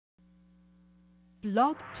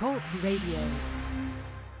Blog Talk Radio.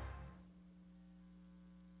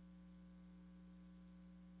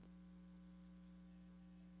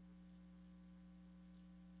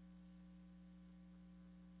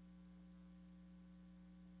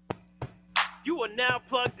 You are now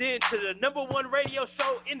plugged in to the #1 radio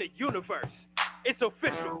show in the universe. It's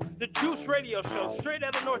official, the Juice Radio Show, straight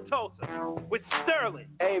out of North Tulsa, with Sterling.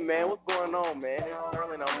 Hey man, what's going on, man? It's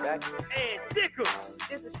Sterling, I'm back. And Dickles.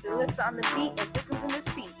 This is Shalissa on the beat and Dickles in the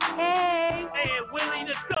seat. Hey! And Willie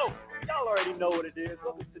the Goat. Y'all already know what it is.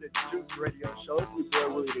 Welcome to the Juice Radio Show. It's your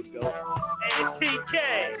boy Willie the Goat. And TK.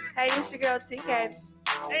 Hey, it's your girl TK.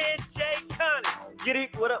 And Jay Connie. Get it?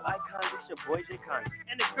 What up, Icon? It's your boy Jay Connie.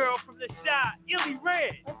 And the girl from the Shy, Illy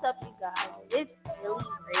Red. What's up, you guys? It's Illy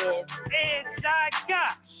Red. And Shy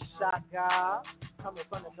Guy. Shot guy, coming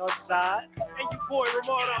from the north side. And your boy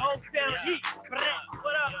Ramal, the hometown heat. What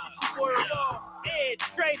up? It's your boy Ramal. And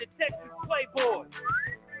Trey, the Texas Playboy.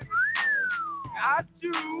 I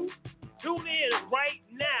do. Tune in right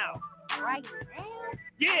now. Right now?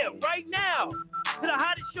 Yeah, right now. To the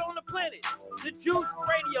hottest show on the planet. The Juice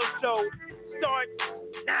Radio Show starts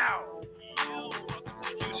now.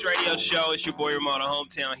 Juice Radio Show. It's your boy Ramal, the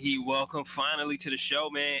hometown heat. Welcome finally to the show,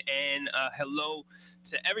 man. And hello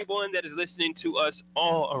to everyone that is listening to us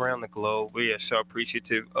all around the globe. We are so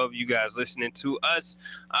appreciative of you guys listening to us.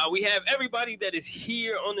 We have everybody that is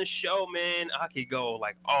here on the show, man. I could go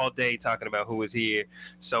like all day talking about who is here.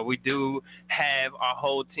 So we do have our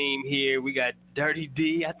whole team here. We got Dirty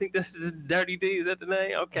D. I think this is Dirty D. Is that the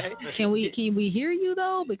name? Okay. Can we hear you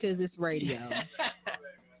though? Because it's radio.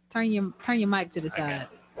 Turn your mic to the side.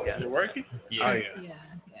 Yeah. Is it working? Yeah. Oh, yeah.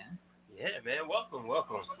 Yeah, man. Welcome.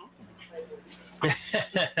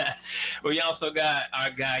 We also got our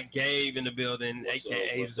guy Gabe in the building,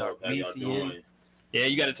 aka Zarbeesian. Yeah,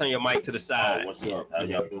 you got to turn your mic to the side. Oh, what's up? How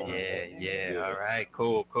y'all doing? Yeah. All right,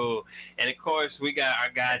 cool. And of course, we got our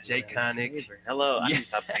guy Jay Connick. Hello, I need to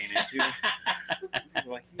stop paying it too.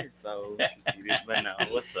 Like here, so but no,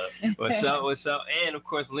 what's up? And of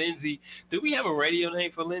course, Lindsay. Do we have a radio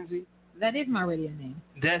name for Lindsay? That is my radio name.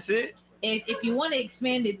 That's it. If you want to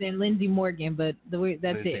expand it, then Lindsay Morgan, but that's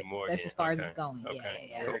Lindsay it. Morgan. That's as far as it's going.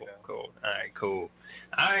 Okay. Yeah. Cool.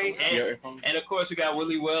 All right, and of course we got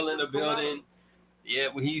Willie Well in the building. Yeah,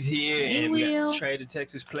 well, he's here, and we got Trey, the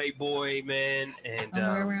Texas Playboy, man, and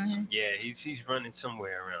somewhere around here. Yeah, he's running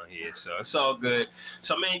somewhere around here, so it's all good.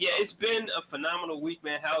 So man, yeah, it's been a phenomenal week,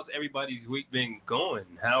 man. How's everybody's week been going?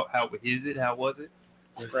 How is it? How was it?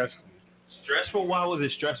 Stressful? Why was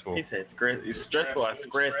it stressful? He said it's stressful.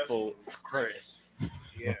 Stressful.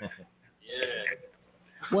 Yeah.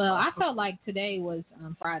 Well, I felt like today was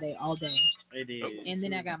Friday all day. It is. And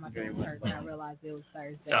then I got my feelings hurt and I realized it was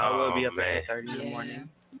Thursday. I will be up man. at 8:30 in the morning.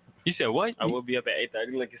 You said what? I will be up at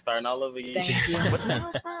 8:30. Look, it's starting all over again. Thank you. What's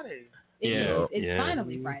on Friday? It's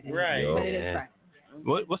finally Friday. Right. But it is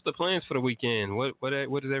Friday. What's the plans for the weekend? What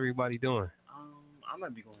is everybody doing? I'm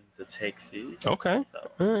gonna be going to Texas. Okay.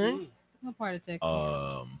 So. All right. What part of Texas?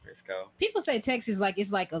 Frisco. People say Texas like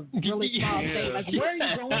it's like a really small state. Like, where are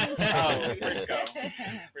you going? Frisco. Okay, gotcha.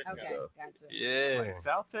 Yeah. Like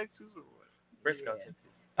South Texas or what? Frisco, Texas.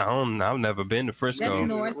 I've never been to Frisco. That's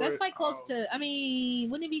north. That's like close to. I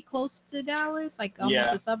mean, wouldn't it be close to Dallas? Like almost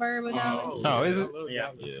a suburb of Dallas. Oh, is it?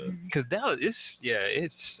 Yeah. Because Dallas,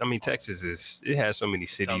 it's. I mean, Texas it has so many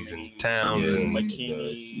cities and towns and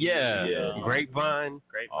McKinney. Yeah. Grapevine.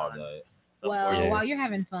 All that. Well, while you're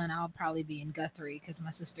having fun, I'll probably be in Guthrie because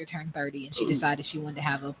my sister turned 30 and she decided she wanted to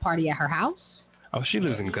have a party at her house. Oh, she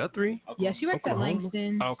lives in Guthrie? Yeah, she works at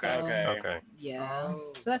Langston. Okay. Yeah.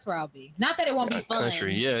 So that's where I'll be. Not that it won't be fun.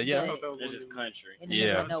 Country, yeah. It's just country. In the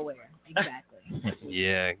middle of nowhere. Exactly.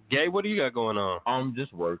 Yeah. Gabe, what do you got going on? I'm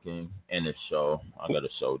just working in a show. I got a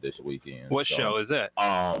show this weekend. What show is that?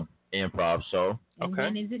 Improv show. And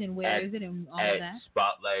when is it and where is it and all of that?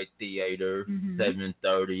 Spotlight Theater,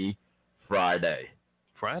 7:30 Friday.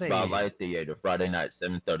 Spotlight Theater, Friday night,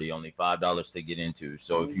 7:30. Only $5 to get into.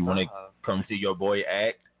 So if you want to come see your boy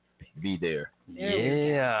act, be there.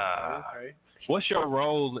 Yeah. Okay. What's your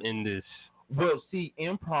role in this? Well, see,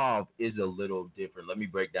 improv is a little different. Let me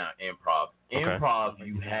break down improv. Okay. Improv,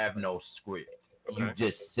 you have no script. Okay. You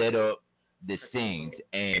just set up the scenes,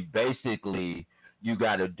 and basically you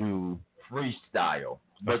got to do freestyle.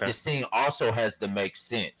 But the scene also has to make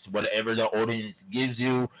sense. Whatever the audience gives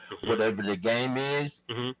you, whatever the game is,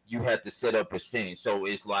 you have to set up a scene. So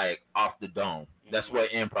it's like off the dome. That's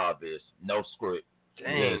what improv is. No script.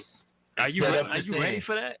 Dang. Are you ready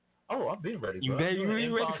for that? Oh, I've been ready. You bro. ready?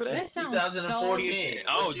 You ready for that? That sounds 2040.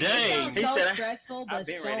 Oh, That dang. sounds so said, stressful, but I've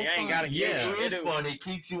been so ready. I ain't fun. gotta get Yeah. it. It's fun. It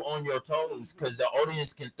keeps you on your toes because the audience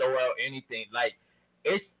can throw out anything. Like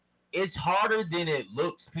it's harder than it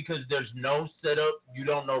looks because there's no setup. You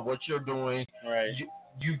don't know what you're doing. Right.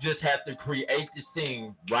 You just have to create the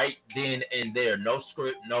scene right then and there. No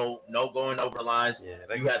script, no going over lines.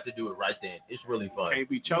 Yeah, You have to do it right then. It's really fun. Can't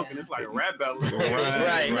be choking. It's like a rap battle.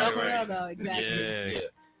 Right. No, for real though, exactly. Yeah. Yeah.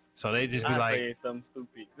 So they just be I like, say something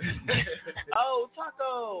stupid. Oh,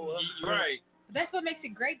 taco. right. That's what makes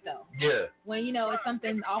it great though. Yeah. When it's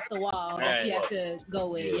something off the wall Right. that you have to go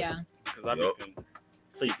with. Yeah. Because I be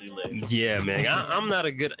completely lit. Yeah, man. I'm not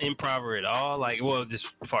a good improver at all. Like, well, just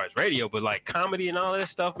as far as radio, but like comedy and all that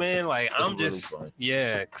stuff, man. Like, I'm It's really just, fun.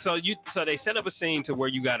 yeah. So they set up a scene to where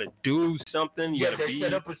you got to do something. You Yeah, got to they be.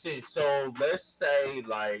 set up a scene. So let's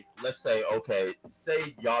say, okay,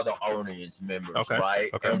 say y'all the audience members, Okay, right?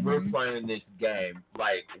 okay. And we're playing this game.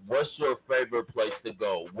 Like, what's your favorite place to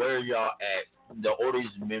go? Where y'all at? The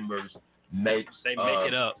audience members They make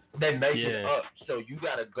it up. They make it Yeah. up. So you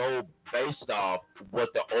got to go based off what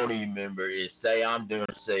the audience member is. Say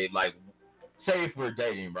if we're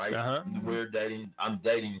dating, right? Uh-huh. We're dating. I'm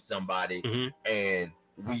dating somebody, Mhm. and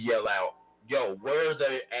we yell out, "Yo, where are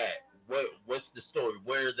they at? What's the story?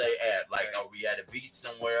 Where are they at? Like, are we at a beach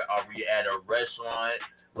somewhere? Are we at a restaurant?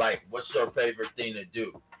 Like, what's your favorite thing to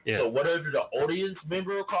do?" Yeah. So whatever the audience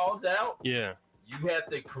member calls out, Yeah. you have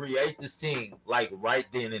to create the scene like right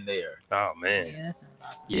then and there. Oh man. Yeah, that sounds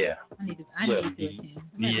awesome. Yeah. I need to attend.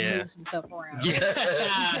 I'm gonna Yeah. move some stuff around. Yeah.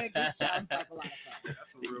 This sounds like a lot of fun. That's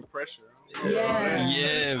some real pressure. Yeah.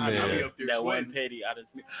 Yeah, I be man. up there That sweating. one petty out of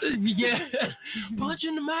me. Yeah. Punch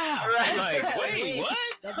in the mouth. Right. Like, wait, what?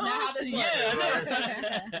 That's not how this works.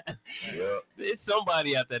 Yeah. Yeah. It's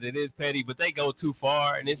somebody out there that is petty, but they go too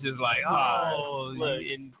far, and it's just like, oh, Look.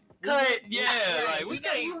 and Cut. yeah, like we you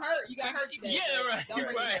got can't. you hurt. You got hurt today. Yeah, right, Don't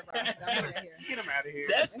bring right. it here, bro. Don't bring it here. Get him out of here.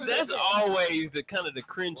 That's always the kind of the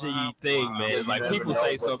cringy thing, man. You Like never people know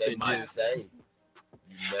say what they something might just say.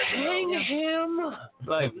 You never hang know. him.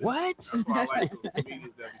 Like what? That's why I like those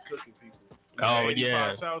comedians that be cooking people. Oh, The 85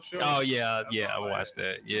 yeah. South Show. Oh yeah, That's yeah. why I I like watched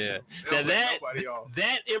that. Yeah. They Now don't that let nobody off.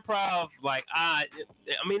 that improv, like I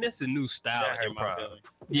mean, that's a new style That hurt of my improv. feelings.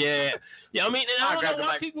 Yeah, yeah. I mean, and I I don't grabbed know the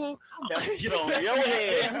why mic. people. Get on your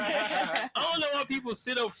head. I don't know why people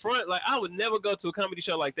sit up front. Like I would never go to a comedy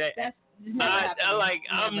show like that. That's never I happened. like.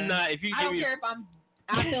 I'm Never. not. If you I give don't me. care if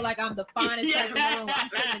I feel like I'm the finest person in the room. I'm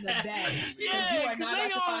sitting in the back. Yeah, you are 'cause not they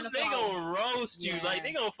about to find a they problem. gonna roast you. Yeah. Like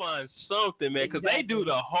they gonna find something, man. Because they do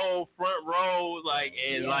the whole front row, like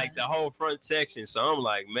and Yeah. like the whole front section. So I'm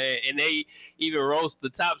like, man, and they even roast the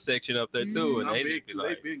top section up there too. And I'm they big just be 'cause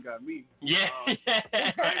like, they been got me. yeah. I ain't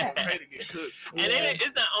gonna pay to get cooked. And then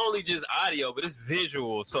it's not only just audio, but it's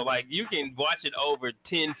visual. So, like, you can watch it over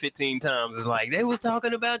 10, 15 times. It's like, they was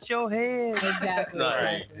talking about your head. Exactly.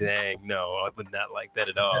 Like, exactly. dang, no, I would not like that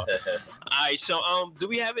at all. All right, so, do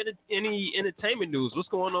we have any entertainment news? What's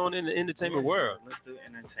going on in the entertainment world? Let's do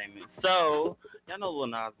entertainment. So, y'all know Lil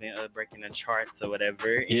Nas been breaking the charts or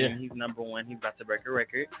whatever. Yeah. And he's number one. He's about to break a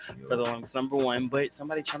record for the longest number one. But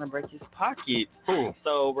somebody trying to break his pockets. Who?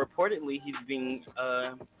 So, reportedly, he's being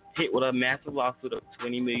hit with a massive lawsuit of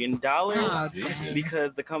 $20 million Oh, dang.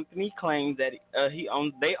 because the company claims that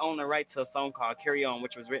they own the right to a song called "Carry On,"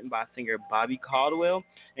 which was written by singer Bobby Caldwell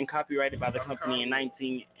and copyrighted by the company in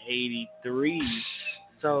 1983.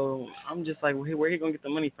 So I'm just like, where he gonna get the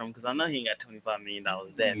money from? Because I know he ain't got $25 million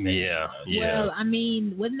that bad. Yeah. Well, I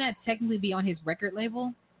mean, wouldn't that technically be on his record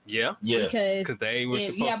label? Yeah. Yeah. Because They were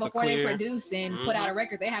supposed to before they clear. produce and put out a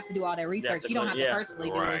record, they have to do all their research. You don't have to personally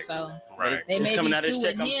do it, so Right. they may It's be coming out of his suing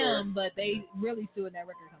check, I'm sure. him, but they really suing that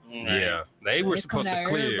record company. Yeah. They were It's supposed coming to out of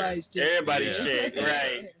clear. everybody's check. Everybody's Yeah. check,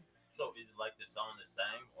 right? So is it like the song the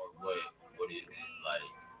same or what is it like?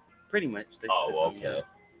 Pretty much. Oh, okay.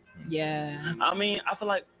 Yeah. I mean, I feel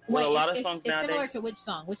like with Wait, a lot of it's, songs it's similar nowadays, to which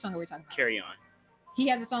song? Which song are we talking about? Carry On. He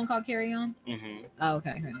has a song called Carry On? Mm-hmm. Oh,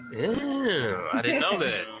 okay. Yeah, I didn't know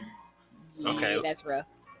that. Okay. Yeah, that's rough.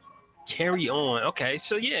 Carry on. Okay,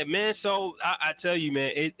 so yeah, man. So I tell you,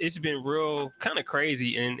 man, it's been real kind of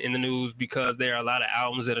crazy in the news because there are a lot of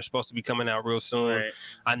albums that are supposed to be coming out real soon. Right.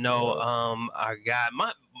 I know. I got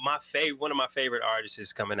my one of my favorite artists is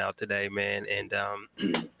coming out today, man. And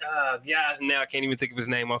yeah, now I can't even think of his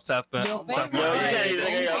name off top. Your favorite But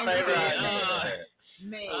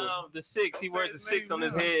Man. the six. He wears the six on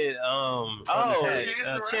his head.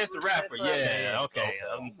 Chance the Rapper. Yeah. Okay.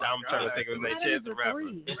 I'm trying to think of his name. Chance the Rapper.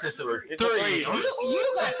 It's just a Three. You know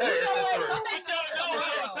what?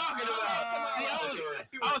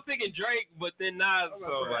 I was was thinking Drake, but then Nas.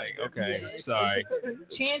 So like, okay, Yeah. sorry,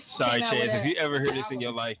 Chance. sorry, came out Chance. with If you ever heard this album. in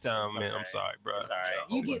your lifetime, man, I'm sorry, bro.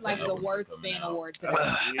 You get like the worst fan award today.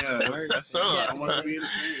 That's I want to be in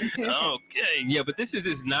the Okay, yeah, but this is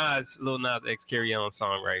this Lil Nas X Carry On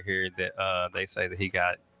song right here that they say that he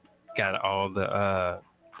got all the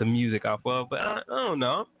music off of, but I don't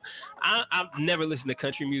know. I've never listened to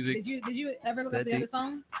country music. Did you ever look That up the other deep?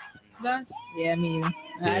 song? Guys? Yeah, me either.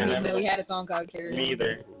 I didn't even know we had a song called Carry On. Me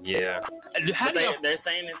either. Yeah. How But do y'all? they're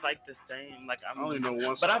saying it's like the same. Like I only know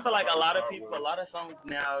one. But I feel like a lot of song people, about a lot of songs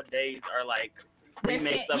nowadays are like They're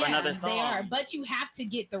remakes saying- of another They are, song. but you have to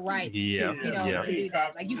get the right, Yeah, you know, yeah. to do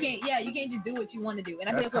that. Like you can't just do what you want to do. And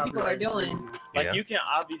I think that's what people are doing. Like Yeah. you can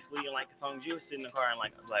obviously like the songs you sit in the car and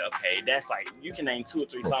like okay, that's like you can name 2 or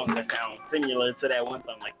 3 songs that sound similar to that one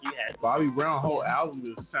song like you had. Bobby Brown whole album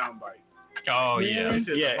is soundbite. Oh yeah, He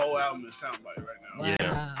said Yeah. the whole album is soundbite right now.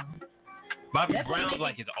 Yeah. Wow. Bobby That's what Brown's makes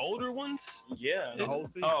like his older ones. Yeah. The whole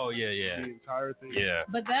thing. Oh yeah. The entire thing. Yeah.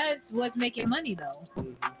 But that's what's making money though.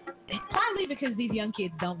 Mhm. Partly because these young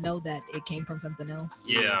kids don't know that it came from something else.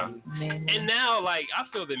 Yeah. Man. And now, like, I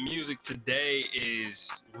feel that music today is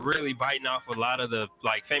really biting off a lot of the,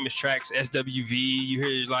 like, famous tracks, SWV. You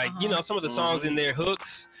hear, like, you know, some of the songs in their hooks.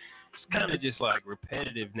 It's kind of just, like,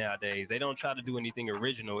 repetitive nowadays. They don't try to do anything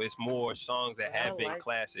original. It's more songs that have been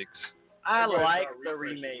classics. I like the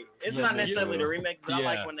remake. It's not necessarily the remake, but I Yeah.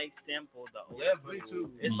 like when they sample the old. Yeah, me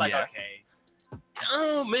too. It's like Yeah. okay.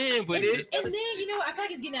 Oh, man, but it... And then, you know, I feel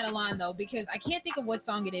like it's getting out of line, though, because I can't think of what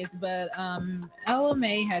song it is, but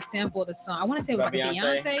LMA has sampled a song. I want to say it was like a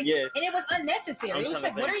Beyonce. Yes. And it was unnecessary. It was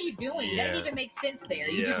like, what are you doing? Yeah. That didn't even make sense there.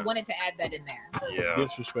 You Yeah. just wanted to add that in there. Yeah.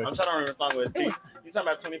 Disrespectful. I'm trying to remember the song with It was- you talking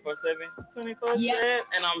about 24/7? 24/7? Yeah.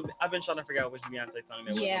 And I've been trying to figure out which Beyonce song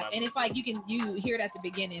that was. Yeah, and it's like you hear it at the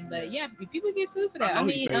beginning, but yeah, people get sued for that. I I know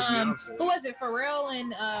mean, he pays Beyonce. who was it? Pharrell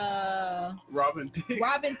and Robin Thicke.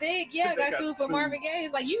 Robin Thicke, yeah, They got got sued for sued. Marvin Gaye.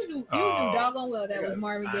 It's like you knew Oh. doggone well that was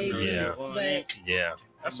Marvin I Gaye. know. Yeah. But Yeah.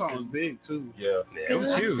 That song was big too. Yeah. It was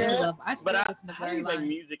huge. I But still listen to how do Blurry you make Lines.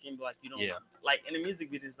 music and be like you don't Yeah. like in the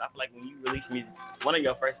music business? I feel like when you release music, one of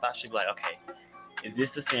your first thoughts should be like, okay, is this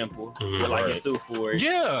a sample? Mhm. Or like Right. you sue for it?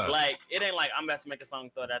 Yeah. Like it ain't like I'm about to make a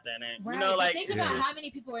song, throw it out there, and then Right. you know, like think about how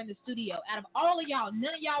many people are in the studio. Out of all of y'all,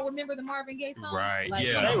 none of y'all remember the Marvin Gaye song. Right, Like,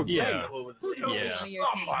 yeah. they were Yeah. great. Who told you Yeah. on your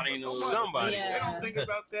team? Somebody knew. Somebody. Yeah. They don't think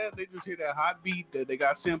about that. They just hear that hot beat that they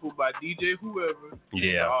got sampled by DJ whoever.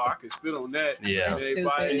 Yeah. Oh, I can spit on that. Yeah. And they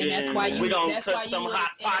buy And it. that's why you. We gonna that's touch why you some would-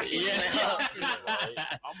 hot pockets. Yeah.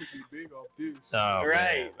 I'm gonna be big off this. Oh,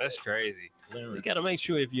 Right. man, that's crazy. You got to make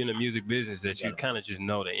sure if you're in the music business that you kind of just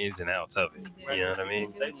know the ins and outs of it. You know what I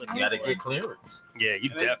mean? You gotta get clearance. Yeah, you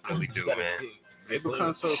And they- definitely do, man. They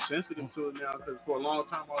become so sensitive to it now because for a long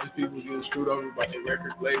time all these people getting screwed over by their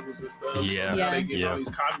record labels and stuff. Yeah. So now they get Yeah. all these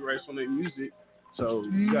copyrights on their music. So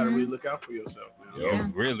you gotta really look out for yourself, man.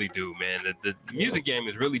 You really do, man. The music game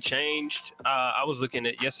has really changed. I was looking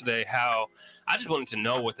at yesterday how I just wanted to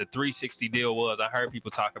know what the 360 deal was. I heard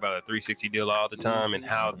people talk about a 360 deal all the time and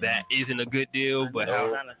how that isn't a good deal, but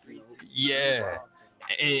how yeah.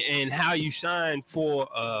 And how you sign for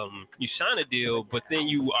you sign a deal, but then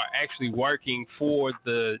you are actually working for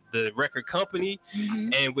the record company,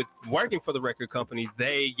 and with working for the record company,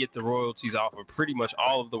 they get the royalties off of pretty much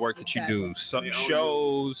all of the work that you do. So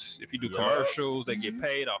shows, if you do commercials, they get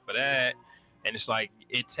paid off of that, and it's like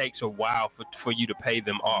it takes a while for you to pay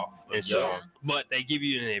them off, and so but they give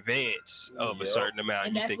you an advance of a certain amount,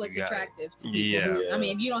 And you that's think what's you got it. attractive to people. Yeah. I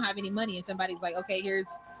mean, if you don't have any money and somebody's like, okay, here's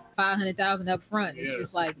 $500,000 up front, it's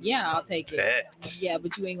just like, yeah, I'll take it. Facts. Yeah,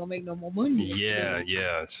 but you ain't gonna make no more money. Yeah.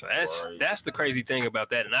 So that's the crazy thing about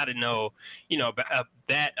that, and I didn't know,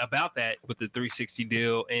 about that with the 360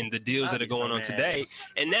 deal and the deals that are going on today.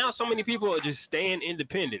 And now so many people are just staying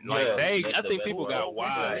independent. Like I think people got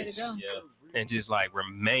wise and just like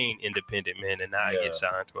remain independent, man, and not get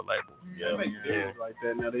signed to a label. They make deals like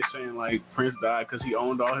that now. They saying like Prince died because he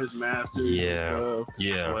owned all his masters. Yeah. And stuff.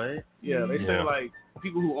 Yeah. What? Yeah, they say like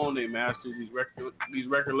people who own their masters, these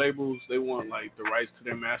record labels, they want like the rights to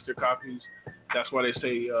their master copies. That's why they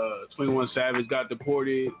say 21 Savage got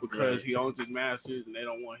deported because he owns his masters and they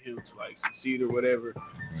don't want him to like succeed or whatever.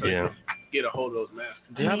 So they can get a hold of those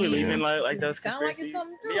masters. Do y'all believe in like those Sound like conspiracies? it's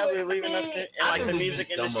something Do y'all believe in that shit? And like the music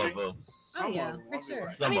industry? Oh yeah, for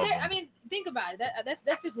sure. Some of them. I mean, think about it.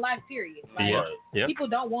 That's just life, period. Like, Yeah. people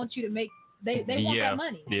don't want you to make. They want that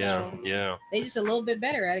money. Yeah. So Yeah. they just a little bit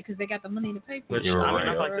better at it because they got the money to pay for it. But You're I mean, right.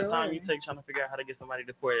 that's like the time you take trying to figure out how to get somebody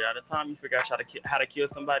deported. At the time you figure out how to kill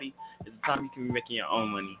somebody is the time you can be making your own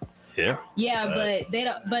money. Yeah. Yeah, but they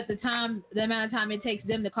don't. But the amount of time it takes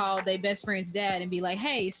them to call their best friend's dad and be like,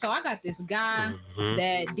 "Hey, so I got this guy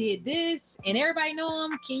that did this, and everybody know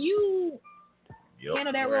him. Can you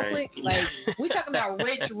handle that real quick?" Like, we talking about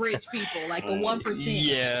rich people, like the 1%.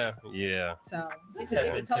 Yeah, yeah. So it's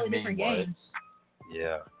a totally different game.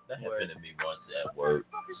 Yeah. That happened to me once at work.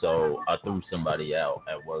 So I threw somebody out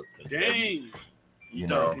at work. Dang. You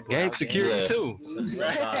know, game security too.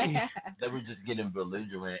 They were just getting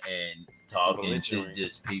belligerent and talking to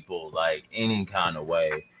just people like any kind of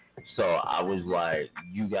way. So I was like,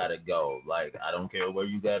 "You gotta go. Like, I don't care where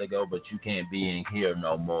you gotta go, but you can't be in here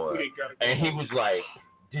no more." And he was like,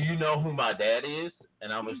 "Do you know who my dad is?"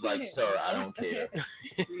 And I was like, "Sir, I don't care.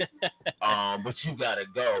 But you gotta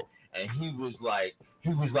go." And he was like,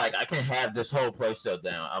 "I can have this whole place shut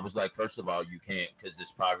down." I was like, "First of all, you can't because it's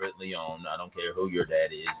privately owned. I don't care who your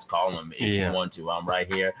dad is. Call him if you want to. I'm right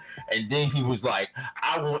here." And then he was like,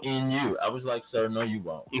 "I will end you." I was like, "Sir, no, you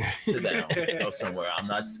won't. Sit down. Go somewhere. I'm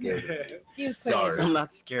not scared of you. Sorry. I'm not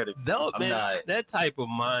scared of you." That type of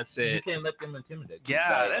mindset. You can't let them intimidate you.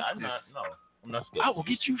 Yeah, like, I'm not scared. I will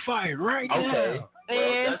get you fired right now. Okay.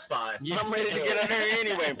 Well, that's fine. I'm ready to get in there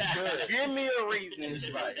anyway. Give me a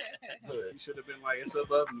reason. Right. You should have been like, "It's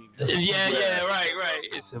above me." Yeah, right.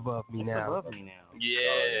 It's above me now.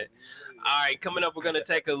 Yeah. All right, coming up, we're going to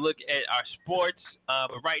take a look at our sports.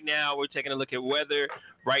 But right now, we're taking a look at weather.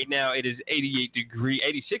 Right now, it is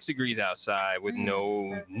 86 degrees outside with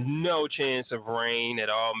no chance of rain at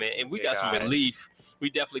all, man. And we got some relief. We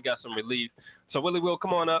definitely got some relief. So, Willie Will,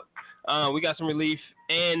 come on up. We got some relief.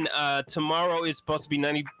 And tomorrow is supposed to be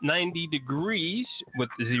 90 degrees with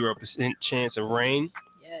 0% chance of rain.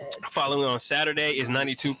 Yes. Following on Saturday is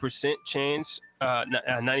 92% chance,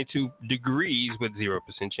 92 degrees with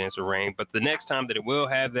 0% chance of rain. But the next time that it will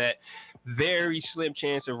have that very slim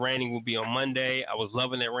chance of raining will be on Monday. I was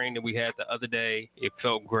loving that rain that we had the other day. It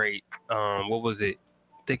felt great. What was it?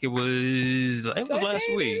 I think it was last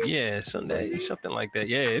week. Yeah, Sunday, something like that.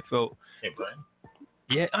 Yeah, it felt. Hey, Brian.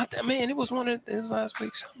 Yeah, it was one of his last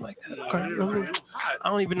week, something like that. I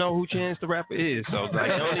don't even know who Chance the Rapper is, so like,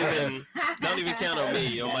 don't even count on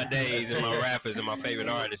me on my days and my rappers and my favorite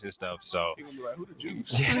artists and stuff. So. People be like, "Who the Jews?"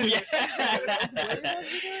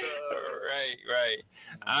 Right.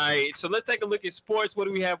 All right, so let's take a look at sports. What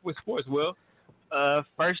do we have with sports, Will?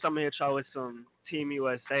 First, I'm gonna hit y'all with some Team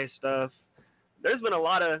USA stuff. There's been a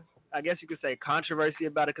lot of, I guess you could say, controversy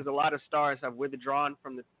about it because a lot of stars have withdrawn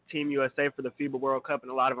from the Team USA for the FIBA World Cup,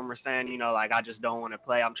 and a lot of them are saying, like, I just don't want to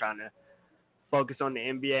play. I'm trying to focus on the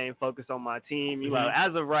NBA and focus on my team.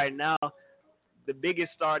 As of right now, the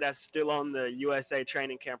biggest star that's still on the USA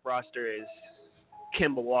training camp roster is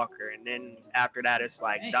Kemba Walker, and then after that, it's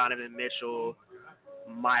like Donovan Mitchell,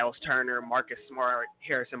 Miles Turner, Marcus Smart,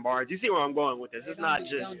 Harrison Barnes. You see where I'm going with this? It's not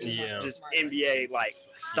just NBA like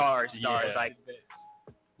stars. Like.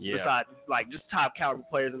 Yeah. Besides, like, just top caliber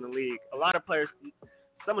players in the league. A lot of players,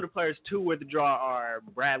 some of the players to withdraw are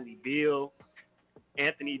Bradley Beal,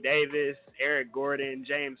 Anthony Davis, Eric Gordon,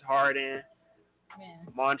 James Harden,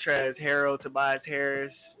 Montrezl Harrell, Tobias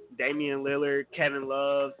Harris, Damian Lillard, Kevin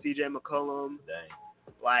Love, CJ McCollum. Dang.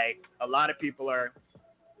 Like, a lot of people are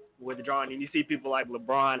withdrawing, and you see people like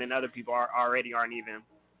LeBron and other people aren't even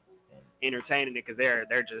entertaining it because they're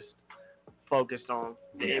just focused on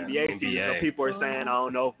the NBA season. So people are saying, I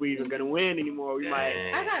don't know if we're even going to win anymore. We might.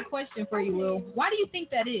 I got a question for you, Will. Why do you think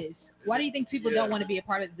that is? Why do you think people don't want to be a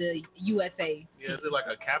part of the USA? Yeah, is it like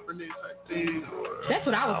a Kaepernick type thing? Or? That's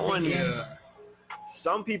what I was thinking. Yeah.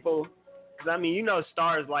 Some people, because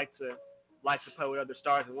stars like to play with other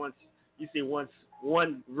stars, and once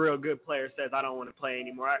one real good player says, I don't want to play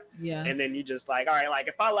anymore, and then you just like, all right, like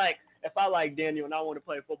if I like Daniel and I want to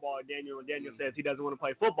play football with Daniel, and Daniel says he doesn't want to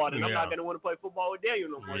play football, then I'm not going to want to play football with Daniel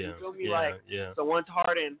no more. You feel me? So once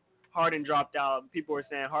Harden dropped out, people were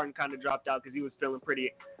saying Harden kind of dropped out because he was feeling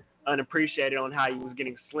pretty unappreciated on how he was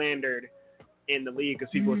getting slandered in the league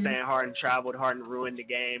because people were saying Harden traveled, Harden ruined the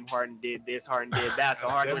game, Harden did this, Harden did that. So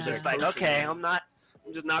Harden was just like, okay, I'm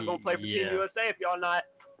just not going to play for Team USA if y'all not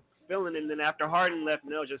feeling it. And then after Harden left,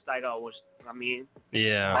 it was just like, oh, well, I mean,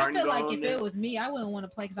 I feel like if it was me, I wouldn't want to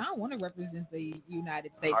play because I don't want to represent the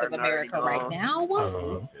United States of America right now.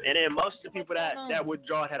 And then most of the people that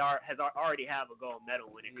withdraw has already have a gold medal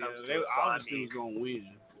when it comes to it. Obviously, was going to win.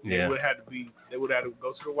 They would have to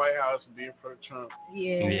go to the White House and be in front of Trump.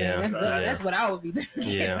 That's what I would be doing.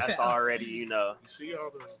 That's already, You see all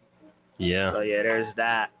the. So there's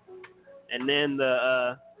that. And then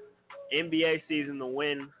the NBA season,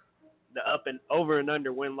 the up and over and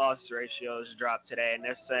under win-loss ratios dropped today, and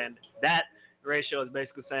they're saying that ratio is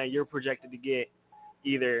basically saying you're projected to get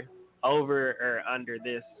either over or under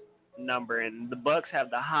this number, and the Bucks have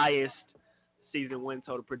the highest season win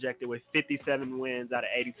total projected with 57 wins out of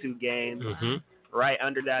 82 games. Right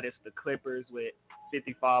under that is the Clippers with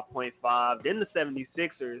 55.5. Then the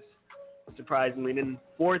 76ers, surprisingly. Then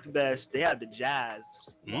fourth best, they have the Jazz.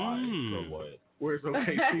 For what? Where's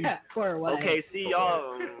OKC? For what? OKC,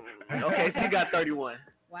 y'all. OKC got 31.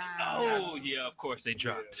 Wow. Oh, yeah, of course they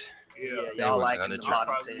dropped. Yeah, y'all like in the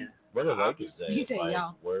bottom 10. What are the Lakers at? You say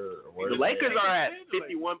y'all. Where The Lakers are at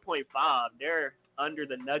 51.5. They're under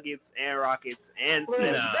the Nuggets and Rockets and That's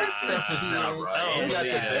Celtics. not right. Yeah.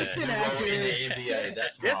 That's the best duo in the NBA.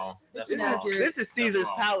 That's wrong. That's wrong. This is Caesar's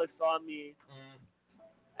Palace, so I mean,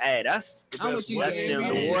 hey, that's I'm with you, that's Gabe. them.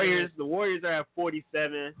 The Warriors are at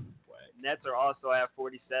 47. Nets are also at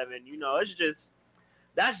 47. You know,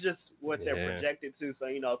 that's just what they're projected to. So,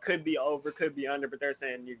 you know, could be over, could be under, but they're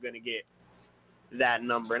saying you're going to get that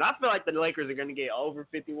number. And I feel like the Lakers are going to get over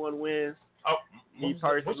 51 wins. Oh, me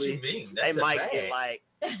personally, what you mean? They might get like.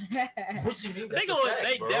 What you mean? They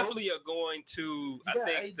definitely are going to. I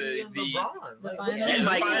think the LeBron. The They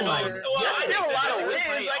might get final. like. Well, there are a lot of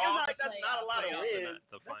wins. Like it's like that's not a lot of wins.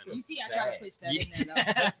 The final. You see, I try to push that in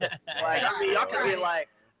there, though. Like I mean, y'all can get like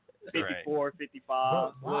 54,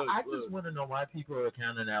 55. Well, I just want to know why people are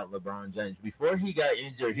counting out LeBron James. Before he got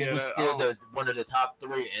injured, he was still one of the top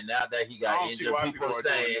three, and now that he got injured, people are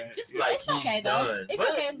saying like It's okay, he's though. done. It's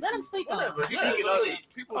okay. Let him sleep on.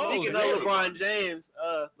 Speaking of LeBron James,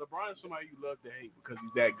 LeBron's somebody you love to hate because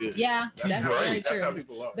he's that good. Yeah, that's very That's how true.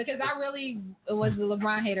 people are. Because I really was a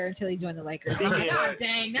LeBron hater until he joined the Lakers. I'm like, oh,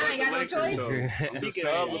 dang, now I ain't got no choice. Speaking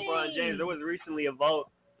of LeBron James, there was recently a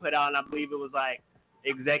vote put out, and I believe it was like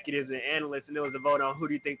executives and analysts, and there was a vote on who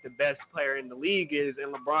do you think the best player in the league is,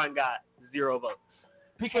 and LeBron got 0 votes.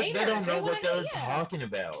 Because they don't know what they're talking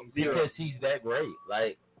about. Because he's that great.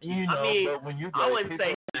 Like, you know, I mean, but when you I wouldn't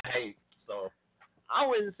say hate, so. I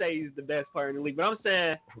wouldn't say he's the best player in the league, but I'm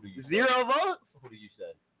saying Who do you 0 votes? Who do you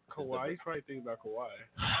say? Kawhi, he's probably thinking about Kawhi.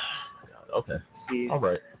 Okay. See, All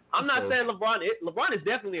right. I'm not saying LeBron. LeBron is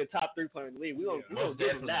definitely a top 3 player in the league. We don't give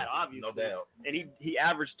him that, obviously. No doubt. And he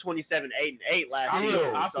averaged 27, 8, and 8 last I year.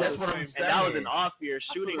 know. So, That's what I'm saying. and that was an off year,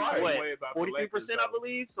 shooting what 43%, I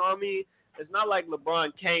believe. So I mean, it's not like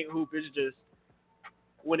LeBron can't hoop. It's just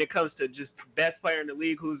when it comes to just best player in the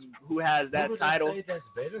league, who has that title. Say that's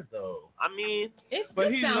better though. I mean, It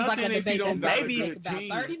he's sounds like a nothing if debate you don't that's got a going to good take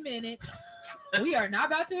about team. 30 minutes. We are not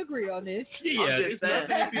about to agree on this. Yeah, I'm just saying.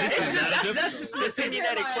 That's just an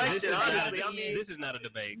opinionated question, This honestly. I mean, is not a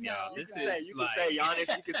debate, y'all. This you is can like say Giannis,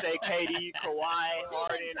 you can say KD, Kawhi,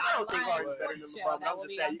 Harden. I don't think Harden's better than LeBron. I'm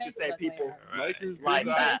just saying you can say people Lakers like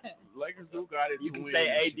that. Lakers do got it. You can to say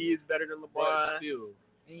win. AD is better than But LeBron. still,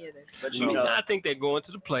 But you know, I think they're going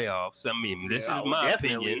to the playoffs. I mean, this is my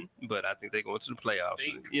definitely. opinion, but I think they're going to the playoffs.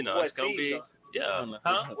 You know, What it's going to be. seed, Yeah.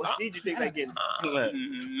 what seed you think they getting? Man,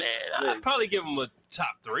 I'd probably give them a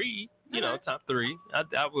top 3. You know, top 3. I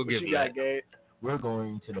will give What them you that. got, Gabe? We're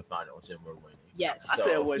going to the finals and we're winning. Yes. I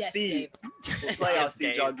said what Yes, seed? Gabe. What playoff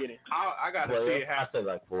seed y'all getting? I gotta see it I happen. said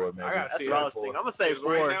like 4, maybe. I gotta That's see what I it was happen. thinking. I'm gonna say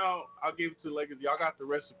 4. Right now, I'll give it to the Lakers. Y'all got the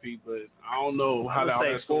recipe, but I don't know how I'm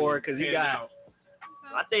gonna that's say 4 going because to you pan got. out.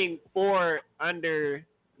 I think 4 under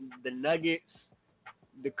the Nuggets,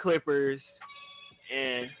 the Clippers,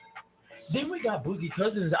 and Then we got Boogie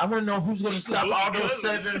Cousins. I want to know who's going to stop all those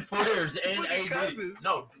 7-footers and Boogie AD. Cousins.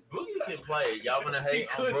 No, Boogie can play. Y'all want to hate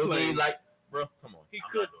on could Boogie? play. Like, bro, come on. He I'm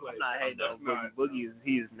could not play. I'm not hating on Not- Boogie.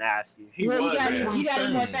 He's nasty. Will, was, man. you got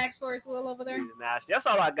any more saying. facts for us, Will, over there? He's nasty. That's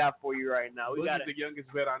all I got for you right now. We got Boogie's the youngest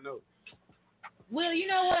vet I know. Will, you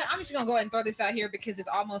know what? I'm just going to go ahead and throw this out here because it's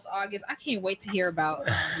almost August. I can't wait to hear about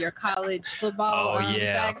your college football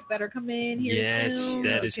facts that are coming in here Yes, soon.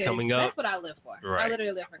 that is coming up. That's what I live for. Right. I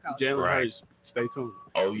literally live for college. Jalen Right. Hurts, stay tuned.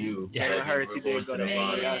 OU. Jalen Hurts, he did go to We're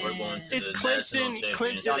going to It's the Clemson, national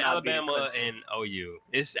Clemson, championship. Alabama, and OU.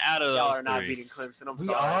 It's out of Y'all those are not 3. beating Clemson. I'm We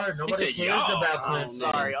sorry. are. Nobody said cares y'all. about I'm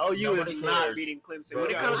Clemson. sorry. OU Nobody is not cares. beating Clemson. Bro,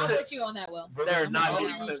 When it I'm comes with to you on that, Will. They're We're not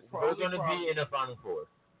gonna beating be- Clemson. We're going to be in the Final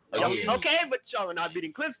Four. Y'all- Again. okay, but y'all are not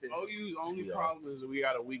beating Clemson. OU's only Yeah. problem is that we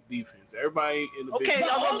got a weak defense. Everybody in the Okay, big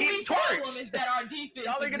y'all gonna The get only torched. problem is that our defense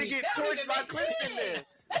Y'all are is gonna weak. get That don't torched even by make Clemson sense. then.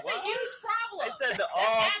 That's What? a huge problem. They said the That's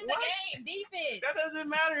half the what? game, defense. That doesn't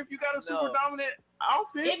matter if you got a No. super dominant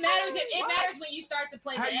offense. It matters. It matters when you start to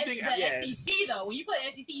play How the, you think- SEC though. When you play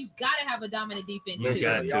SEC, you gotta have a dominant defense You too.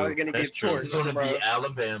 got Y'all are gonna That's get true. torched, It's going to bro. be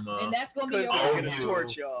Alabama, And that's gonna be Clemson's your OU. gonna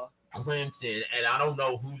torch y'all. Clemson, and I don't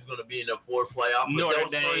know who's going to be in the 4th playoff. But Notre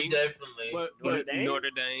those three Dame. definitely. But Dame? Notre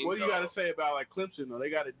Dame. what do you got to say about like Clemson though? They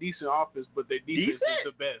got a decent offense, but their defense is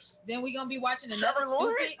the best. then we're gonna be watching another Trevor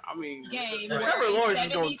Lawrence? game. Trevor Lawrence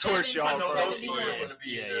is gonna torch y'all, bro.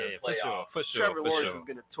 For sure. Trevor Lawrence is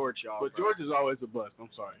gonna torch y'all. But Georgia's always a bust. I'm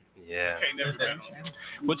sorry. Yeah. Can't never bet on them.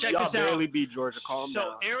 Well, check Y'all this out. barely beat Georgia. Calm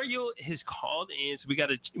down. So Ariel has called in, so we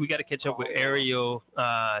gotta catch up with Ariel.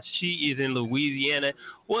 She is in Louisiana.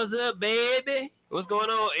 What's up, baby? What's going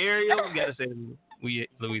on, Ariel? We gotta say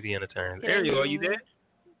Louisiana turns. Ariel, are you there?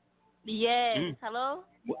 Yes. Hello?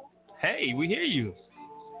 Hey, we hear you.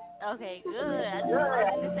 Okay, good. I just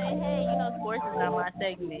wanted to say, hey, sports is not my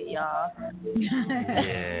segment, y'all.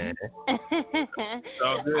 Yeah.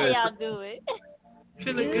 All good. How y'all doing?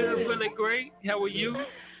 Feeling good, feeling great. How are you?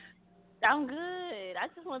 I'm good. I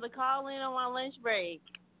just wanted to call in on my lunch break.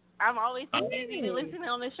 I'm always too busy to listen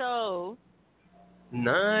on the show.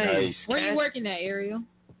 Nice. Where you working at, Ariel?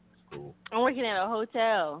 I'm working at a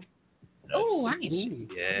hotel. Oh, I need.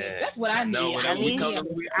 Yeah. That's what I need. No, I know.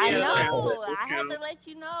 I have to let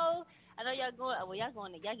you know. I know y'all going. Well, y'all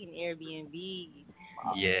getting Airbnb.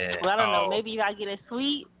 Yeah. Well, I don't know. Maybe if I get a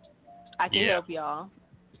suite, I can help y'all.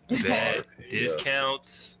 Bad discounts.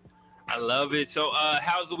 I love it. So,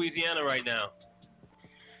 how's Louisiana right now?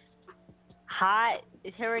 Hot.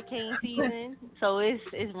 It's hurricane season, so it's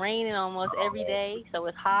raining almost every day. So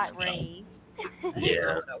it's hot rain.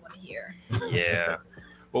 Yeah. Yeah.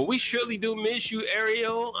 Well, we surely do miss you,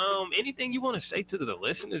 Ariel. Anything you want to say to the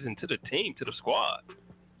listeners and to the team, to the squad?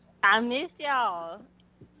 I miss y'all.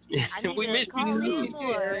 We miss you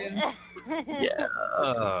more.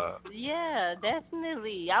 Yeah. Yeah,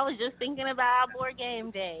 definitely. I was just thinking about our board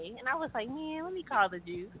game day, and I was like, man, let me call the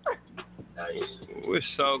Juice. We're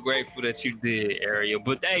so grateful that you did, Ariel.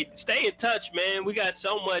 But hey, stay in touch, man. We got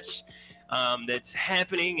so much that's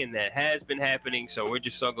happening and that has been happening. So we're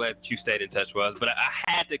just so glad that you stayed in touch with us. But I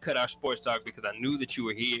had to cut our sports talk because I knew that you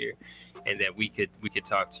were here and that we could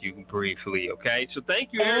talk to you briefly. Okay. So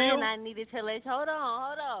thank you, Ariel. And I needed to let hold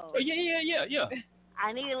on. Oh, yeah.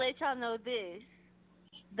 I need to let y'all know this.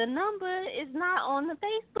 The number is not on the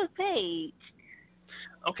Facebook page.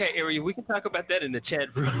 Okay, Ariel, we can talk about that in the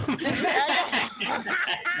chat room.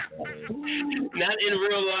 Not in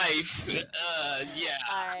real life. Yeah.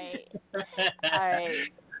 All right.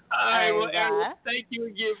 All right, well, Ariel, thank you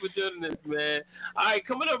again for joining us, man. All right,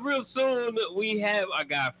 coming up real soon, we have our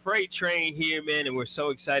guy Freight Train here, man, and we're so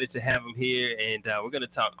excited to have him here, and we're going to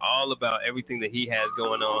talk all about everything that he has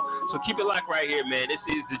going on. So keep it locked right here, man. This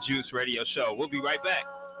is the Juice Radio Show. We'll be right back.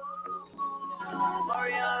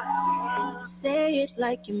 Say it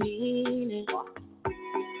like you mean it.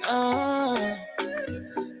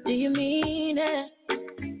 Do you mean it?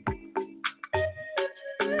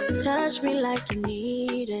 Touch me like you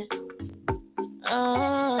need it.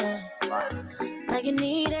 Like you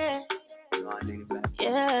need it.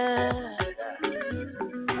 Yeah.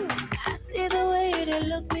 I see the way they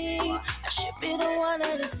look me. I should be the one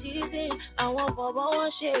that is teasing. I want Bobo,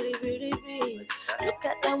 one shady beauty be. Look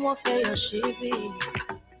at them, what for your she be.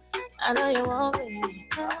 I know you want me.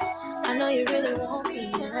 I know you really want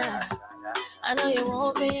me. Yeah. I know you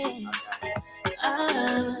want me.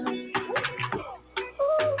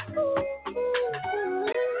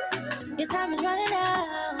 Your time is running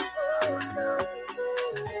out.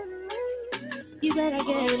 You better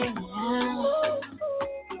get it now.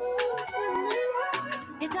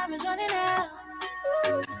 Your time is running out.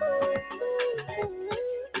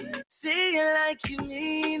 See it like you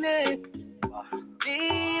mean it.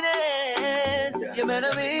 Mean it. You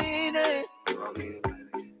better mean it.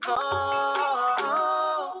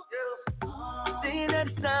 Oh, see that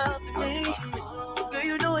sound to me. Girl,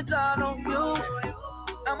 you know it's all on you.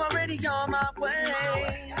 I'm already on my way.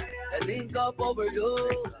 That link up overdue.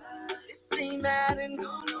 It's me Madden.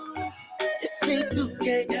 It's me 2K.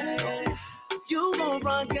 You gon'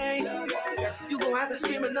 run game. You gon' have to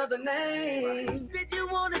scream another name. Bitch, you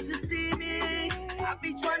wanted to see me. I be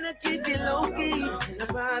trying to keep it low key.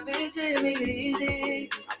 That's why I been taking it easy.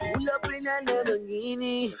 I pull up in that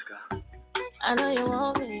Lamborghini. I know you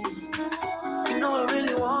want me. You know I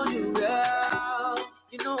really want you, girl.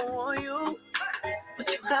 You know I want you. But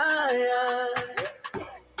you high.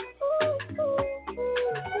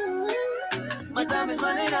 My time is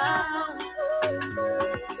running out.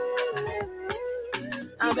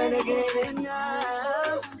 I better get it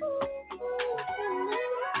now.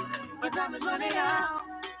 My time is running out.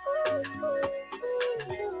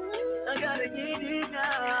 I gotta get it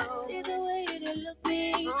now. See the way they look me.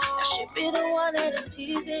 I should be the one that is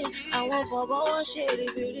teasing. I want Bobo, one shady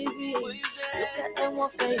beauty be. Look at them,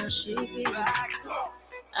 what for your she be.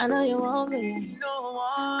 I know you want me.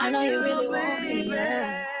 I know you really want me.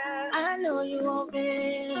 Yeah. I know you want me.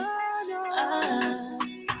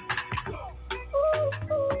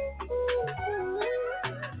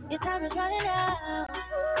 time is running out.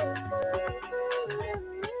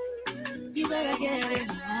 You better get it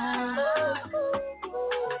now.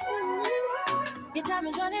 Your time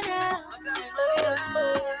is running out.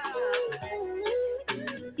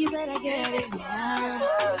 You better get it now.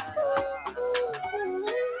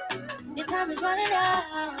 Your time is running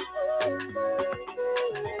out.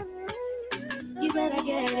 You better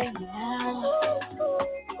get it now.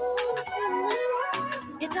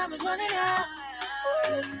 Your time is running out.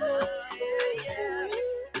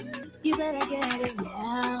 You better get it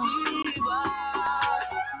now.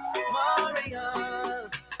 Maria,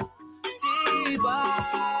 Diva.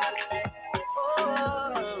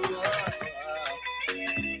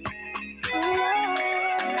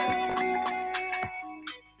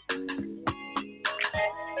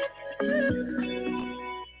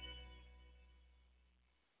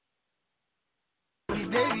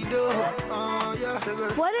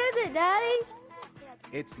 What is it, Daddy?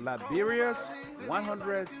 It's Liberia's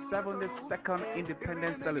 172nd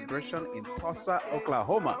Independence Celebration in Tulsa,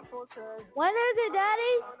 Oklahoma. When is it,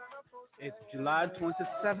 Daddy? It's July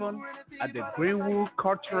 27th at the Greenwood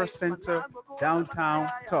Cultural Center, downtown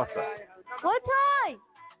Tulsa. What time?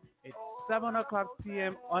 It's 7 o'clock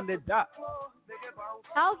p.m. on the dot.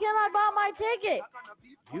 How can I buy my ticket?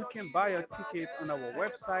 You can buy your tickets on our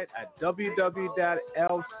website at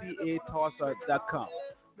www.lcatulsa.com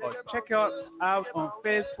or check us out on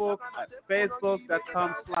Facebook at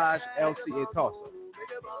facebook.com/lcatulsa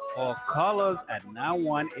or call us at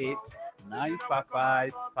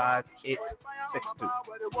 918-955-5862.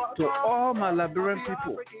 To all my Liberian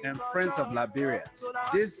people and friends of Liberia,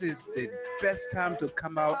 this is the best time to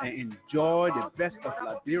come out and enjoy the best of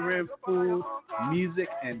Liberian food, music,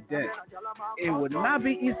 and dance. It will not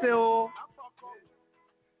be easy.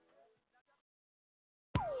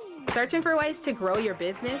 Searching for ways to grow your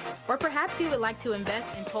business? Or perhaps you would like to invest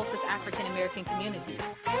in Tulsa's African American community?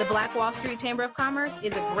 The Black Wall Street Chamber of Commerce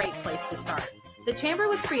is a great place to start. The Chamber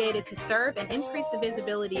was created to serve and increase the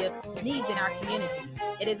visibility of needs in our community.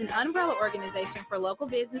 It is an umbrella organization for local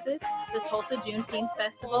businesses, the Tulsa Juneteenth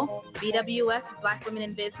Festival, BWS Black Women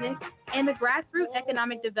in Business, and the Grassroots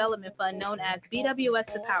Economic Development Fund known as BWS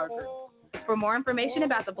The Power Group. For more information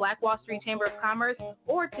about the Black Wall Street Chamber of Commerce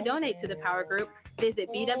or to donate to the Power Group, visit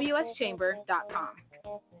bwschamber.com.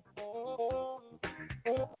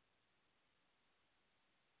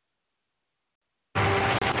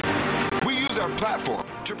 We use our platform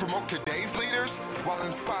to promote today's leaders while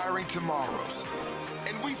inspiring tomorrow's.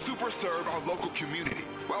 And we super serve our local community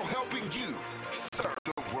while helping you serve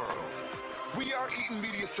the world. We are Eaton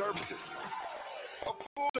Media Services, a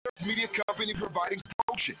full-service media company providing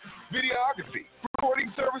promotion, videography,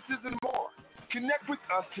 recording services, and more. Connect with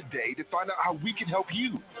us today to find out how we can help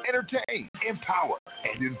you entertain, empower,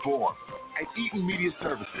 and inform at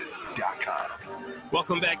EatonMediaServices.com.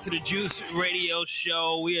 Welcome back to the Juice Radio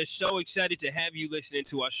Show. We are so excited to have you listening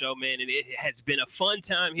to our show, man, and it has been a fun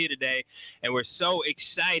time here today, and we're so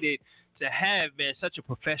excited to have, man, such a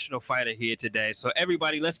professional fighter here today. So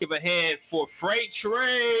everybody, let's give a hand for Freight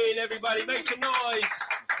Train. Everybody, make some noise.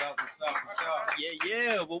 What's up?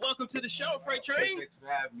 Yeah. Well, welcome to the show, Freight Train. Thanks for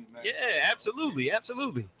having me, man. Yeah, absolutely. What's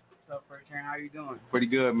up, Freight Train? How you doing? Pretty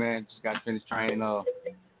good, man. Just got finished training about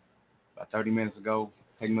 30 minutes ago.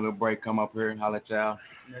 Taking a little break, come up here and holler at y'all.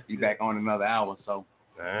 Be back on another hour, so.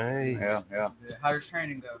 Nice. Yeah. How's your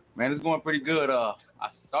training go? Man, it's going pretty good. I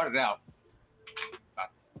started out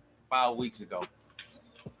about 5 weeks ago,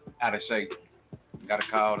 out of shape. Got a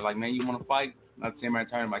call, like, man, you want to fight? Another 10-man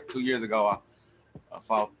tournament. Like 2 years ago, I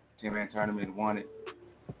fought 10-man tournament and won it.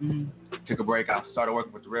 Mm-hmm. Took a break. I started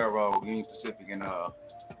working with the railroad, Union Pacific, and it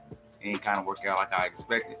ain't kind of worked out like I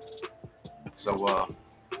expected. So,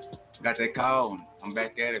 got that call, and I'm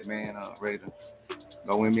back at it, man. Ready to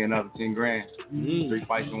go win me another 10 grand. Mm-hmm. 3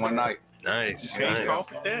 fights in one night. Nice.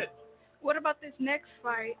 What about this next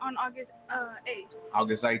fight on August 8th?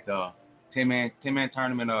 August 8th, 10-man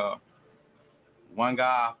tournament. One guy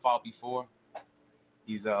I fought before.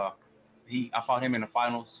 I fought him in the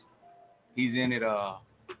finals. He's in it. A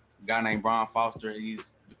guy named Brian Foster. He's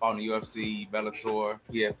fought in the UFC, Bellator,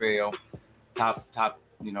 PFL. Top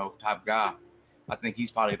guy. I think he's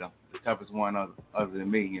probably the toughest one other than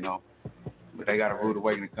me, But they got a rude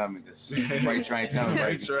awakening coming. This Freight Train coming,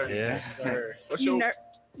 baby. That's right. Yeah. What's You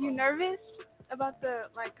nervous about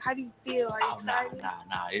how do you feel? Are you excited?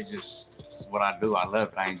 Nah. It's just what I do. I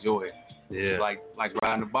love it. I enjoy it. Yeah. It's like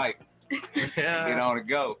riding a bike. Get on and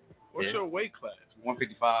go. What's your weight class?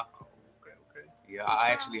 155. Okay. Yeah,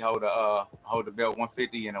 I actually hold the belt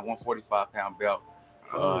 150 and a 145-pound belt.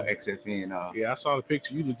 XFN. Yeah, I saw the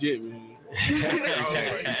picture. You legit, man.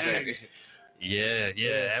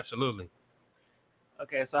 Yeah, absolutely.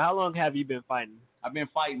 Okay, so how long have you been fighting? I've been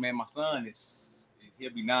fighting, man. My son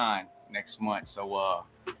he'll be 9 next month. So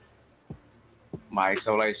my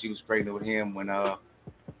ex-old she was pregnant with him when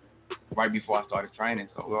right before I started training.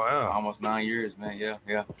 So almost 9 years, man.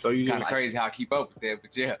 Yeah. So you kind of crazy how I keep up with that,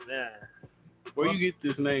 but yeah. Where you get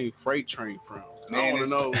this name Freight Train from? Man, I want to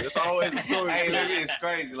know. It's always a story. Hey, it's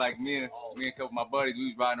crazy. Like me and a couple of my buddies, we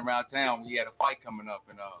was riding around town. We had a fight coming up,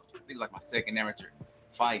 and I think it was like my second amateur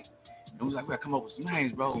fight. And we was like, we gotta come up with some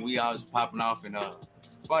names, bro. And we all was popping off, and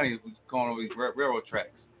it's funny, we going over these railroad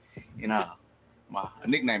tracks. And my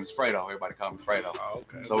nickname is Fredo. Everybody call me Fredo. Oh,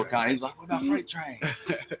 okay. So he was like, what about Freight Train?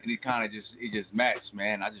 And it kind of just matched,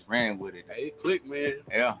 man. I just ran with it. Hey, it clicked, man.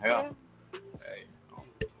 Yeah. Hey.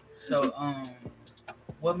 So,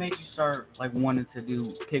 what made you start wanting to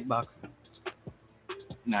do kickboxing?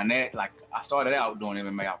 Now that I started out doing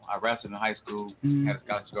MMA. I wrestled in high school. Had a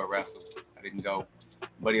scholarship to go wrestle. I didn't go.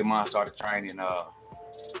 A buddy of mine started training.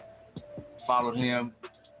 Followed him.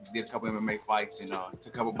 Did a couple MMA fights and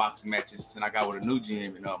took a couple boxing matches. And I got with a new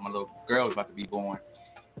gym, and my little girl was about to be born.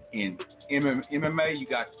 In MMA, you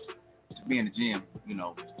got to be in the gym,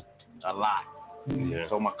 a lot. Yeah.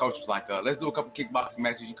 So my coach was like, let's do a couple kickboxing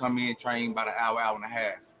matches. You come in, train about an hour and a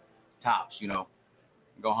half, tops,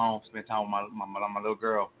 Go home, spend time with my little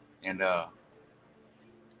girl. And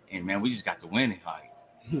man, we just got to winning.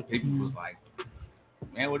 Like, people was like,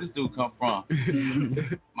 man, where this dude come from?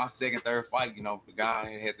 My second, third fight, the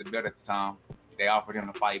guy had the belt at the time. They offered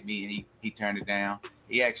him to fight me, and he turned it down.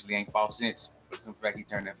 He actually ain't fought since. But in fact, he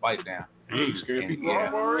turned that fight down. Scared people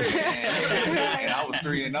off already. And I was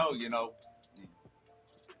 3-0,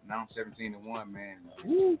 Now I'm 17-1, man.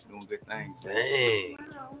 Doing good things. Dang,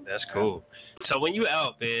 that's cool. So when you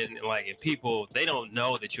out there, and people, they don't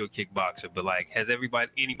know that you're a kickboxer, but has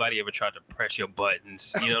anybody ever tried to press your buttons?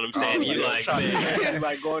 You know what I'm saying? You man.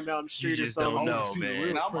 Like going down the street you or just something. don't know,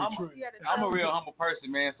 man. I'm a real humble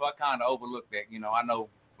person, man. So I kind of overlook that. I know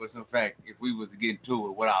for some fact if we was to get into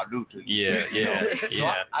it, what I'll do to you. Yeah. So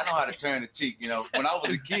I know how to turn the cheek. When I was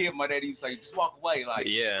a kid, my daddy used to say, just walk away.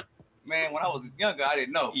 Man, when I was younger, I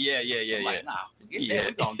didn't know. Yeah. I'm like, nah, forget that.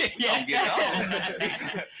 We gonna get it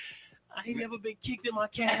on. I ain't never been kicked in my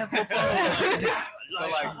calf before. So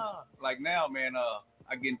now, man,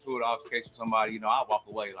 I get into it altercation with somebody, I walk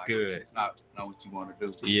away good. It's not what you want to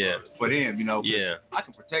do. Yeah. For them, Yeah. I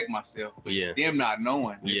can protect myself. But yeah. Them not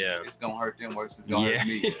knowing, yeah, it's gonna hurt them worse than it's gonna hurt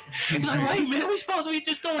me. It's like, wait, man, we supposed to be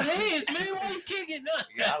just throwing hands, man. Why you kicking?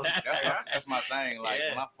 That's my thing.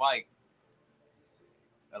 When I fight,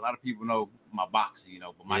 a lot of people know my boxing,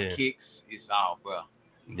 but my kicks, it's all, bro.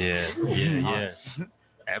 Yeah.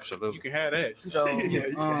 Absolutely. You can have that. So, you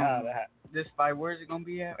can have that. This fight, where is it gonna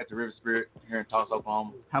be at? At the River Spirit here in Tulsa,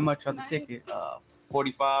 Oklahoma. How much are the tickets?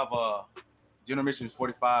 45. General admission is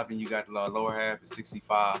 45, and you got the lower half is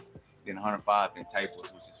 65, then 105, then tables,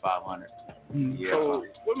 which is 500. Yeah. So,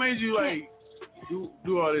 what made you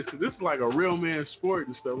do all this? Because this is like a real man sport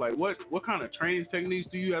and stuff. What kind of training techniques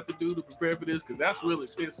do you have to do to prepare for this? Because that's really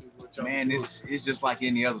expensive. Man, it's just like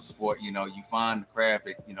any other sport. You find the craft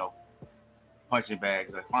at punching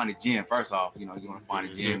bags. Find a gym first off. You want to find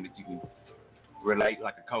a gym that you can relate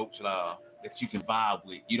like a coach that you can vibe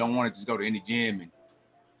with. You don't want to just go to any gym and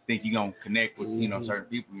think you're gonna connect with certain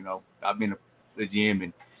people. I've been to the gym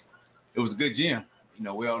and it was a good gym.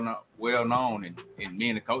 Well known, and me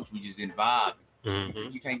and the coach, we just didn't vibe.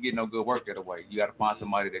 You can't get no good work that way. You got to find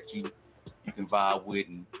somebody that you can vibe with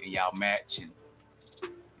and y'all match and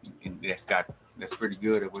that's pretty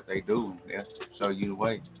good at what they do. They'll show you the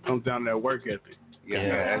way. Comes down to that work ethic.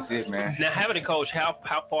 Yeah, that's it, man. Now, having a coach, how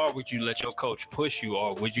far would you let your coach push you,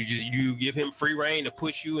 or would you give him free reign to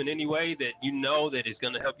push you in any way that that is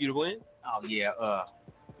going to help you to win? Oh yeah,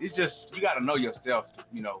 it's just you got to know yourself,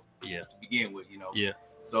 to begin with, Yeah.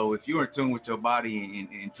 So if you're in tune with your body and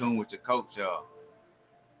in tune with your coach,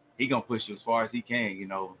 he gonna push you as far as he can,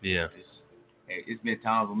 Yeah. It's been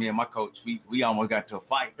times with me and my coach, we almost got to a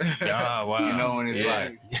fight. Ah, wow. And it's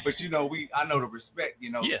but I know the respect,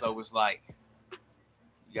 so it's like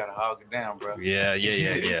you gotta hog it down, bro. Yeah.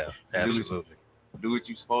 Absolutely. Do what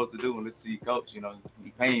you're supposed to do and let's see your coach, you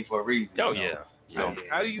paying for a reason. Oh yeah. So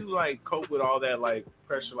how do you cope with all that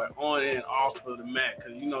pressure on and off of the mat?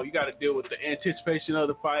 Because you got to deal with the anticipation of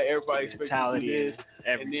the fight. Everybody expects you to do this,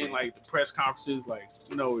 and then the press conferences,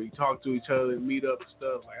 where you talk to each other and meet up and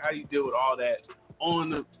stuff. How do you deal with all that on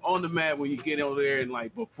the mat when you get over there and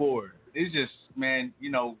before? It's just, man, we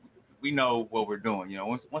know what we're doing.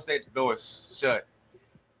 Once the door is shut,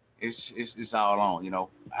 it's all on.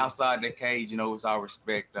 Outside the cage, it's our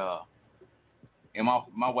respect. And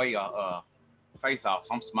my way face-offs,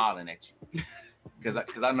 I'm smiling at you because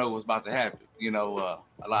I know what's about to happen. You know,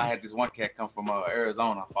 I had this one cat come from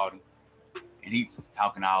Arizona. I fought him, and he's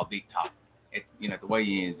talking all big talk. At the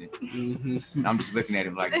weigh-ins, and I'm just looking at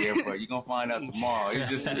him like, yeah, bro, you're gonna find out tomorrow.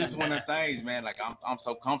 It's one of the things, man. Like I'm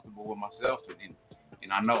so comfortable with myself,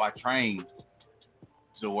 and I know I train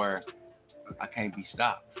to where I can't be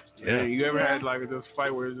stopped. Yeah. You ever had like this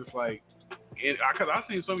fight where it's just like, because I've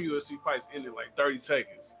seen some UFC fights end in like 30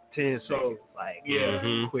 seconds. 10 seconds, like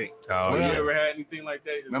quick. Oh, you ever had anything like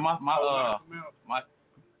that? Man, my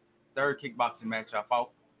third kickboxing match, I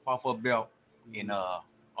fought for a belt, and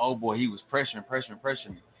oh boy, he was pressuring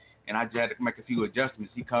me, and I just had to make a few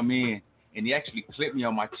adjustments. He come in, and he actually clipped me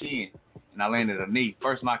on my chin, and I landed a knee.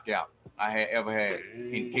 First knockout I had ever had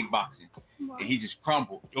in kickboxing. And he just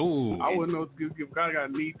crumbled. Ooh. I wouldn't know if God got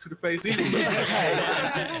a knee to the face either.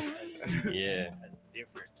 Yeah. That's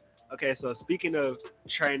different. Okay, so speaking of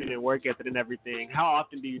training and work ethic and everything, how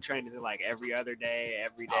often do you train? Is it like every other day,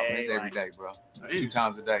 every day? Oh, man, every day, bro. 2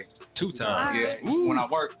 times a day. 2 times? Yeah. Ooh. When I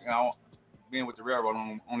work, being with the railroad,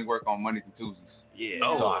 I only work on Mondays and Tuesdays. Yeah.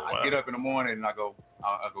 So I get up in the morning and I go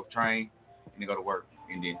train and then go to work,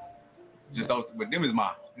 and then just those. But this is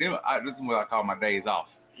what I call my days off.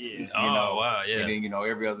 Yeah. Wow. Yeah. And then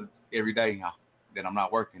every day that I'm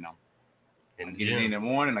not working on. I get in the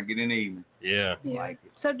morning, I get in the evening. Yeah. Like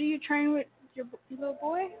it. So do you train with your little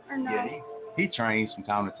boy or no? Yeah, he trains from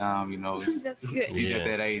time to time. That's good. He's at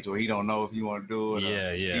that age where he don't know if he want to do it.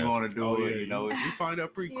 He want to do it. You find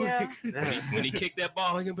out pretty quick. When he kick that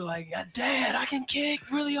ball, he can be like, Dad, I can kick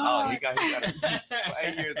really Oh, hard. he got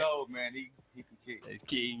 8 years old, man. He can kick.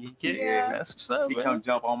 He can kick. Yeah. That's what's up, He man. come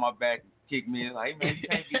jump on my back and kick me. It's like, hey, man, you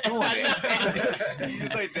can't be doing that.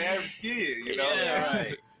 He's like the average kid, Yeah,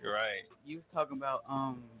 right. You was talking about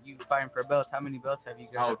you fighting for belts. How many belts have you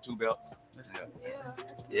got? Oh, 2 belts.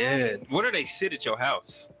 Yeah. Where do they sit at your house?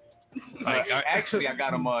 Actually, I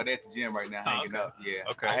got them at the gym right now, hanging up. Yeah.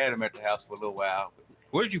 Okay. I had them at the house for a little while.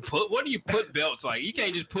 Where do you put belts? Like, you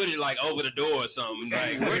can't just put it like over the door or something.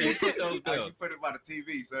 Like, where do you put those belts? You put it by the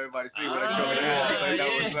TV so everybody see what I'm showing you. They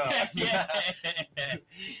know what's up.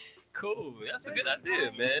 Cool. That's a good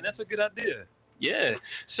idea, man. That's a good idea. Yeah.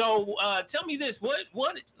 So tell me this: what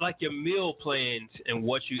like your meal plans and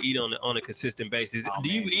what you eat on a consistent basis? Do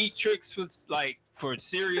you eat tricks for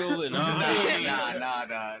cereal and all?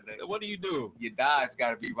 Nah. What do you do? Your diet's got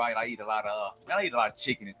to be right. I eat a lot of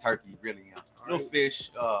chicken and turkey, really. Little fish.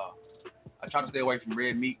 I try to stay away from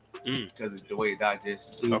red meat because it's the way it digests.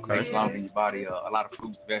 Okay. It takes longer in your body. A lot of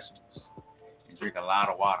fruits, vegetables, and drink a lot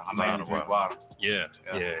of water. I mainly drink water. Yeah.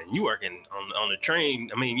 You working on the train.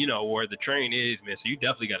 I mean, where the train is, man. So you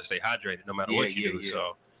definitely got to stay hydrated no matter what you do. Yeah.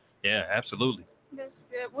 So, yeah, absolutely. That's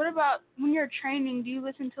good. What about when you're training? Do you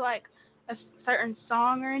listen to like a certain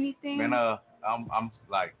song or anything? Man, I'm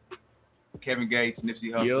like Kevin Gates,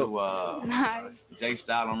 Nipsey Hussle, Nice. Jay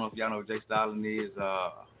Style. I don't know if y'all know who Jay Stalin is.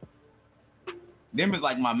 Them is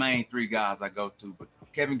like my main 3 guys I go to. But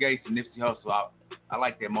Kevin Gates and Nipsey Hussle, I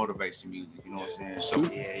like their motivation music. You know what I'm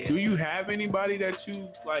saying? Do you have anybody that you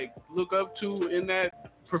like look up to in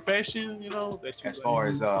that profession? That you, as far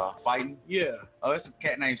as fighting? Yeah. It's a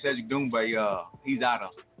cat named Cedric Doumbé. He's out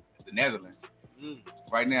of the Netherlands.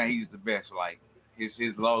 Right now, he's the best. Like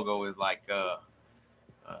his logo is like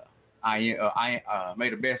may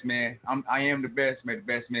the best man. I am the best. May the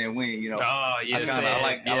best man win. Oh yeah. I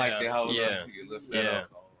like that whole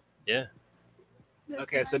Yeah.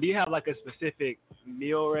 Okay, so do you have like a specific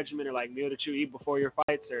meal regimen or like meal that you eat before your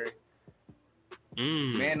fights, or?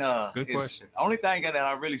 Man, good question. The only thing that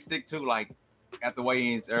I really stick to, like after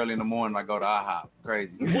weigh-ins early in the morning, I go to IHOP.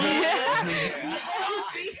 Crazy. Crazy.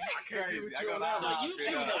 I go to IHOP. So you choose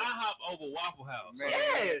the IHOP over Waffle House? Man,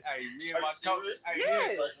 yes. Hey, me and my coach.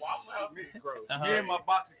 Waffle House is gross. Me and my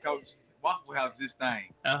boxing coach. Waffle House this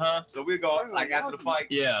thing. So we go like after the fight.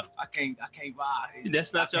 Yeah. I can't vibe.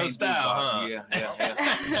 That's not your style, huh? Yeah.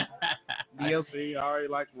 See, I already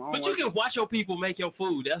like my But you can watch your people make your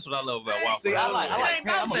food. That's what I love about Waffle See, House.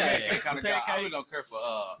 I'm a pancake kind of guy. I really don't care for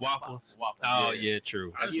waffles. Waffles. Oh yeah,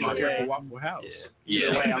 true. I just don't care for Waffle House. Yeah.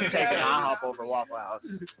 Either way, I'm taking IHOP over Waffle House.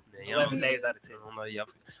 11 days out of 10. I don't know.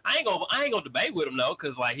 I ain't gonna debate with him though,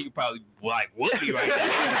 cause like he probably like would be right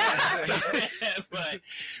now.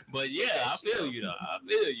 but yeah, I feel you though. I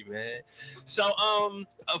feel you, man. So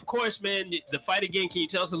of course, man, the fight again. Can you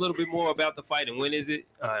tell us a little bit more about the fight and when is it?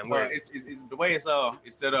 And Well, where? it's the way it's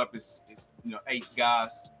set up. It's 8 guys.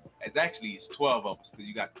 It's 12 of us because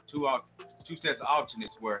you got two sets of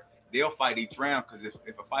alternates where they'll fight each round. Because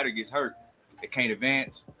if a fighter gets hurt, they can't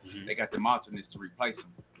advance. They got them alternates to replace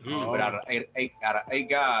them. But out of eight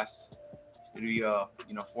guys, it'll be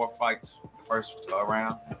 4 fights. The first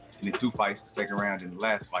round, and then 2 fights the second round, and the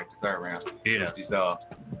last fight the third round. Yeah. It's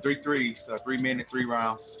 3 minute, 3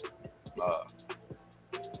 rounds. The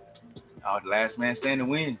last man standing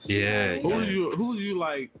wins. Yeah. Who would you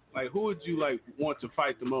like? Like, who would you like want to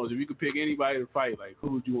fight the most? If you could pick anybody to fight, like,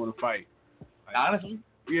 who would you want to fight? Like, honestly,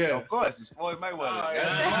 yeah, of course, it's Floyd Mayweather.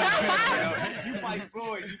 You fight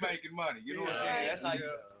Floyd, you making money. You know what I'm saying? That's how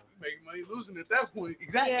you making money, losing at that point.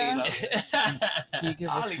 Exactly. Yeah. Can you give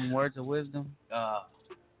us some words of wisdom?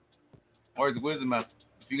 Words of wisdom. If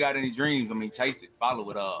you got any dreams, I mean, chase it, follow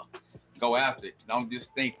it, go after it. Don't just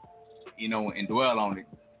think, and dwell on it.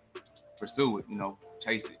 Pursue it,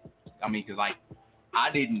 chase it. I mean, because, like, I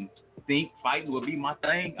didn't think fighting would be my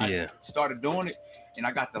thing. I started doing it, and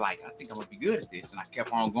I got to, like, I think I'm going to be good at this, and I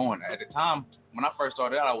kept on going. At the time, when I first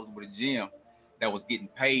started out, I was with a gym that was getting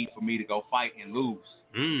paid for me to go fight and lose.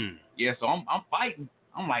 Yeah, so I'm fighting.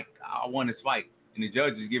 I'm like, I won this fight. And the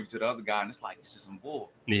judges give it to the other guy, and it's like, this is some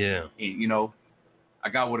bull. Yeah. And, I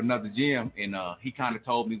got with another gym, and he kind of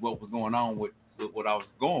told me what was going on with what I was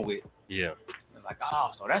going with. Yeah. Like,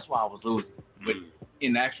 so that's why I was losing. But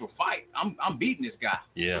in the actual fight, I'm beating this guy.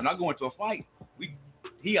 Yeah. When I go into a fight,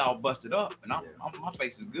 he all busted up, and my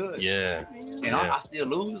face is good. Yeah. And I still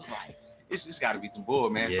lose. Like, it's just got to be some bull,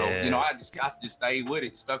 man. Yeah. So I just stayed with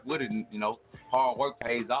it, stuck with it, and hard work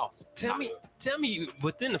pays off. Tell me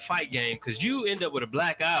within the fight game, because you end up with a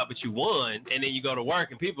black eye, but you won, and then you go to work,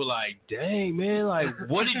 and people are like, dang, man, like,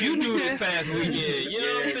 what did you do this past weekend? You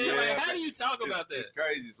know what I'm saying? Like, how do you talk about that? It's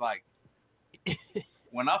crazy. It's like,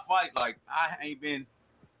 when I fight, like,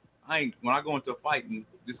 when I go into a fight, and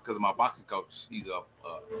this is because of my boxing coach, he's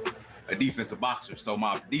a defensive boxer, so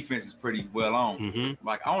my defense is pretty well on. Mm-hmm.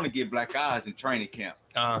 Like, I only get black eyes in training camp.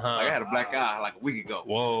 Uh-huh. Like, I had a black eye like a week ago.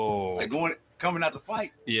 Whoa. Like, coming out the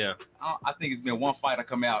fight. Yeah. I think it's been one fight I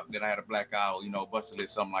come out that I had a black eye or, busted lip,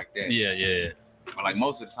 something like that. Yeah. But, like,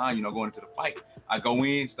 most of the time, going into the fight, I go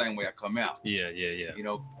in same way I come out. Yeah.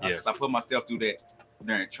 I put myself through that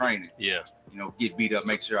during training. Yeah. Get beat up,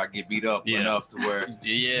 make sure I get beat up enough to where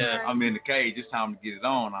I'm in the cage, it's time to get it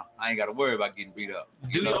on. I ain't got to worry about getting beat up.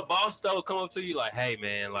 Do your boss, though, come up to you like, hey,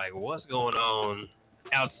 man, like, what's going on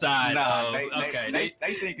outside of... They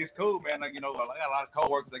think it's cool, man. Like, I got a lot of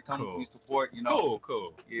coworkers that come to me support,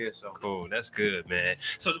 Cool. Yeah, so. Cool, that's good, man.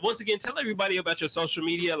 So, once again, tell everybody about your social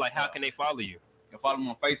media, like, how can they follow you? You can follow me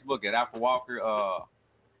on Facebook at Alpha Walker.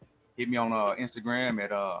 Hit me on Instagram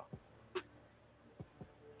at...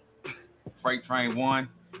 Freight Train 1,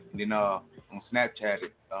 and then on Snapchat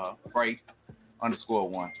at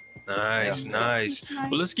Freight_1. Nice.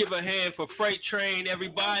 Well, let's give a hand for Freight Train,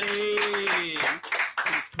 everybody.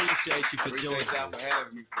 Appreciate you for joining. Appreciate y'all for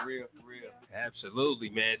having me, for real. Absolutely,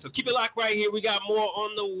 man. So keep it locked right here. We got more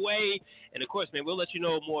on the way. And, of course, man, we'll let you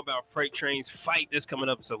know more about Freight Train's fight that's coming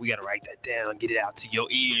up. So we got to write that down, get it out to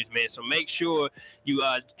your ears, man. So make sure you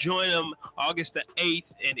join them August the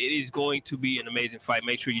 8th, and it is going to be an amazing fight.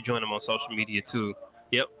 Make sure you join them on social media, too.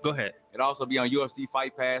 Yep, go ahead. It'll also be on UFC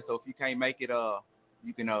Fight Pass. So if you can't make it,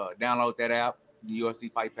 you can download that app, the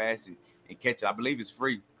UFC Fight Pass, and catch it. I believe it's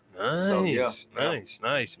free.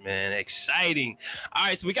 Nice, man. Exciting. All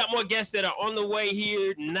right, so we got more guests that are on the way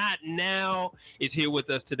here. Not Now is here with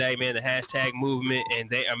us today, man, the hashtag movement, and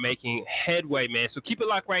they are making headway, man. So keep it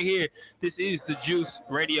locked right here. This is the Juice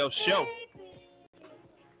Radio Show.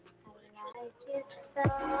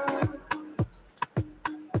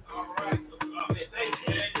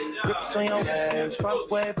 Grips on your waves,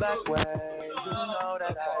 front way, back way. You know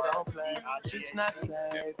that I don't play. She's not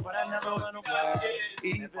safe, but I never run away.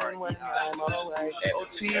 Even when I'm away.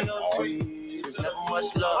 OT, there's never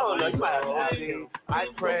much love. I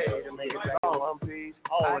pray to make it back in one piece.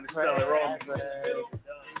 I pray.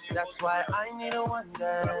 That's why I need a one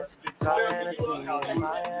dance. Got Hennessy in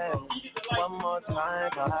my hand. One more time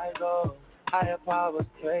before I go. Higher powers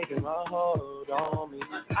taking a hold on me.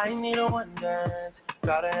 I need a one dance.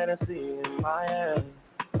 Got a Hennessy in my hand.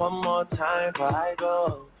 One more time before I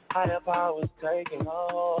go. Higher powers taking a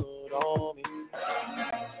hold on me.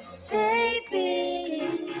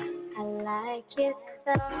 Baby, I like it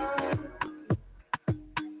so.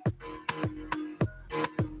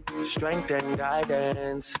 Strength and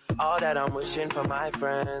guidance, all that I'm wishing for my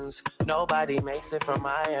friends. Nobody makes it from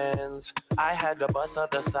my ends. I had to bust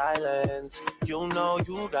up the silence. You know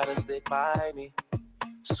you gotta stick by me.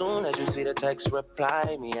 Soon as you see the text,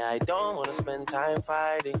 reply me. I don't wanna spend time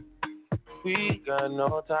fighting. We got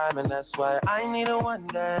no time, and that's why I need a one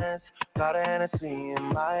dance. Got a Hennessy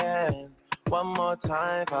in my hand. One more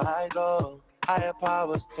time before I go. Higher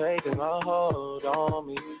powers taking a hold on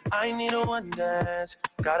me. I need a one dance.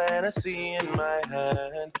 Got a Hennessy in my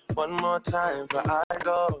hand. One more time before I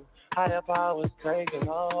go. Higher powers taking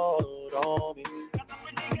hold on me.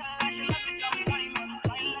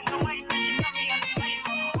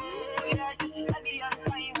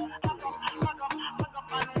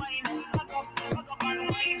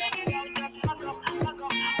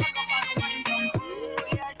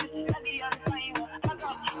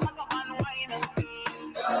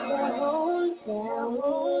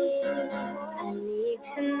 I need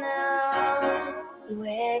to know,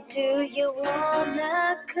 where do you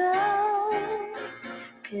wanna go?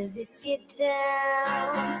 'Cause if you're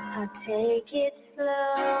down, I'll take it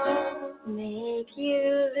slow, make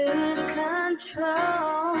you lose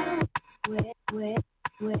control.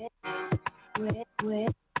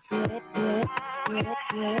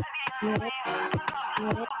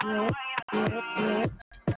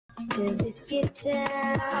 Cause if you're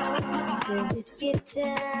down, cause if you're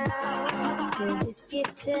down, cause if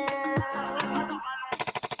you're down.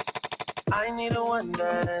 I need a one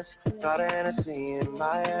dance, got a Hennessy in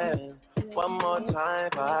my hand. One more time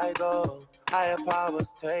before I go. Higher powers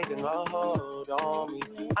taking a hold on me.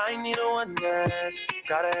 I need a one dance,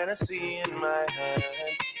 got a Hennessy in my hand.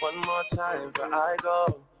 One more time before I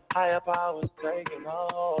go. Higher powers taking a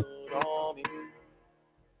hold on me.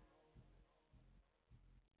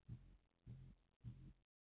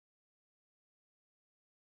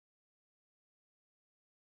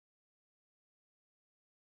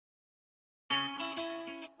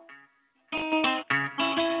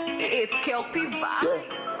 It's Kelsey Vibe.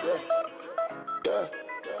 Yeah.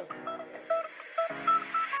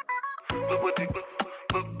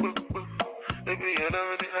 Baby, I know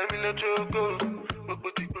that I'm in a choco.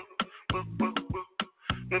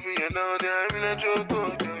 Baby, I know that I'm in a choco.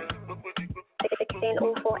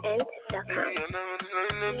 1604ent.com. Baby, I know that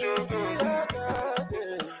I'm in a choco.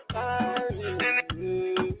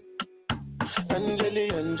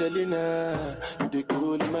 Angelina, you dey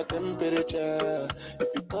cool my temperature. If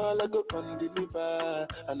you call, I go come deliver.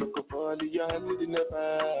 I no go fall in your hand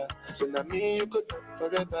never. So now me you could love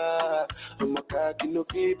forever. I'm a cocky no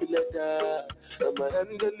people like that. I'm a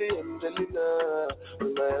Angelina,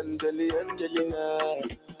 I'm a Angelina.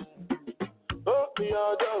 Oh, me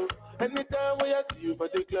all down. Anytime when I see you for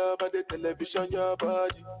the club or the television, your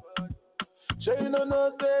body. Sure you know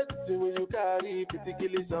no sexy when you carry pretty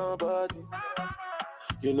killing somebody.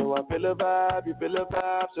 You know I feel a vibe, you feel a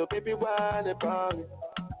vibe, so baby whine about me.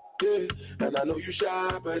 Yeah, and I know you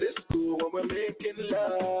shy, but it's cool when we're making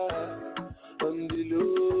love. On the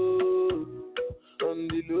low, on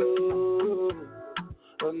the low,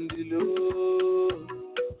 on the low,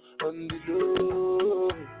 on the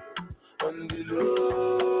low, on the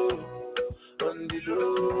low, on the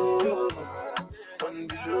low, on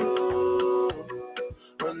the low,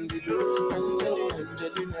 on the low.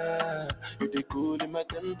 Angelina, you dey cool in my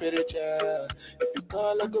temperature. If you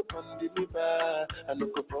call, I go come deliver. I no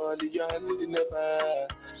go fall in your hand never.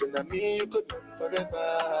 So now me you could love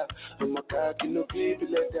forever. I'm a cocky no people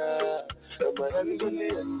like that. I'm a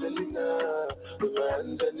Angelina, I'm a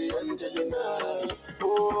Angelina.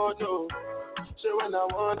 Oh no, so when I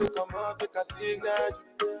want to come out, take a signal.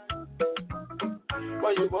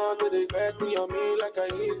 Why you want to regret me on me like I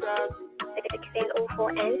need that?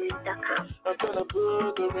 1604ent.com. I'm gonna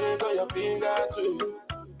put the ring on your finger too.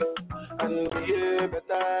 And be a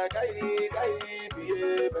better guy, be a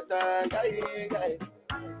better guy.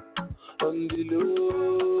 On the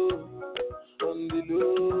low, on the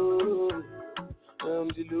low, on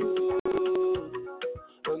the low,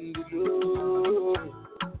 on the low,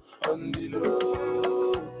 on the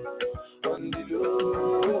low, on the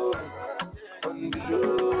low, on the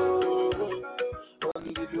low, on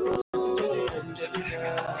the low. Angelina,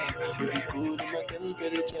 you be cool in my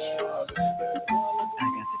temperature. I got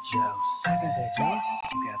the juice. I got that juice.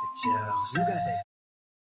 You got the juice. You got that.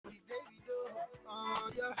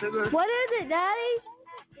 What is it, Daddy?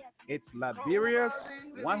 It's Liberia's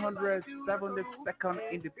 172nd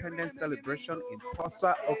Independence Celebration in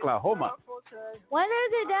Tulsa, Oklahoma. When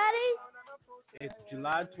is it, Daddy? It's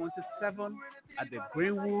July 27th at the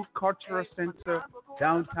Greenwood Cultural Center,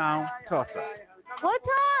 downtown Tulsa. What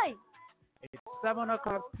time? It's 7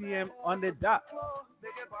 o'clock p.m. on the dot.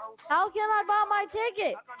 How can I buy my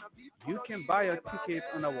ticket? You can buy your tickets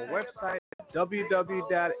on our website,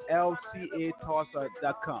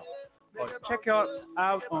 www.lcatulsa.com, or check us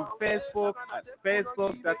out on Facebook at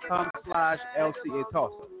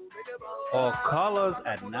facebook.com/lcatulsa, or call us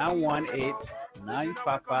at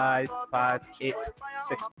 918-955-5862.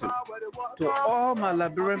 To all my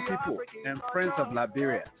Liberian people and friends of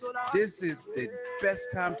Liberia, this is the best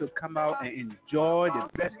time to come out and enjoy the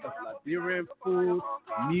best of Liberian food,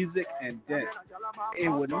 music, and dance. It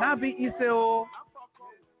will not be easy,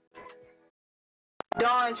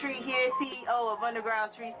 Dawn Tree here, CEO of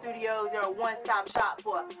Underground Tree Studios. They're a one-stop shop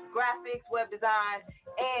for graphics, web design,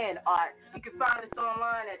 and art. You can find us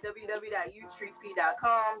online at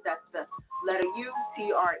www.utreep.com. That's the letter U,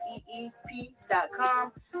 TREEP.com,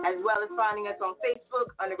 as well as finding us on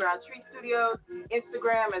Facebook, Underground Tree Studios,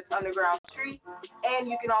 Instagram as Underground Tree, and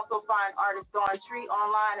you can also find artist Dawn Tree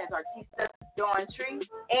online as Artista Dawn Tree,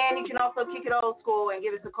 and you can also kick it old school and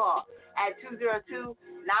give us a call at 202-910-4409.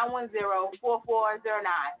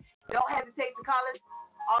 Don't hesitate to call us.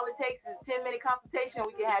 All it takes is a 10-minute consultation.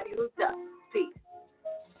 We can have you hooked up. Peace.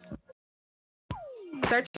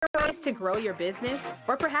 Searching for ways to grow your business?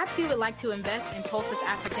 Or perhaps you would like to invest in Tulsa's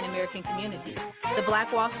African American community. The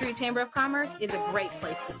Black Wall Street Chamber of Commerce is a great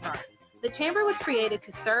place to start. The Chamber was created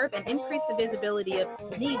to serve and increase the visibility of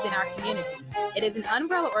needs in our community. It is an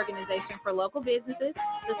umbrella organization for local businesses,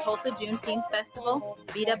 the Tulsa Juneteenth Festival,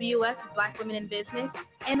 BWS Black Women in Business,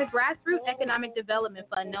 and the Grassroots Economic Development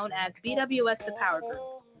Fund known as BWS The Power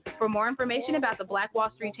Group. For more information about the Black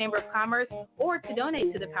Wall Street Chamber of Commerce or to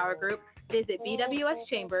donate to the Power Group, visit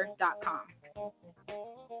bwschamber.com.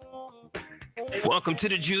 Welcome to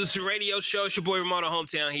the Juice Radio Show. It's your boy Ramal,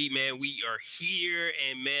 Hometown Heat, man. We are here,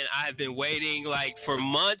 and man, I've been waiting like for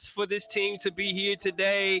months for this team to be here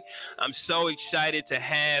today. I'm so excited to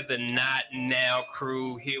have the Not Now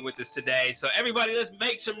crew here with us today. So everybody, let's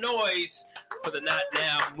make some noise for the Not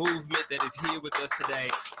Now movement that is here with us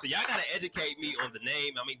today. So y'all gotta educate me on the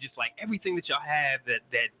name. I mean, just like everything that y'all have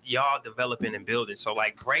that y'all developing and building. So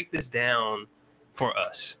like, break this down for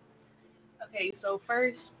us. Okay, so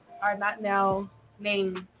first, our Not Now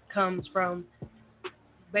name comes from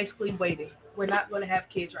basically waiting. We're not going to have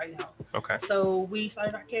kids right now. Okay. So we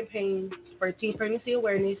started our campaign for teen pregnancy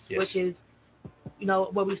awareness, which is, you know,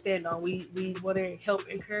 what we stand on. We want to help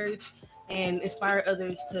encourage and inspire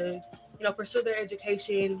others to, you know, pursue their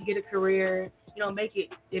education, get a career, you know, make it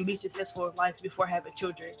and be successful in life before having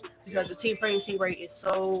children. Because the teen pregnancy rate is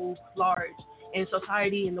so large in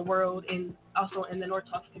society, in the world, and also in the North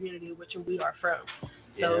Tulsa community, which we are from.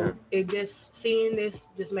 So it just seeing this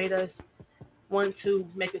just made us want to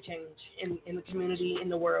make a change in the community, in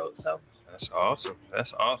the world. So that's awesome.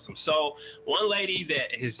 That's awesome. So one lady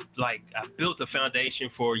that has built a foundation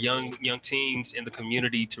for young teens in the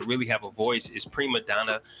community to really have a voice is Prima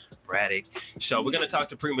Donna Braddock. So we're gonna talk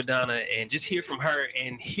to Prima Donna and just hear from her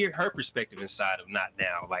and hear her perspective inside of Not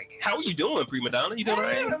Now. Like, how are you doing, Prima Donna? You doing all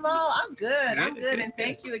right? Ramal, I'm good. I'm good, and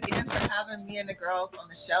thank you again for having me and the girls on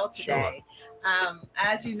the show today. Sure.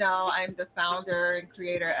 As you know, I'm the founder and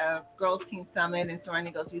creator of Girls Teen Summit and Soaring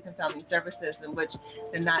Eagles Youth and Family Services, in which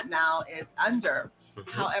the Not Now is under.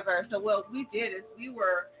 Mm-hmm. However, so what we did is we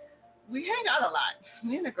hang out a lot.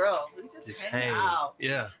 Me and the girls, we just hang out.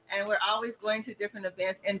 Yeah. And we're always going to different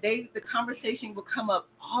events, and the conversation will come up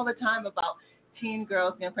all the time about teen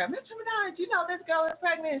girls being pregnant. Mr. Madonna, do you know this girl is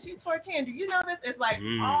pregnant? She's 14. Do you know this? It's like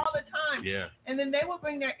all the time. Yeah. And then they would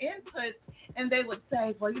bring their inputs, and they would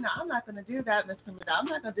say, well, you know, I'm not going to do that, Mr. Madonna. I'm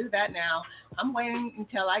not going to do that now. I'm waiting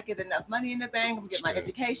until I get enough money in the bank. I'm going to get my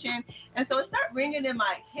education. And so it started ringing in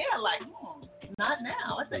my head like, not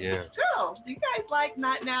now. I said, girls, do you guys like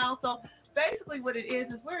Not Now? So basically what it is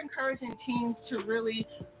we're encouraging teens to really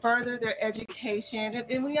further their education.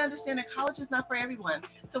 And we understand that college is not for everyone.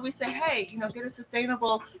 So we say, hey, you know, get a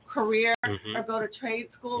sustainable career or go to trade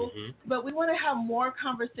school. But we want to have more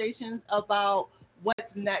conversations about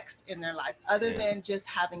what's next in their life other than just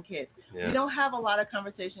having kids. We don't have a lot of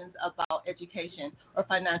conversations about education or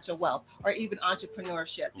financial wealth or even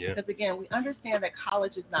entrepreneurship. Because, again, we understand that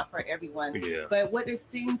college is not for everyone. But what it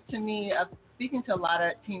seems to me of speaking to a lot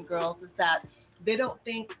of teen girls is that they don't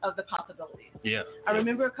think of the possibilities. I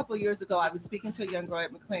remember a couple of years ago, I was speaking to a young girl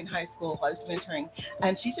at McLean High School who I was mentoring,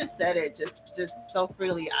 and she just said it just so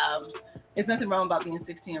freely. There's nothing wrong about being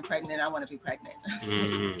 16 and pregnant. I want to be pregnant.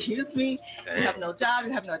 Excuse me. You have no job.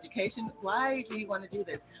 You have no education. Why do you want to do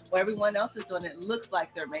this? Well, everyone else is doing it. It looks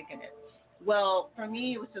like they're making it. Well, for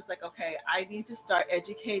me, it was just like, okay, I need to start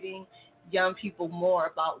educating young people more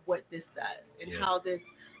about what this does and how this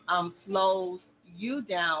slows you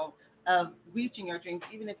down of reaching your dreams,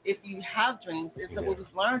 even if you have dreams. And so what we've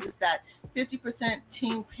learned is that 50%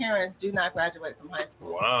 teen parents do not graduate from high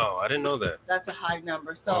school. Wow, I didn't know that. That's a high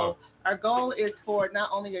number. So our goal is for not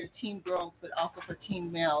only your teen girls, but also for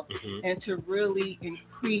teen males, and to really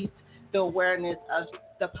increase the awareness of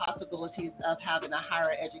the possibilities of having a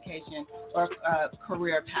higher education or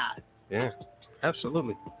career path. Yeah,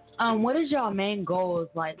 absolutely. What is y'all main goals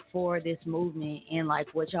like for this movement and like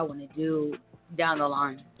what y'all want to do down the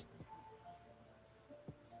line?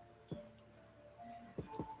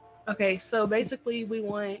 Okay, so basically we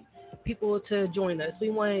want people to join us. We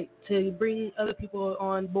want to bring other people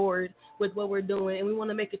on board with what we're doing, and we want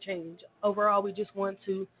to make a change. Overall, we just want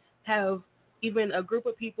to have even a group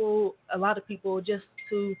of people, a lot of people, just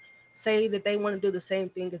to say that they want to do the same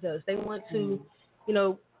thing as us. They want to,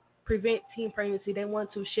 prevent teen pregnancy. They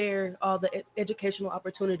want to share all the educational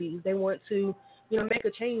opportunities. They want to, make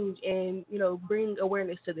a change and, bring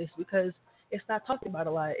awareness to this because it's not talked about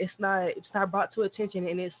a lot. It's not brought to attention,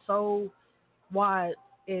 and it's so wide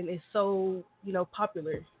and it's so,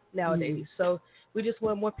 popular nowadays. So we just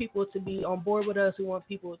want more people to be on board with us. We want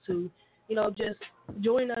people to, just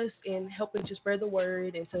join us in helping to spread the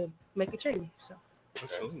word and to make a change. So.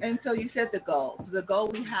 And so you said the goal. So the goal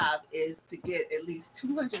we have is to get at least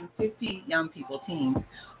 250 young people, teens,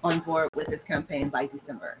 on board with this campaign by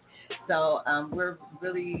December. So we're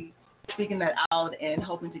really speaking that out and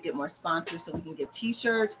hoping to get more sponsors so we can get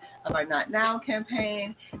T-shirts of our Not Now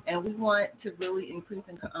campaign. And we want to really increase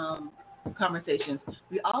in conversations.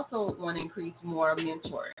 We also want to increase more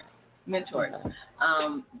mentors.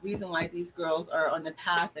 Reason why these girls are on the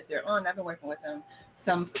path that they're on, I've been working with them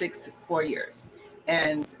some 4 years.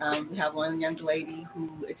 And we have one young lady who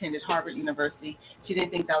attended Harvard University. She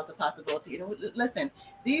didn't think that was a possibility. And listen,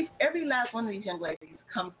 every last one of these young ladies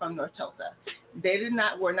come from North Tulsa. They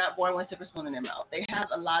were not born with silver spoon in their mouth. They have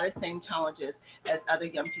a lot of same challenges as other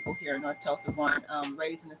young people here in North Tulsa, born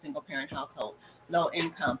raised in a single parent household, low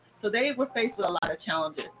income. So they were faced with a lot of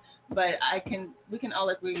challenges. But we can all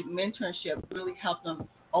agree mentorship really helped them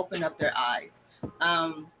open up their eyes.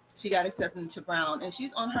 She got accepted into Brown, and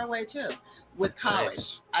she's on her way, too, with college. Nice.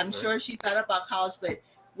 I'm sure she thought about college, but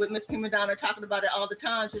with Miss Prima Donna talking about it all the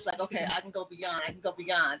time, she's like, okay, I can go beyond.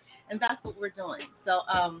 And that's what we're doing. So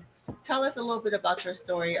tell us a little bit about your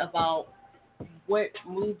story, about what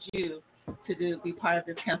moved you to be part of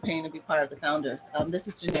this campaign and be part of the founders. This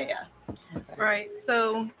is Janaea. Right.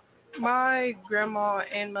 So my grandma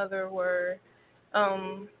and mother were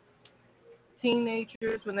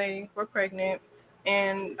teenagers when they were pregnant.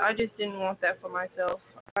 And I just didn't want that for myself.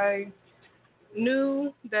 I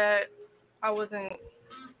knew that I wasn't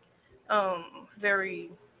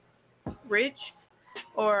very rich,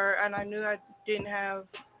 and I knew I didn't have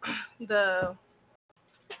the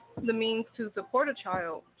means to support a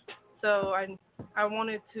child. So I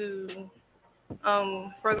wanted to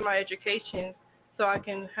further my education so I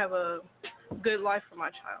can have a good life for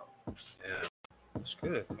my child. Yeah, that's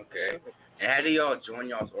good. Okay. And how do y'all join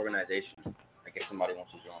y'all's organization? In case somebody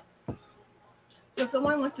wants to join. So if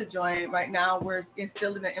someone wants to join, right now we're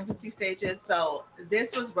still in the infancy stages. So this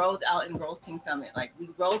was rolled out in Girls Teen Summit. Like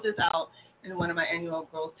we rolled this out in one of my annual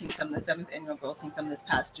Girls Teen Summit, the 7th annual Girls Teen Summit this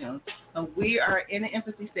past June. We are in the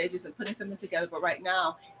infancy stages and putting something together. But right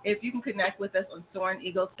now, if you can connect with us on Soaring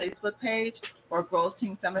Eagles Facebook page or Girls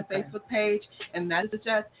Teen Summit Facebook page and message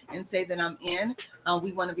us and say that I'm in,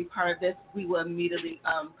 we want to be part of this, we will immediately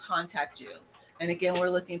contact you. And again, we're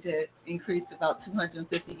looking to increase about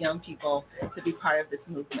 250 young people to be part of this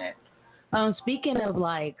movement. Speaking of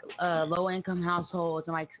low-income households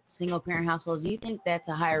and single parent households, do you think that's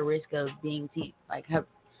a higher risk of being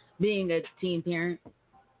being a teen parent?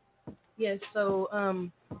 Yes. So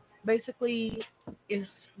basically, it's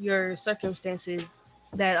your circumstances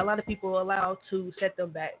that a lot of people allow to set them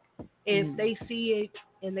back. If they see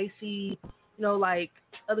it and they see,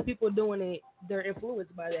 other people doing it, they're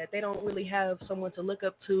influenced by that. They don't really have someone to look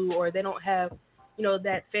up to, or they don't have,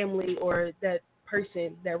 that family or that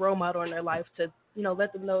person, that role model in their life to,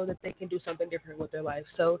 let them know that they can do something different with their life.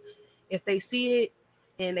 So if they see it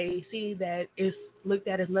and they see that it's looked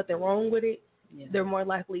at as nothing wrong with it, they're more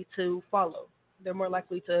likely to follow. They're more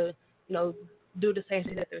likely to, do the same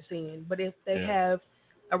thing that they're seeing. But if they have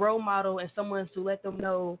a role model and someone to let them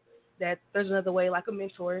know that there's another way, like a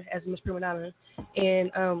mentor, as Ms. Prima Donna,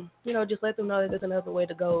 and, just let them know that there's another way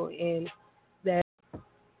to go, and that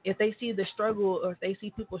if they see the struggle or if they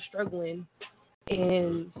see people struggling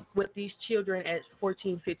and with these children at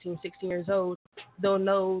 14, 15, 16 years old, they'll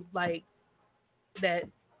know, that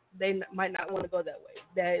they might not want to go that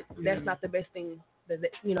way, that's not the best thing that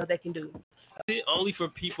they can do. Is it only for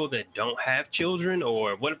people that don't have children,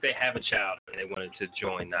 or what if they have a child and they wanted to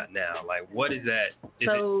join Not Now? What is that?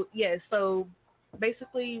 So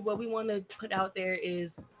basically what we want to put out there is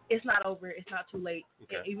it's not over. It's not too late.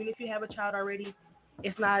 Okay. Even if you have a child already,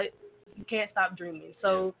 you can't stop dreaming.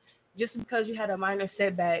 So just because you had a minor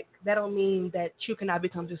setback, that don't mean that you cannot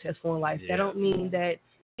become successful in life. That don't mean that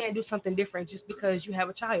you can't do something different just because you have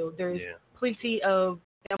a child. There's plenty of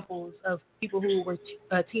examples of people who were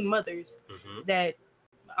teen mothers that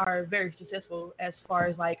are very successful, as far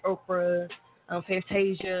as Oprah,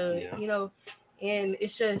 Fantasia, and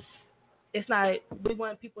it's just it's not. We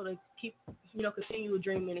want people to keep, continue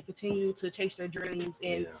dreaming and continue to chase their dreams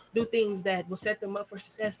and do things that will set them up for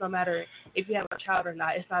success. No matter if you have a child or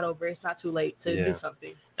not, it's not over. It's not too late to do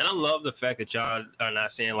something. And I love the fact that y'all are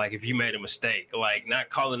not saying like if you made a mistake, like not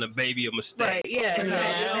calling a baby a mistake. Right. Yeah. You know what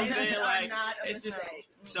I'm saying? Are Like, not a it's just, mistake.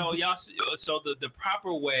 so the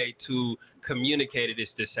proper way to communicate it is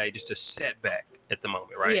to say just a setback at the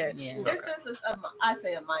moment, right? Yeah. This is I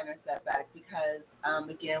say a minor setback because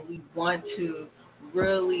again we want to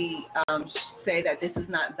really say that this is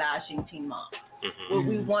not bashing teen moms. What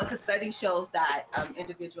we want, because study shows that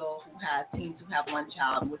individual who has teens who have one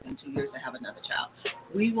child within 2 years they have another child.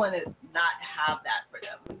 We want to not have that for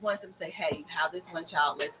them. We want them to say, hey, you have this one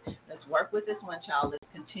child. Let's work with this one child. Let's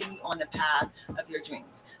continue on the path of your dreams.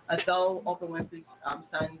 Although Oprah Winfrey's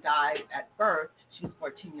son died at birth, she was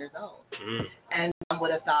 14 years old. And I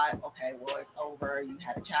would have thought, okay, well, it's over. You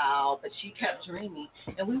had a child. But she kept dreaming.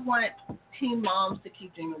 And we want teen moms to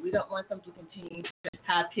keep dreaming. We don't want them to continue to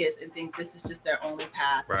have kids and think this is just their only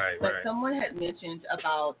path. But someone had mentioned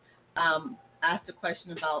about, asked a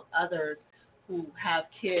question about others who have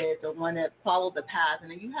kids or want to follow the path.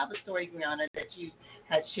 And then you have a story, Brianna, that you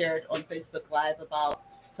had shared on Facebook Live about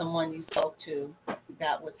someone you spoke to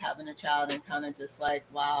that was having a child and kind of just like,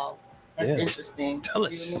 wow, that's interesting. Tell us.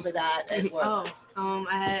 Do you remember that as well?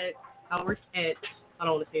 I worked at, I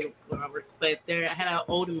don't want to say where I worked, but I had an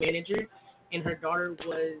older manager, and her daughter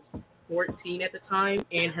was 14 at the time,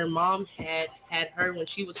 and her mom had her when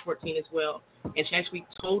she was 14 as well. And she actually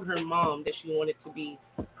told her mom that she wanted to be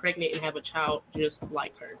pregnant and have a child just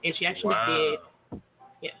like her. And she actually did.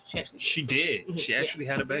 Yeah, she did. She actually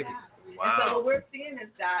had a baby. Wow. And so what we're seeing is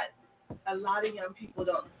that a lot of young people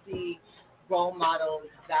don't see role models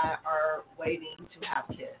that are waiting to have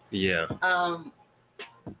kids. Yeah.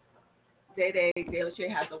 Day Lachey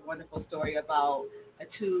has a wonderful story about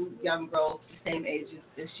two young girls the same age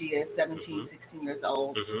as she is, 17, 16 years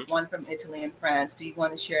old, one from Italy and France. Do you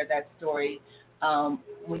want to share that story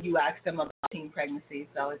when you asked them about teen pregnancy?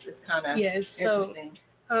 So it's just kind of interesting.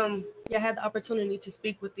 I had the opportunity to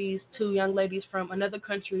speak with these two young ladies from another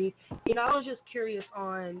country. I was just curious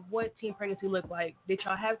on what teen pregnancy looked like. Did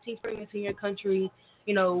y'all have teen pregnancy in your country?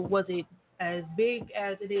 Was it as big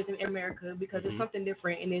as it is in America? Because it's something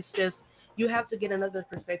different, and it's just you have to get another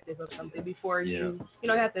perspective of something before you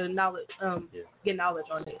have to get knowledge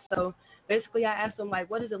on it. So basically, I asked them like,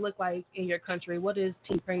 what does it look like in your country? What does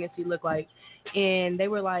teen pregnancy look like? And they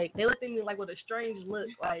were like, they looked at me like with a strange look,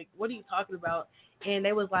 like, what are you talking about? And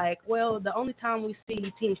they was like, well, the only time we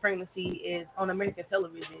see teen pregnancy is on American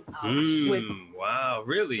television. Wow,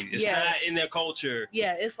 really? It's not in their culture.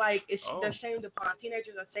 Yeah, it's like they're shamed upon.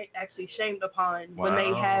 Teenagers are actually shamed upon when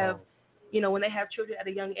they have, when they have children at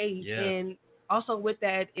a young age. Yeah. And also with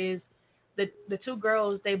that is the two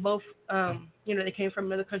girls, they both, they came from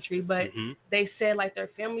another country, but they said like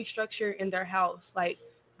their family structure in their house, like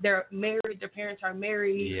they're married, their parents are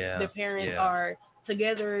married, their parents are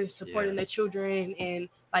together supporting their children, and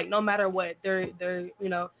like no matter what, they're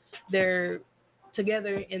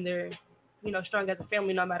together and they're strong as a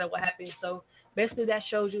family no matter what happens. So basically that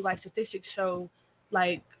shows you, like, statistics show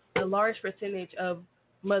like a large percentage of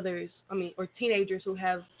mothers, or teenagers who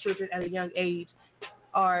have children at a young age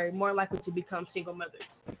are more likely to become single mothers.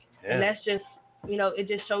 And that's just it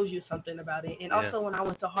just shows you something about it. And also when I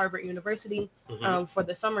went to Harvard University for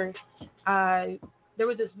the summer, there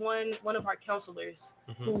was this one of our counselors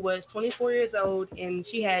who was 24 years old, and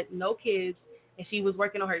she had no kids, and she was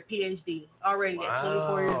working on her PhD already at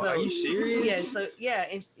 24 years old. Are you serious? Yeah,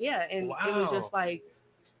 and it was just like,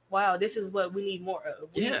 wow, this is what we need more of.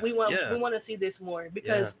 We want to see this more,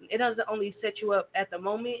 because it doesn't only set you up at the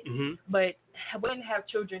moment, but when have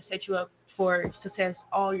children set you up for success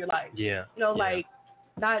all your life.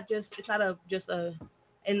 Not just, it's not just a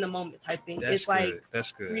in the moment type thing. That's it's like That's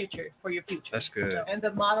good. Future for your future. That's good. And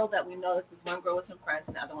the model that we noticed is one girl was from France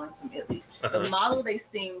and the other one was from Italy. The model they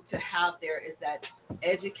seem to have there is that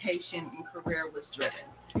education and career was driven.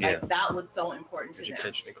 Like, that was so important to them.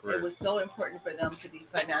 And career. It was so important for them to be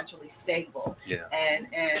financially stable and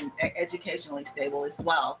educationally stable as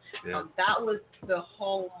well. That was the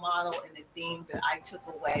whole model and the theme that I took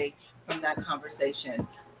away from that conversation.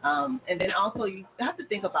 And then also you have to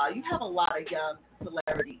think about, you have a lot of young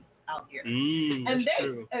celebrities out here. And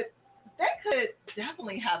they could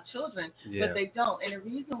definitely have children, Yeah. but they don't. And the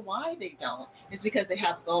reason why they don't is because they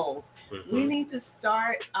have goals. Mm-hmm. We need to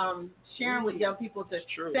start sharing with young people to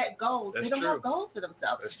set goals. That's they don't true. have goals for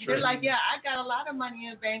themselves. That's They're true. like, yeah, I got a lot of money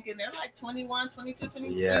in the bank, and they're like 21, 22,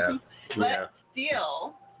 23. Yeah. But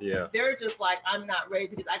still, Yeah. they're just like, I'm not ready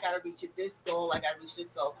because I got to reach this goal. I got to reach this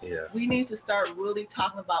goal. Yeah. We need to start really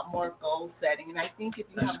talking about more goal setting. And I think if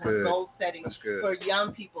you That's have more good. goal setting That's good. for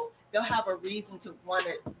young people, they'll have a reason to want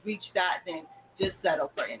to reach that than just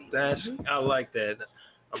settle for anything. I like that.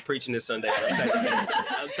 I'm preaching this Sunday.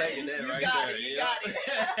 I'm taking that right there. You got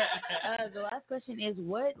it. The last question is,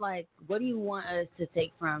 what do you want us to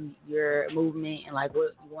take from your movement, and like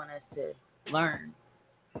what you want us to learn?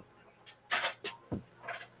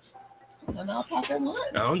 And I'll pop that one.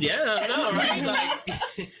 Oh yeah, I know, right?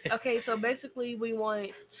 Okay, so basically we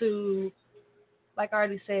want to, like I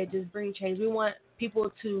already said, just bring change. We want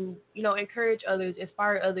people to, encourage others,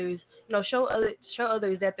 inspire others, show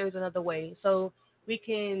others that there's another way. So we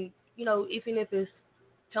can, even if it's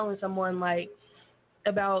telling someone like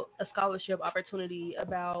about a scholarship opportunity,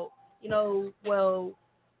 about, well,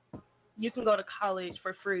 you can go to college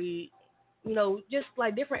for free. Just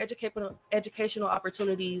like different educational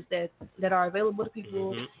opportunities that are available to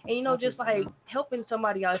people, Mm-hmm. and just like helping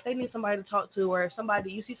somebody out if they need somebody to talk to, or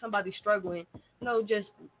you see somebody struggling, just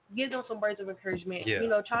give them some words of encouragement. Yeah.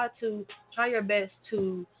 Try your best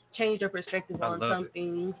to change their perspective on some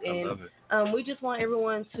things, and we just want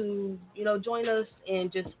everyone to join us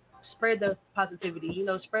and just spread the positivity,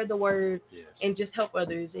 spread the word, and just help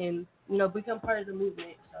others, and become part of the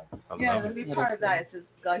movement. So and be part of that. It's just,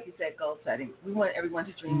 like you said, goal setting. We want everyone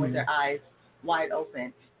to dream with their eyes wide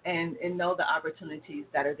open and know the opportunities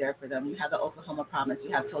that are there for them. You have the Oklahoma Promise,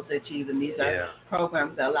 you have Total Achieve, and these are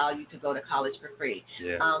programs that allow you to go to college for free.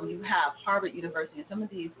 Yeah. You have Harvard University and some of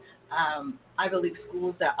these Ivy League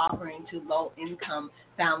schools that are offering to low-income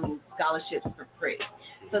families scholarships for free.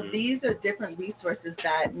 So these are different resources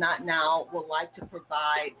that Not Now would like to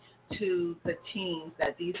provide to the teens,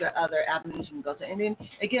 that these are other avenues you can go to. And then,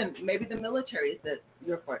 again, maybe the military is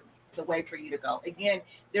the way for you to go. Again,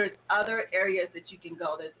 there's other areas that you can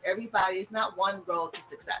go. It's not one road to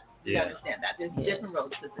success. You understand that. There's different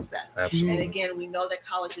roads to success. Absolutely. And again, we know that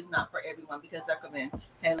college is not for everyone, because they'll come in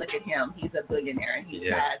and look at him. He's a billionaire, and he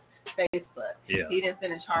has Facebook. Yeah. He didn't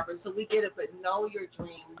finish Harvard. So we get it, but know your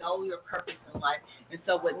dream, know your purpose in life. And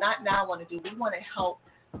so what Not Now want to do, we want to help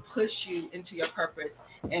push you into your purpose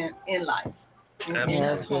in life.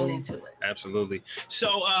 And hone into it. Absolutely. So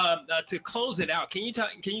to close it out, can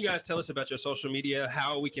you guys tell us about your social media,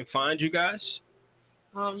 how we can find you guys?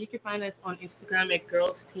 You can find us on Instagram at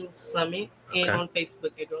Girls Team Summit, and on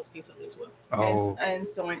Facebook at Girls Team Summit as well. Oh. And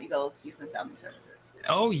Soaring Eagles Youth and Family Services.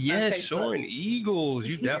 Oh yes, Soaring Eagles.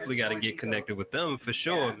 You definitely got to get connected with them for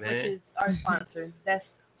sure, man. Which is our sponsor. That's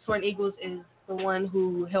Soaring Eagles is the one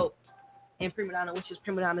who helped in Prima Donna, which is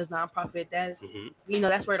Prima Donna's nonprofit. That's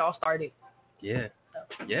that's where it all started. Yeah.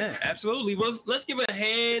 Yeah, absolutely. Well, let's give a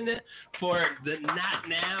hand for the Not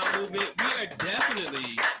Now movement. We are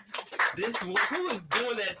definitely who is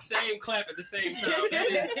doing that same clap at the same time?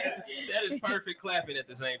 That is perfect clapping at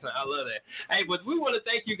the same time. I love that. Hey, but we want to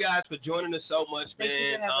thank you guys for joining us so much,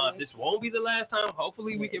 man. This won't be the last time.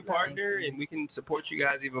 Hopefully we can partner and we can support you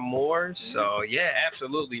guys even more. So, yeah,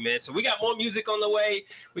 absolutely, man. So we got more music on the way.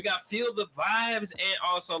 We got Feel the Vibes and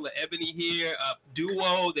also the Ebony here, a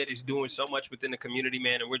duo that is doing so much within the community,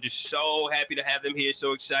 man. And we're just so happy to have them here,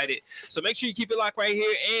 so excited. So make sure you keep it locked right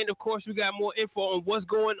here. And, of course, we got more info on what's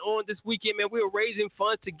going on this weekend, man. We are raising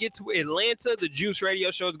funds to get to Atlanta. The Juice Radio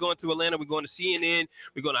Show is going to Atlanta. We're going to CNN.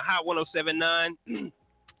 We're going to Hot 107.9.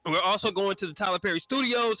 We're also going to the Tyler Perry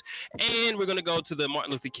Studios, and we're going to go to the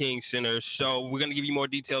Martin Luther King Center. So we're going to give you more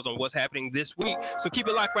details on what's happening this week. So keep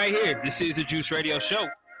it locked right here. This is the Juice Radio Show.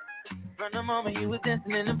 From the moment you were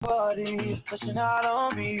dancing in the party, pushing out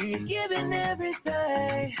on me, giving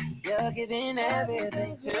everything, you're giving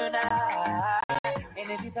everything tonight.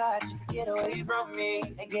 And if you thought you could get away from me,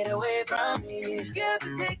 and get away from me, you got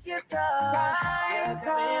to take your time, you're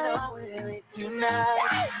coming on with me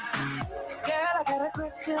tonight. Girl, I got a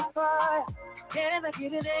question for you, can I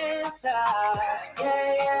get it inside?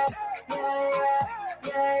 Yeah, yeah, yeah, yeah,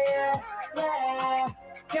 yeah, yeah, yeah.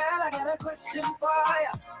 Girl, I got a question for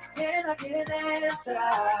you. Can I get an answer?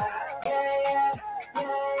 Yeah, yeah,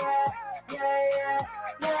 yeah, yeah,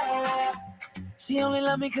 yeah. She only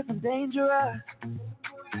love me 'cause I'm dangerous.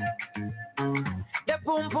 That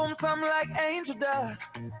boom boom sound like angel dust.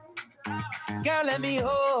 Girl, let me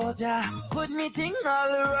hold ya, put me thing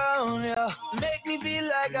all around ya, make me feel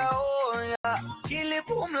like I own ya, kill it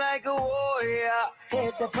boom like a warrior,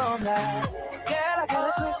 hit the phone line. Girl, I got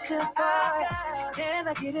a question for ya.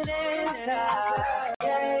 I get an answer?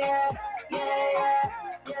 Yeah.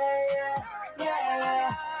 God,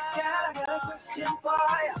 I got a question for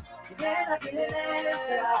you. Can I get an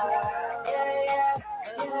answer?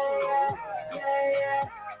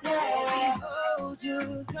 Yeah. Hold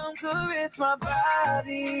you, come caress my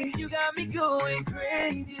body. You got me going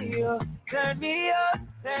crazy. Turn me up.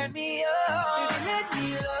 Baby, let me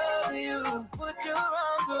love you. Put your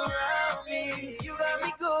arms around me. You got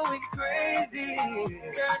me going crazy.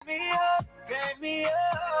 Turn me up.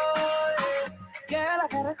 Girl, I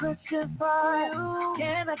got a question for you.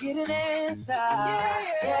 Can I get an answer?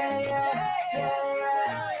 Yeah.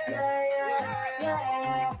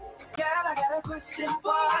 Girl, I got a question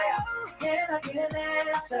for you. Can I get an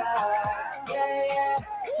answer? Yeah.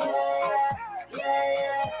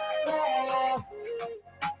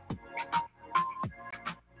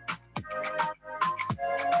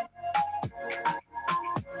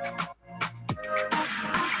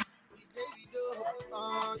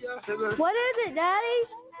 What is it, Daddy?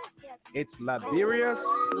 It's Liberia's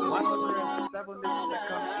 172nd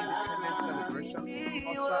Independence Celebration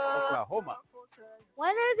in Tulsa, Oklahoma.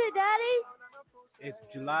 When is it, Daddy? It's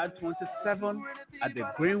July 27th at the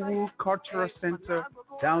Greenwood Cultural Center,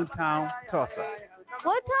 downtown Tulsa.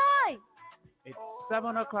 What time? It's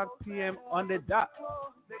 7 o'clock p.m. on the dot.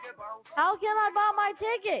 How can I buy my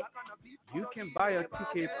ticket? You can buy your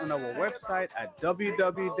tickets on our website at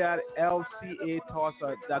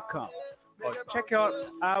www.lcatulsa.com or check us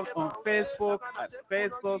out on Facebook at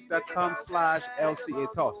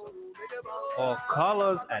facebook.com/lcatulsa or call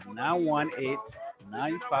us at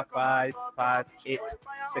 918-955-5862.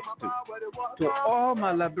 To all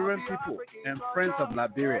my Liberian people and friends of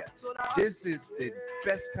Liberia, this is the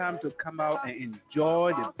best time to come out and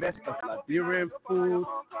enjoy the best of Liberian food,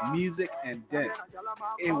 music, and dance.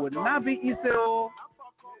 It will not be easy.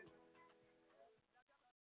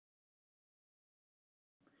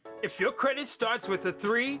 If your credit starts with a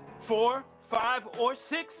 3, 4, 5, or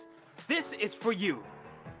 6, this is for you.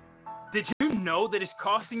 Did you know that it's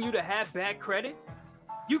costing you to have bad credit?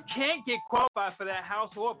 You can't get qualified for that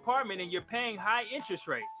house or apartment and you're paying high interest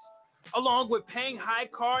rates, along with paying high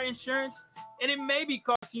car insurance, and it may be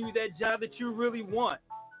costing you that job that you really want.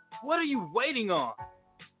 What are you waiting on?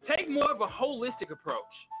 Take more of a holistic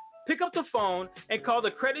approach. Pick up the phone and call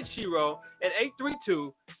the Credit Shiro at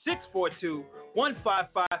 832-642-1554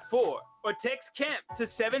 or text CAMP to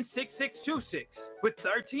 76626. With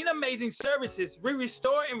 13 amazing services, we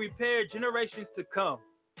restore and repair generations to come.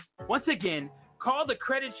 Once again, call the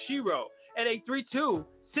Credit Shiro at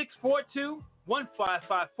 832-642-1554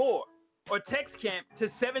 or text CAMP to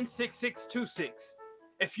 76626.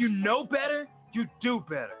 If you know better, you do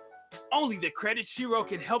better. Only the Credit Shiro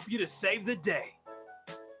can help you to save the day.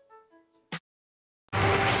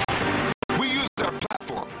 We use our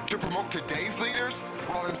platform to promote today's leaders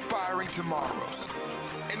while inspiring tomorrow's.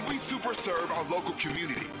 And we super serve our local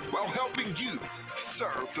community while helping you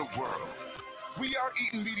serve the world. We are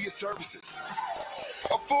Eaton Media Services,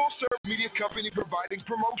 a full-service media company providing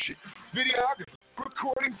promotion, videography,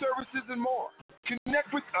 recording services, and more.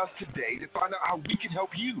 Connect with us today to find out how we can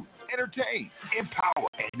help you entertain, empower,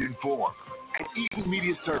 and inform at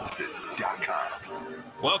EatonMediaServices.com.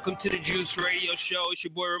 Welcome to the Juice Radio Show. It's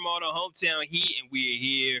your boy Ramal, the Hometown Heat, and we are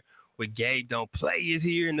here with Gabe Don't Play is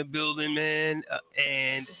here in the building, man.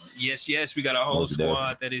 And yes, we got a whole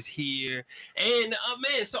squad that is here. And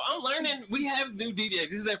man, so I'm learning. We have new DJs.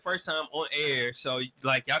 This is their first time on air, so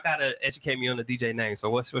like y'all gotta educate me on the DJ name. So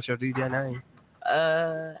what's your DJ name?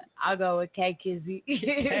 I'll go with K Kizzy.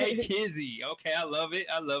 Hey Kizzy. Okay, I love it.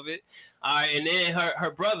 All right, and then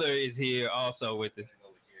her brother is here also with us.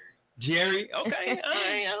 Jerry. Okay, all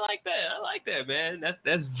right, I like that, man.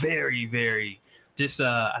 That's very, very. Just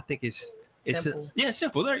I think it's simple.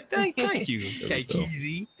 Simple. Thank you, okay,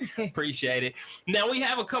 Kizzy. Appreciate it. Now we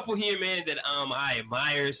have a couple here, man, that I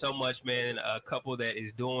admire so much, man. A couple that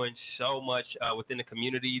is doing so much within the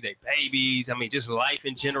community. They babies. I mean, just life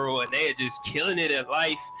in general, and they are just killing it at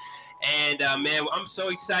life. And man, I'm so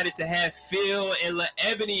excited to have Phil and La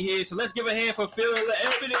Ebony here. So let's give a hand for Phil and La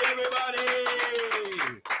Ebony, everybody.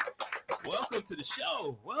 Welcome to the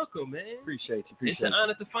show. Welcome, man. Appreciate you. It's an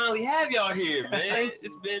honor to finally have y'all here, man.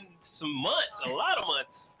 It's been some months, a lot of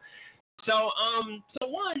months. So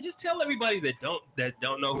one, just tell everybody that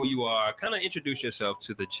don't know who you are. Kind of introduce yourself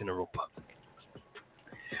to the general public.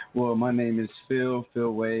 Well, my name is Phil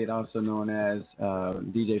Wade, also known as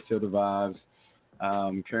DJ Phil the Vibes.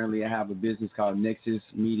 Currently, I have a business called Nexus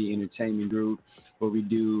Media Entertainment Group, where we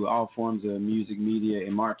do all forms of music, media,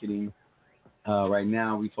 and marketing. Right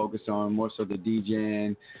now, we focus on more so the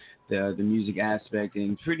DJing, the music aspect,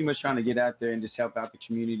 and pretty much trying to get out there and just help out the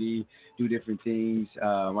community, do different things.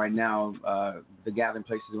 Right now, the Gathering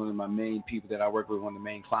Place is one of my main people that I work with, one of the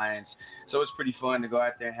main clients. So it's pretty fun to go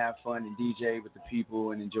out there and have fun and DJ with the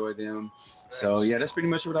people and enjoy them. So yeah, that's pretty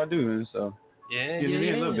much what I do, man. So yeah,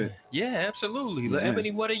 a little bit. Yeah, absolutely. Yeah.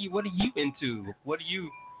 Ebony, what are you into? What's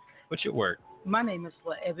your work? My name is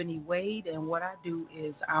Ebony Wade, and what I do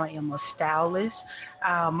is I am a stylist.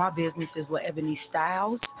 My business is Ebony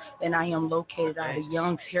Styles, and I am located out of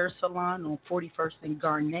Young's Hair Salon on 41st and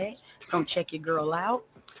Garnett. Come check your girl out.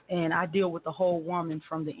 And I deal with the whole woman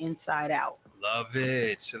from the inside out. Love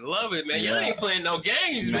it, man. Y'all ain't playing no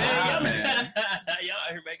games, man. Y'all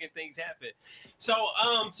out here making things happen. So,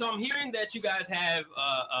 I'm hearing that you guys have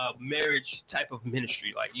a marriage type of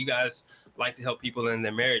ministry. Like, you guys like to help people in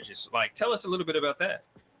their marriages. Like, tell us a little bit about that.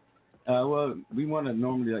 Well, we want to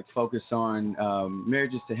normally focus on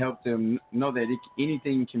marriages to help them know that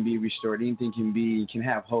anything can be restored, anything can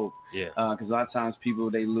have hope. Yeah. Because a lot of times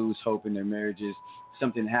people, they lose hope in their marriages.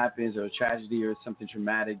 Something happens or a tragedy or something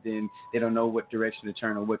traumatic, then they don't know what direction to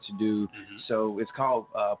turn or what to do. Mm-hmm. So it's called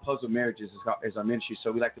Puzzle Marriages is our ministry.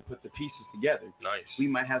 So we like to put the pieces together. Nice. We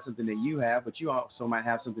might have something that you have, but you also might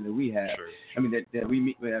have something that we have. Sure. I mean, that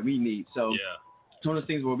we need. So yeah. It's one of those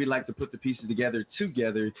things where we like to put the pieces together.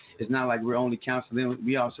 It's not like we're only counseling.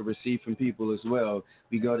 We also receive from people as well.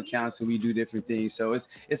 We go to counsel. We do different things. So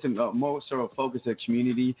it's a more sort of focus of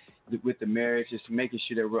community with the marriage, just making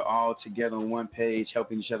sure that we're all together on one page,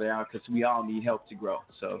 helping each other out, because we all need help to grow.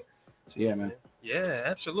 So yeah, man. Yeah,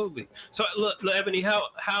 absolutely. So look, Ebony,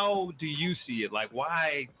 how do you see it? Like,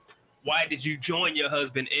 why did you join your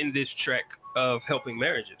husband in this trek of helping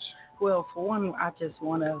marriages? Well, for one, I just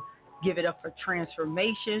want to give it up for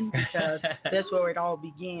transformation, because that's where it all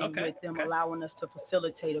began, with them allowing us to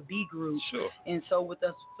facilitate a B group. Sure. And so with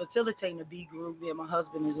us facilitating a B group, me and my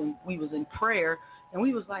husband we was in prayer, and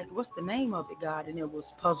we was like, what's the name of it, God? And it was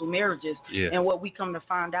Puzzle Marriages. Yeah. And what we come to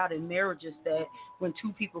find out in marriages, that when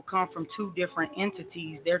two people come from two different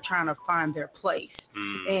entities, they're trying to find their place.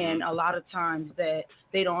 Mm-hmm. And a lot of times that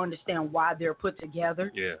they don't understand why they're put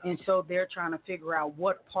together. Yeah. And so they're trying to figure out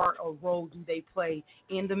what part or role do they play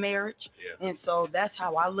in the marriage. Yeah. And so that's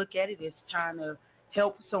how I look at it, is trying to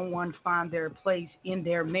help someone find their place in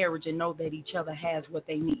their marriage and know that each other has what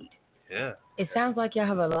they need. Yeah. It sounds like y'all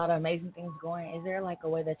have a lot of amazing things going. Is there like a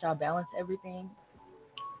way that y'all balance everything?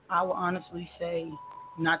 I would honestly say,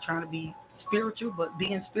 not trying to be spiritual, but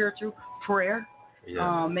being spiritual, prayer,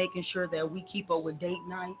 making sure that we keep up with date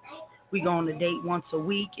nights. We go on a date once a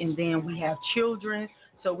week, and then we have children,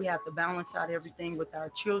 so we have to balance out everything with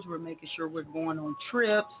our children. We're making sure we're going on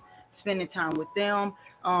trips, spending time with them,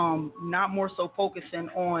 not more so focusing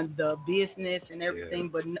on the business and everything,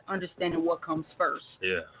 but understanding what comes first.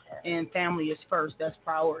 Yeah. And family is first. That's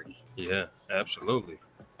priority. Yeah, absolutely.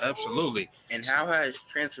 Absolutely. And how has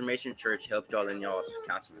Transformation Church helped y'all in y'all's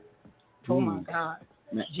counseling? Oh, my God.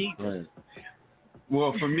 Jesus. Right.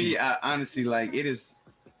 Well, for me, I honestly, it is,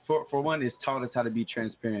 for one, it's taught us how to be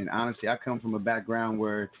transparent. Honestly, I come from a background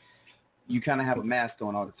where you kind of have a mask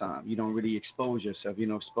on all the time. You don't really expose yourself. You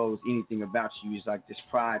don't expose anything about you. It's like this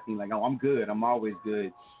pride thing, like, oh, I'm good. I'm always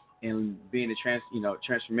good. And being a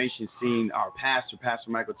transformation, seeing our Pastor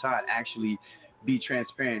Michael Todd, actually be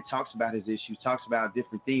transparent, talks about his issues, talks about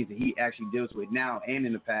different things that he actually deals with now and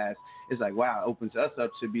in the past. It's like, wow, it opens us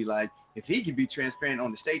up to be like, if he can be transparent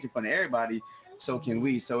on the stage in front of everybody, so can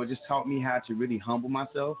we. So it just taught me how to really humble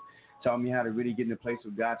myself, taught me how to really get in a place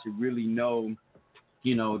with God, to really know,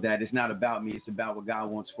 that it's not about me, it's about what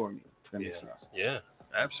God wants for me. Yeah,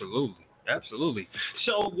 absolutely. Absolutely.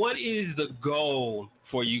 So what is the goal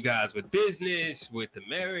for you guys with business, with the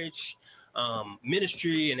marriage,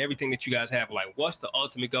 ministry, and everything that you guys have? Like, what's the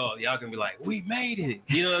ultimate goal? Y'all gonna be like, we made it.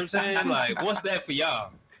 You know what I'm saying? Like, what's that for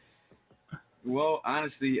y'all? Well,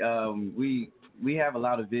 honestly, we have a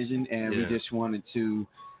lot of vision, and we just wanted to,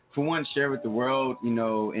 for one, share with the world, and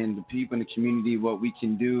the people in the community what we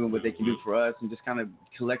can do and what they can do for us, and just kind of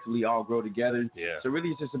collectively all grow together. Yeah. So really,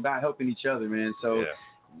 it's just about helping each other, man. So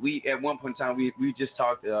we, at one point in time, we just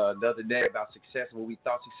talked the other day about success, what we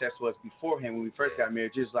thought success was beforehand when we first got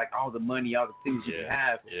married. Just like all the money, all the things you can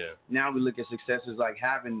have. Yeah. Now we look at success as like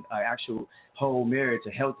having an actual whole marriage,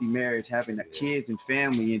 a healthy marriage, having kids and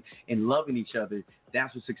family, and loving each other.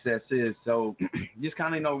 That's what success is. So just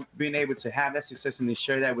kind of, being able to have that success and then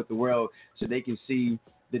share that with the world so they can see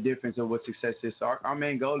the difference of what success is. So our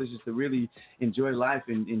main goal is just to really enjoy life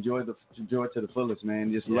and enjoy it to the fullest,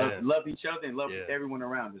 man. Just love each other and love everyone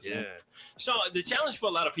around us. Man. So the challenge for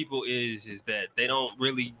a lot of people is that they don't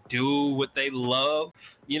really do what they love.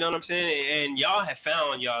 You know what I'm saying? And y'all have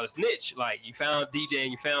found y'all's niche. Like you found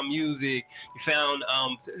DJing, you found music, you found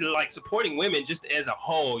like supporting women just as a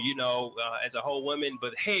whole. You know, as a whole woman.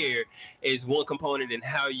 But hair is one component in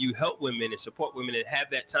how you help women and support women and have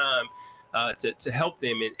that time to help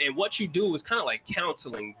them. And what you do is kind of like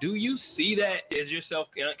counseling. Do you see that as yourself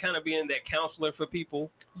kind of being that counselor for people?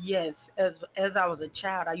 Yes. As I was a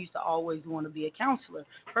child, I used to always want to be a counselor.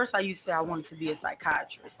 First, I used to say I wanted to be a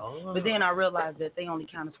psychiatrist. But then I realized that they only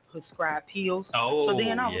kind of prescribe pills. So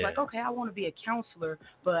then I was like, okay, I want to be a counselor,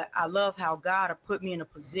 but I love how God has put me in a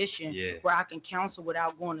position where I can counsel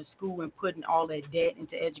without going to school and putting all that debt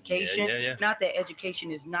into education. Not that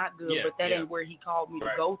education is not good, but that ain't where he called me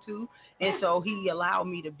to go to. And so he allowed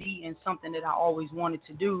me to be in something that I always wanted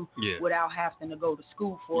to do without having to go to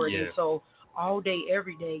school for it. And so all day,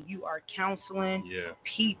 every day, you are counseling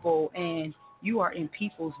people, and you are in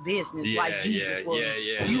people's business like Jesus was.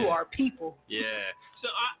 You are people. So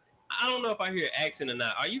I don't know if I hear an accent or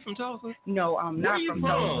not. Are you from Tulsa? No, I'm not from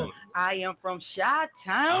Tulsa. I am from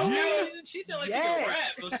Chi-Town. She sounds like she can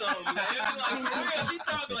rap or something, man. She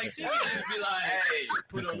talking like she would just be like, hey,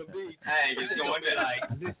 put on the beat. Hey, just going there like,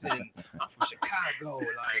 listen, I'm from Chicago.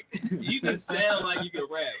 Like, you can sound like you can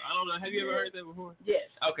rap. I don't know. Have you ever heard that before? Yes.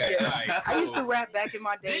 Okay, all right. Cool. I used to rap back in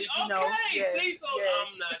my days, you know. See, so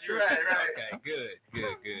I'm not sure. Right. Okay, good.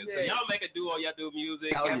 So y'all make a duo, y'all do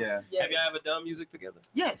music. Oh, yeah. Have y'all ever done music together?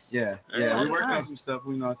 Yes. Yeah, we working on some stuff.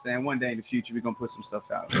 You know what I'm saying? One day in the future, we're going to put some stuff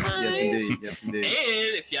out. Yes, indeed.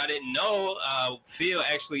 And if y'all didn't know, Phil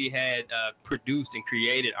actually had produced and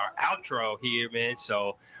created our outro here, man.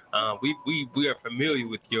 So we are familiar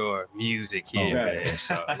with your music here, man.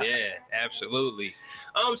 So, yeah, absolutely.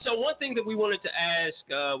 So one thing that we wanted to ask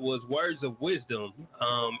was words of wisdom.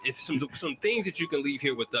 If some things that you can leave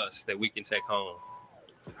here with us that we can take home.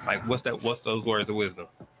 Like, what's those words of wisdom?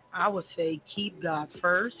 I would say keep God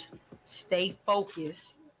first. Stay focused.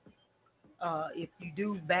 If you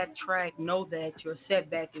do backtrack, know that your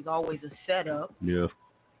setback is always a setup. Yeah.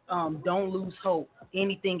 Don't lose hope.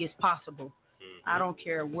 Anything is possible. I don't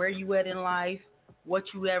care where you at in life, what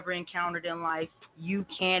you ever encountered in life. You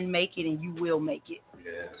can make it, and you will make it.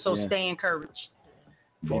 So stay encouraged.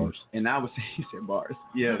 Bars. And I would say, he said bars.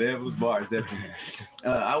 Yeah, that was bars, definitely.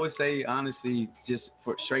 I would say, honestly, just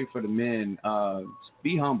straight for the men,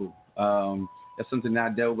 be humble. That's something that I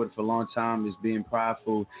dealt with for a long time, is being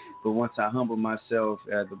prideful. But once I humble myself,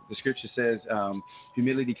 the scripture says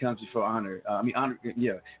humility comes before honor. Honor,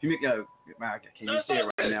 yeah. I can't even say it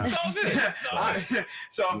right now.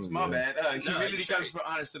 So my bad. Humility comes before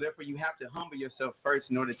honor. So therefore, you have to humble yourself first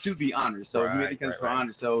in order to be honored. So humility comes before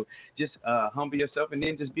honor. So just humble yourself, and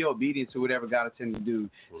then just be obedient to whatever God is telling you to do.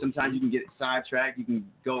 Sometimes you can get sidetracked. You can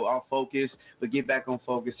go off focus, but get back on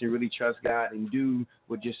focus and really trust God and do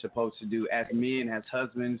what you're supposed to do. As men, as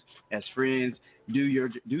husbands, as friends, do your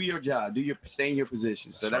job. Stay in your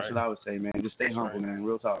position. So that's what I would say, man. Just stay humble, man.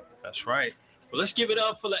 Real talk. That's right. Well, let's give it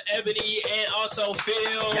up for Ebony and also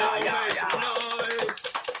Phil. I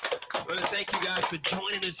want to thank you guys for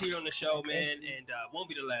joining us here on the show, man. And won't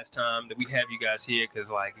be the last time that we have you guys here, because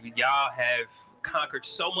y'all have conquered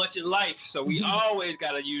so much in life. So we always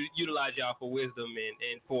got to utilize y'all for wisdom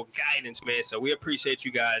and for guidance, man. So we appreciate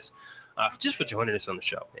you guys. Just for joining us on the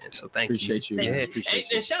show, man. So thank you. Appreciate you. Yeah.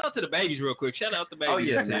 And shout out to the babies real quick. Shout out the babies. Oh,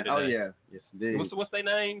 yeah, man. Oh, yeah. Yes, indeed. What's their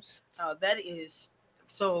names? That is,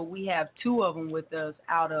 so we have 2 of them with us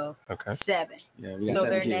out of 7. Yeah, we got so 7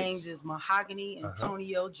 their kids. names is Mahogany,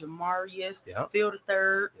 Antonio, Jamarius, Phil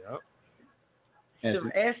III,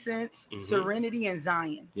 Essence, Serenity, and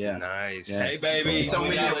Zion. Yeah. Nice. Yeah. Hey, baby. So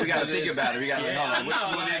we got to think about it. We got to hold on.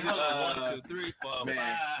 1, 2, 3, 4,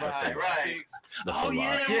 5. Right. Oh,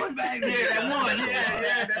 yeah, one back there. That one.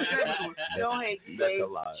 Yeah. That's Don't hate you, babe.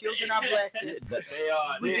 Children are blessed. They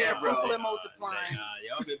are. We get fruitful and multiplying.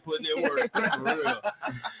 Y'all been putting in work. For real.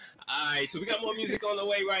 All right, so we got more music on the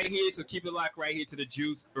way right here, so keep it locked right here to the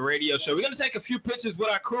Juice Radio Show. We're going to take a few pictures with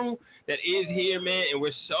our crew that is here, man, and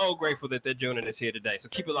we're so grateful that they're joining us here today. So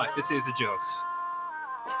keep it locked. This is the Juice.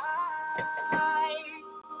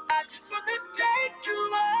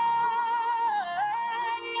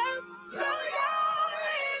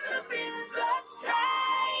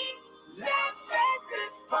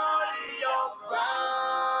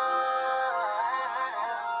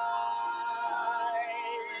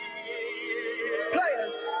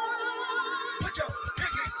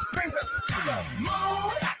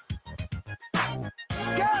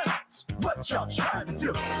 y'all trying to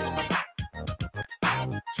do?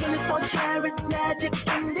 24 karat magic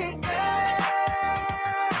in the air.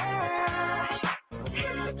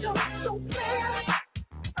 Don't so clear.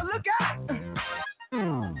 Look out.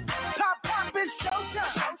 Pop, it's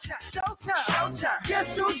showtime. Guess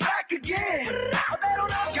who's back again? Oh, they don't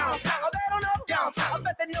know. I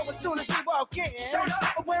bet they know as soon as we walk in.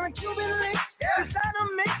 I'm wearing Cuban links, designer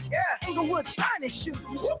mix, Inglewood's finest shoes.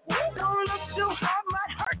 Don't look too hard,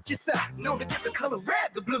 might hurt yourself. Know the different color,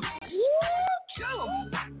 red, the blue. Kill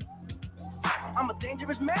 'em. I'm a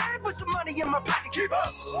dangerous man with some money in my pocket. Keep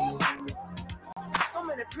up. So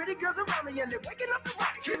many pretty girls around me and they're waking up the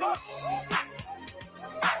rocket. Keep up.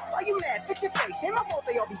 Why you mad? Fix your face. Ain't my fault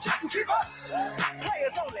they all be jacking. Keep up.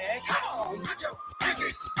 Players only. Come on. Put your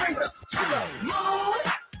pinky fingers to the moon.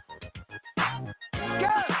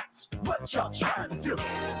 Girls, what y'all trying to do?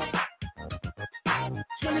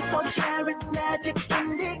 24 karat magic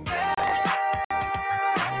in the air.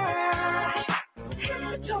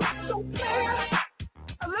 Don't so clear.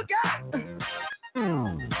 Look out.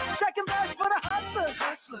 Second verse for the hustlers,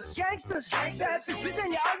 gangsters, bad bitches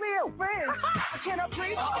and y'all real friends. I cannot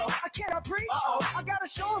breathe, I gotta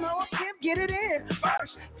show them how a pimp get it in.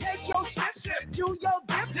 First, take your sip, do your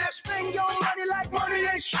dip, spend your money like money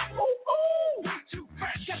ain't shit. Ooh, too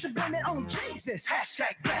fresh. Got to blame it on Jesus.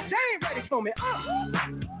 Hashtag blessed. They ain't ready for me.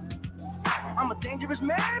 I'm a dangerous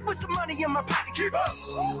man with some money in my pocket. Keep up.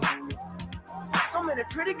 So many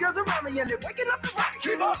pretty girls around me and they're waking up the rocket.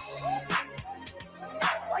 Keep up.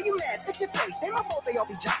 Why you mad? Fix your face. Ain't my fault they all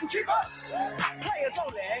be jocking. Keep up. Players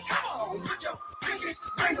only. Come on. Put your pinky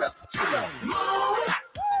fingers to the moon.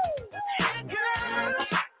 Girls,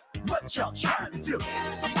 what y'all trying to do?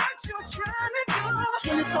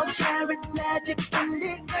 24 karat magic in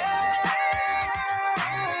the air.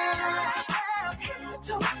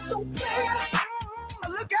 Don't so clear.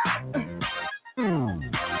 Look out.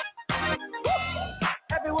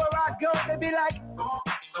 Everywhere I go, they be like,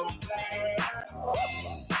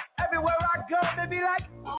 everywhere I go, they be like,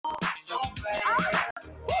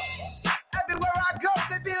 everywhere I go,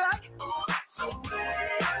 they be like,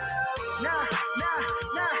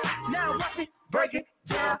 now, watch me break it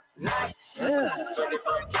down like,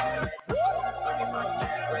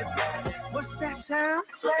 what's that sound?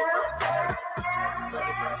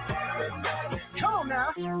 Come on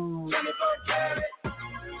now.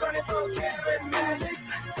 24 karat magic.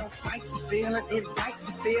 Don't fight the feeling, invite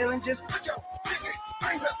the feeling. Just put your pinky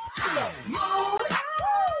finger to the moon.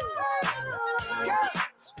 Girls,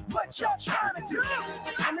 what y'all trying to do?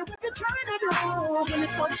 Tell me what you're trying to do.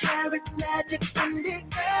 24 karat magic in the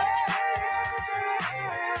air.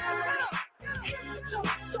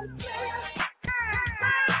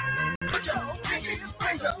 Put your pinky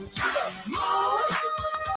finger to the moon.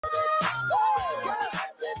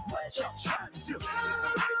 What y'all trying to do?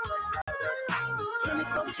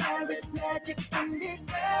 24 karat magic in the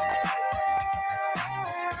air.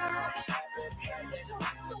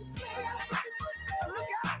 Look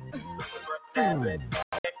out.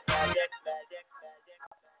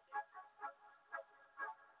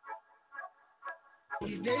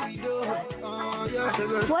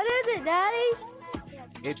 What is it, Daddy?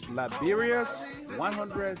 It's Liberia's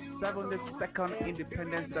 172nd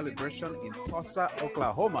Independence Celebration in Tulsa,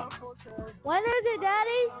 Oklahoma. When is it,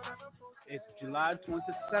 Daddy? It's July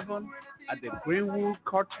 27th at the Greenwood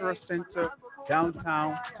Cultural Center,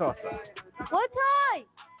 downtown Tulsa. What time?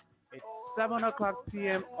 It's 7 o'clock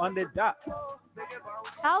p.m. on the dot.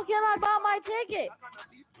 How can I buy my ticket?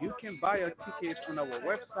 You can buy your tickets from our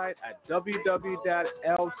website at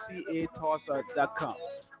www.lcatulsa.com.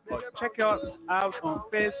 Or check us out on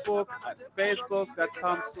Facebook at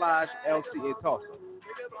facebook.com/LCATulsa.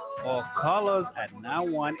 Or call us at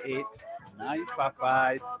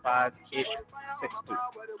 918-955-5862.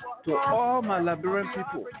 To all my Liberian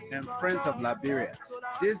people and friends of Liberia,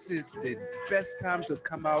 this is the best time to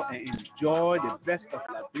come out and enjoy the best of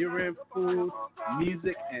Liberian food,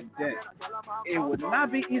 music, and dance. It would not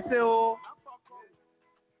be easy.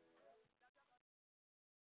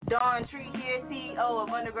 Dawn Tree here, CEO of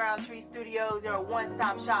Underground Tree Studios. They're a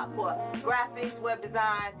one-stop shop for graphics, web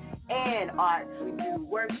design, and art. We do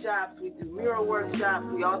workshops, we do mural workshops.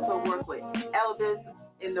 We also work with elders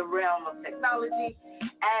in the realm of technology.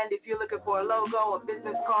 And if you're looking for a logo, a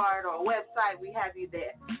business card, or a website, we have you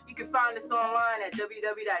there. You can find us online at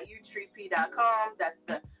www.utreep.com. That's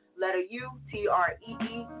the letter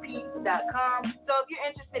UTREEP.com. So if you're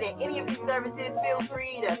interested in any of these services, feel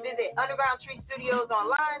free to visit Underground Tree Studios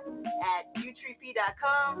online at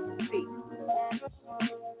utreep.com. Peace.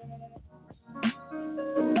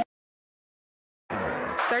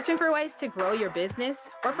 Searching for ways to grow your business?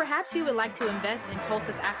 Or perhaps you would like to invest in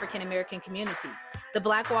Tulsa's African American community? The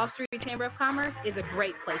Black Wall Street Chamber of Commerce is a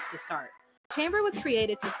great place to start. The Chamber was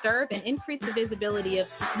created to serve and increase the visibility of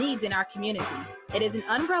needs in our community. It is an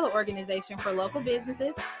umbrella organization for local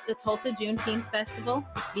businesses, the Tulsa Juneteenth Festival,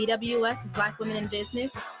 BWS Black Women in Business,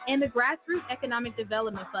 and the Grassroots Economic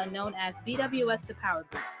Development Fund known as BWS The Power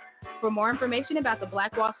Group. For more information about the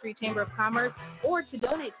Black Wall Street Chamber of Commerce or to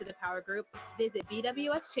donate to the Power Group, visit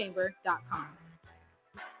bwschamber.com.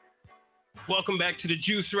 Welcome back to the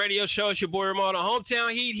Juice Radio Show. It's your boy Ramal, the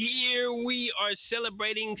Hometown Heat here. We are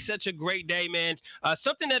celebrating such a great day, man.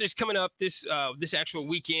 Something that is coming up this actual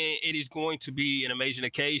weekend. It is going to be an amazing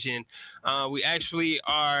occasion. We actually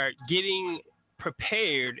are getting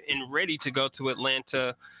prepared and ready to go to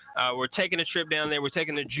Atlanta. We're taking a trip down there. We're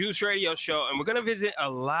taking the Juice Radio Show, and we're going to visit a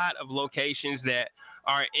lot of locations that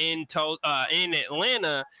are in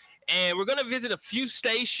Atlanta. And we're going to visit a few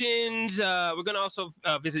stations. We're going to also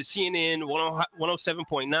visit CNN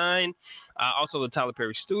 107.9, also the Tyler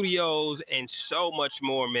Perry Studios, and so much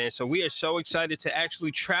more, man. So we are so excited to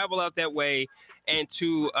actually travel out that way and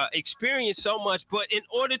to experience so much. But in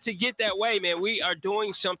order to get that way, man, we are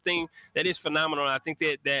doing something that is phenomenal. I think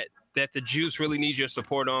that the Juice really needs your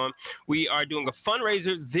support on. We are doing a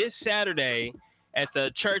fundraiser this Saturday at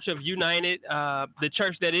the Church of United, the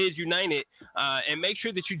church that is United, and make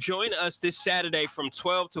sure that you join us this Saturday from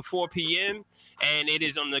 12 to 4 p.m., and it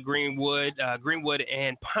is on the Greenwood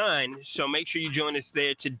and Pine, so make sure you join us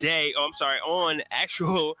there today, on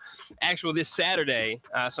actual this Saturday,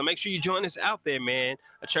 so make sure you join us out there, man.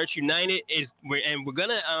 A Church United we're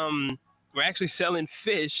actually selling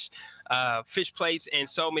fish plates, and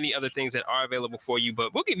so many other things that are available for you.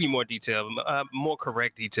 But we'll give you more detail, more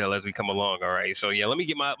correct detail as we come along, all right? So, yeah, let me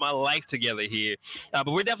get my life together here. But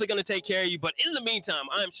we're definitely going to take care of you. But in the meantime,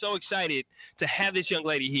 I'm so excited to have this young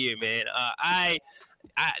lady here, man.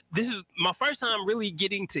 This is my first time really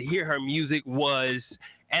getting to hear her music was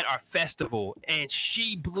at our festival, and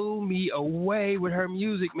she blew me away with her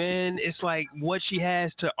music, man. It's like what she has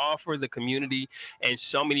to offer the community and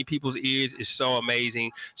so many people's ears is so amazing.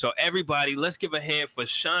 So everybody, let's give a hand for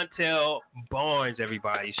Chantel Barnes,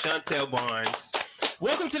 everybody. Chantel Barnes.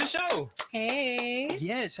 Welcome to the show. Hey.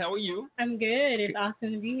 Yes, how are you? I'm good. It's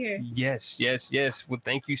awesome to be here. Yes. Well,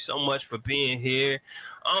 thank you so much for being here.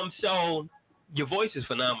 So your voice is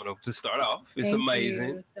phenomenal to start off. It's Thank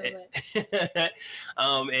amazing. You so much.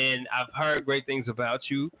 And I've heard great things about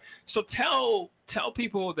you. So tell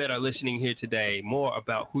people that are listening here today more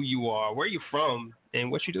about who you are, where you're from, and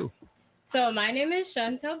what you do. So my name is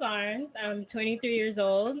Chantel Barnes. I'm 23 years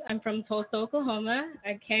old. I'm from Tulsa, Oklahoma.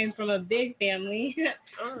 I came from a big family.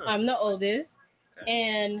 I'm the oldest. Okay.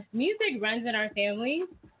 And music runs in our family.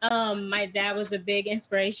 My dad was a big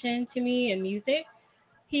inspiration to me in music.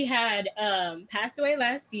 He had passed away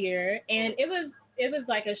last year, and it was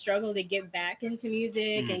like a struggle to get back into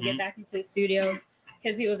music and get back into the studio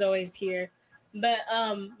because he was always here. But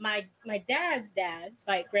my dad's dad,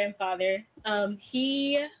 like grandfather,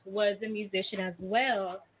 he was a musician as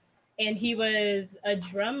well, and he was a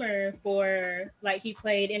drummer for, like, he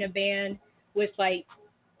played in a band with like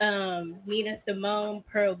Nina Simone,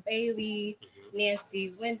 Pearl Bailey,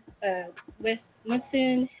 Nancy Winston.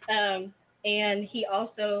 And he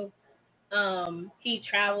also, he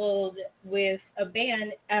traveled with a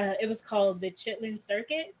band. It was called the Chitlin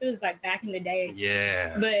Circuit. It was like back in the day.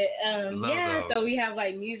 Yeah. But, Love so we have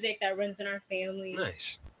like music that runs in our family.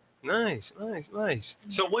 Nice.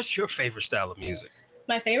 So what's your favorite style of music?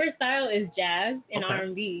 My favorite style is jazz and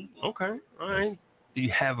R&B. Okay. All right. Do you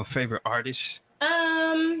have a favorite artist?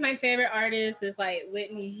 My favorite artist is like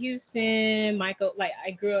Whitney Houston, Michael. Like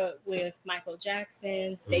I grew up with Michael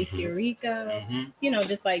Jackson, Stacey Aretha.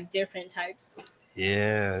 Just like different types.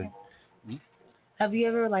 Yeah. Have you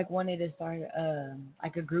ever like wanted to start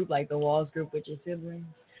like a group, like the Walls group, with your siblings?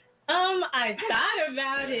 I thought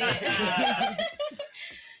about it.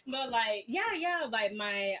 But like, yeah, like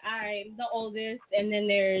I'm the oldest, and then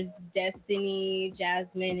there's Destiny,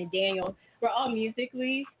 Jasmine, and Daniel. We're all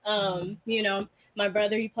musically, my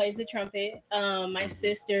brother, he plays the trumpet. My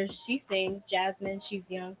sister, she sings, Jasmine, she's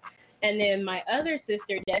young. And then my other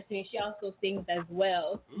sister, Destiny, she also sings as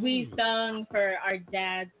well. We sung for our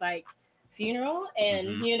dad's, like, funeral,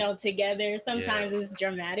 and, together. Sometimes it's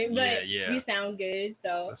dramatic, but we sound good.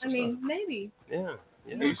 So, maybe. Yeah. Are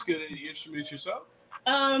you skilled at any instruments yourself?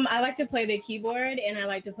 I like to play the keyboard, and I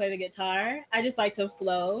like to play the guitar. I just like to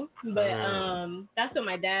flow, but that's what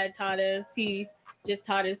my dad taught us. He just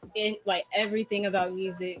taught us everything about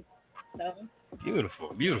music. So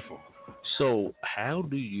beautiful. So how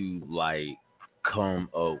do you come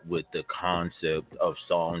up with the concept of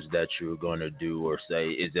songs that you're gonna do or say?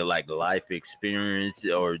 Is it like life experience,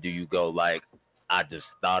 or do you go like, I just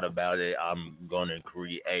thought about it, I'm gonna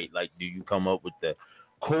create? Like, do you come up with the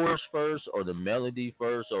chorus first or the melody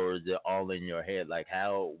first, or is it all in your head? Like,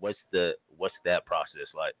 what's that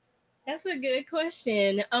process like? That's a good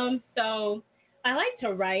question. So I like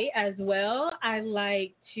to write as well. I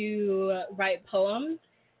like to write poems,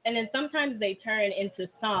 and then sometimes they turn into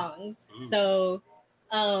songs. So,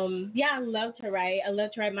 yeah, I love to write. I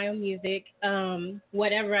love to write my own music.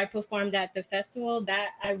 Whatever I performed at the festival, that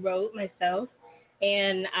I wrote myself,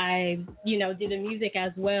 and I, did the music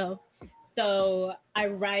as well. So I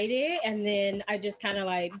write it, and then I just kind of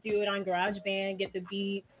like do it on GarageBand, get the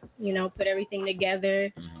beat, put everything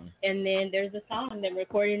together, and then there's a song, then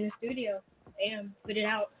record it in the studio, and put it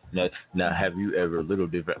out. Now, have you ever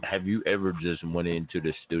just went into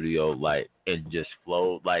the studio like and just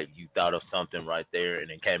flowed, like you thought of something right there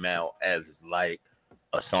and it came out as like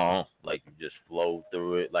a song, like you just flowed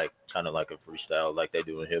through it, like kind of like a freestyle, like they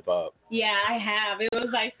do in hip hop? Yeah, I have. It was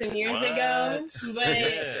like some years ago,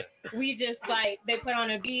 but we just like they put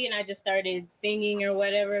on a beat and I just started singing or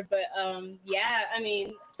whatever. But yeah, I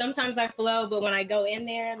mean, sometimes I flow, but when I go in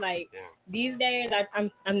there, like these days,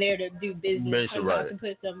 I'm there to do business. I'm about to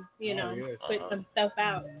put some, put some stuff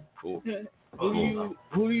out. Cool. Who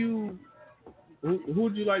do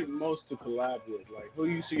you like most to collab with? Like, who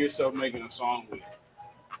do you see yourself making a song with?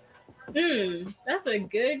 That's a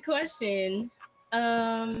good question.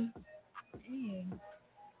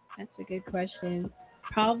 That's a good question.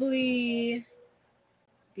 Probably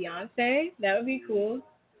Beyonce. That would be cool.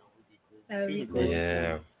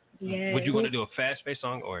 Yeah. Yeah. Would you want to do a fast-paced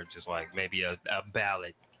song or just like maybe a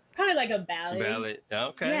ballad? Probably like a ballad. Ballad.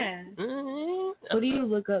 Okay. Yeah. Who do you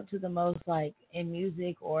look up to the most, like in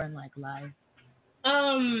music or in like life?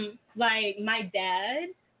 Like my dad.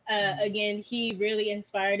 Again, he really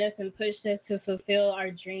inspired us and pushed us to fulfill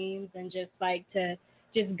our dreams and just like to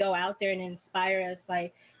just go out there and inspire us.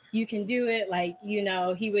 Like, you can do it. Like,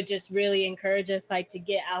 he would just really encourage us like to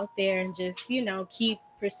get out there and just, keep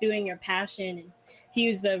pursuing your passion. And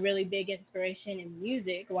he was a really big inspiration in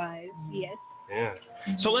music wise. Yes. Yeah.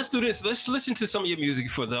 So let's do this. Let's listen to some of your music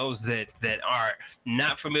for those that are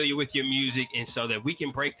not familiar with your music, and so that we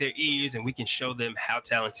can break their ears and we can show them how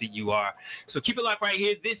talented you are. So keep it locked right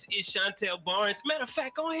here. This is Chantel Barnes. Matter of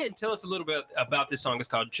fact, go ahead and tell us a little bit about this song. It's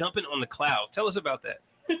called Jumping on the Clouds. Tell us about that.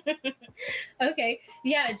 Okay.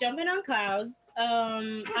 Yeah, Jumping on Clouds.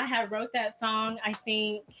 I had wrote that song, I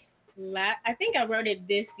think I wrote it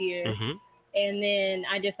this year. And then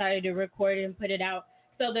I decided to record it and put it out.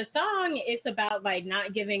 So the song, it's about like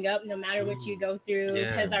not giving up no matter what you go through,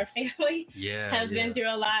 because our family has been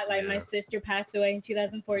through a lot. Like my sister passed away in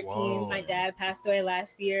 2014. Whoa. My dad passed away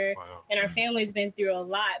last year. Wow. And our family's been through a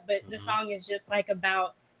lot. But the song is just like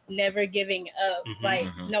about never giving up. Like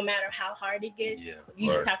no matter how hard it gets,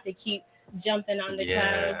 you just have to keep jumping on the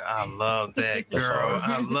clouds. I love that, girl.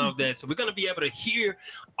 I love that. So we're going to be able to hear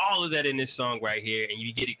all of that in this song right here, and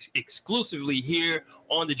you get exclusively here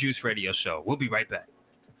on the Juice Radio Show. We'll be right back.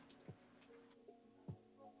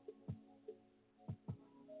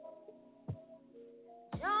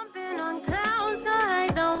 Jumping on clouds, I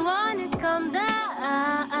don't want to come down.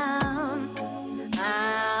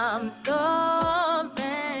 I'm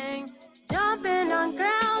soaring. Jumping on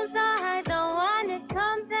clouds, I don't want to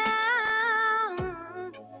come down.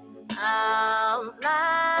 I'm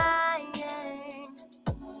flying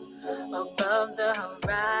above the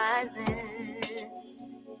horizon.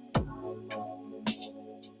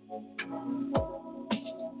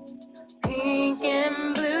 Pink and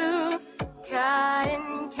blue,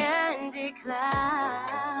 cotton candy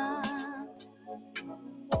clouds.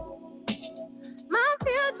 My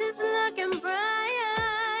future's looking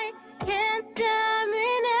bright, can't stop me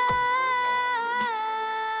now.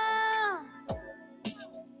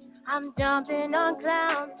 I'm jumping on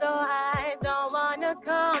clouds, so I don't wanna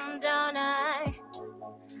come down.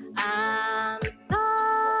 I'm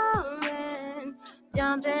soaring,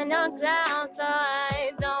 jumping on clouds, so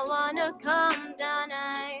I don't wanna come down.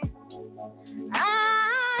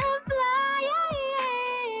 I'm flying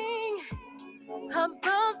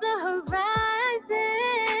above the horizon.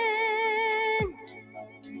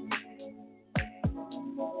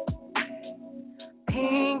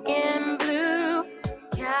 Pink and blue,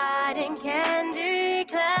 cotton candy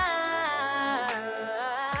clouds.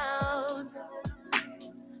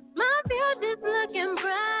 My future's looking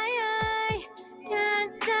bright,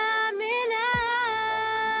 can't stop me now.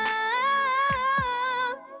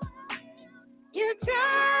 You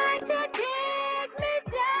tried to take me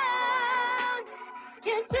down,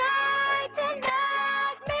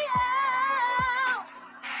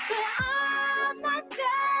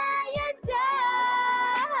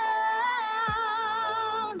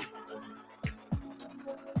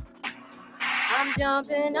 I'm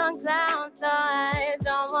jumping on clouds, so I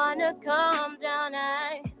don't wanna come down.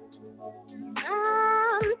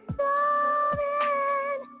 I'm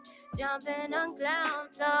soaring, jumping on clouds,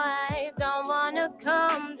 so I don't wanna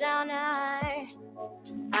come down.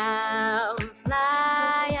 I'm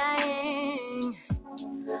flying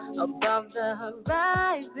above the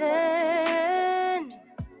horizon.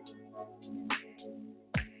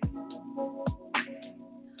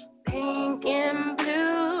 Pink and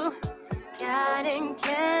blue, cotton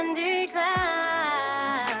candy clouds.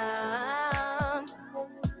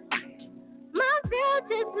 My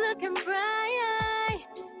future's looking bright,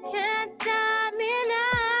 can't stop me now.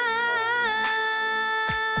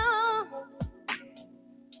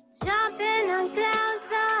 Jumping on clouds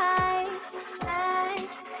so high,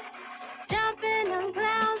 jumping on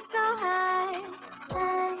clouds so high,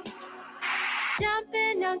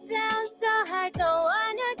 jumping on clouds so high, don't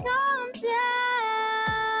wanna come down.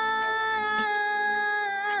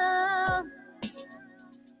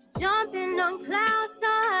 Jumping on clouds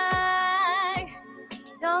so high,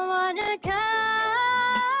 don't wanna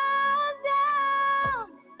come down.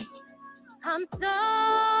 I'm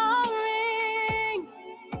soaring,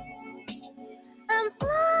 I'm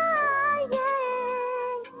flying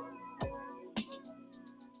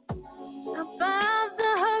above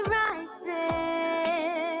the horizon.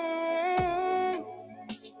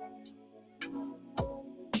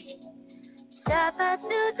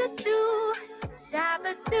 Shabba-doo-doo-doo,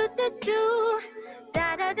 shabba-doo-doo-doo,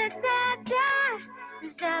 da-da-da-da-da,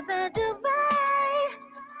 shabba-doo-bye.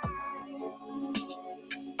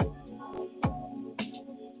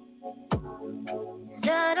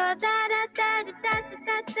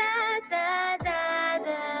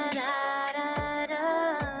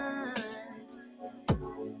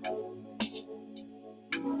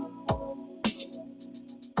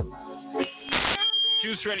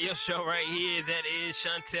 Juice Radio Show right here. That is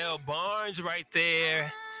Chantel Barnes right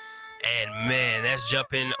there. And man, that's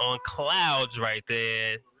jumping on clouds right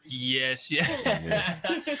there. Yes, yes.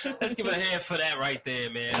 Let's give it a hand for that right there,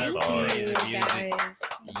 man. That's amazing music.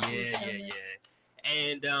 Yeah.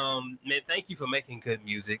 And man, thank you for making good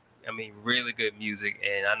music. I mean, really good music.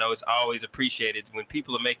 And I know it's always appreciated when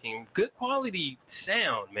people are making good quality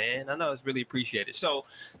sound, man. I know it's really appreciated. So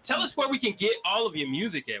tell us where we can get all of your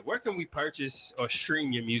music at. Where can we purchase or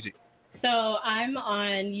stream your music? So I'm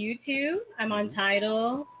on YouTube. I'm on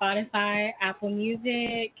Tidal, Spotify, Apple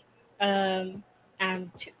Music, and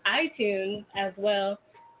iTunes as well.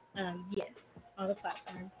 Yes, all the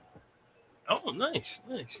platforms. Oh, nice.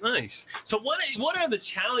 So what are the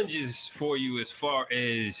challenges for you as far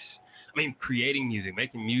as, I mean, creating music,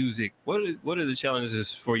 making music? What are the challenges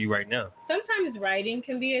for you right now? Sometimes writing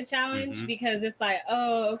can be a challenge because it's like,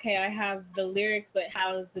 oh, okay, I have the lyrics, but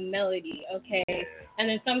how's the melody? Okay. And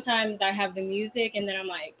then sometimes I have the music, and then I'm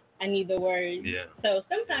like, I need the words. Yeah. So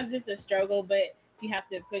sometimes it's a struggle, but you have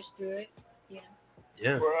to push through it.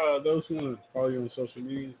 Yeah. For those who want to follow you on social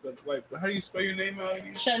media and stuff, like, how do you spell your name out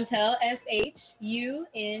again? Chantel,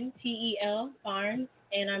 Shuntel Barnes,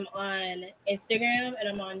 and I'm on Instagram and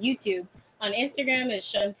I'm on YouTube. On Instagram is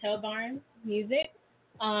Chantel Barnes Music.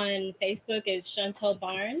 On Facebook is Chantel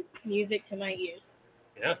Barnes Music to My Ears.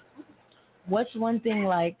 Yeah. What's one thing,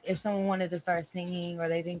 like, if someone wanted to start singing or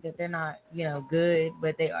they think that they're not, good,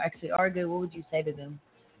 but they actually are good, what would you say to them?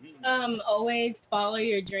 Always follow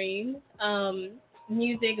your dreams.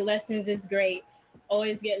 Music lessons is great.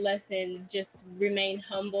 Always get lessons. Just remain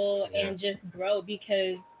humble and just grow,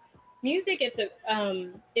 because music it's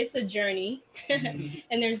a journey,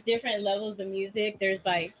 and there's different levels of music. There's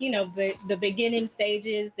like the beginning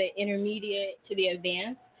stages, the intermediate to the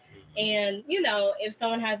advanced. And if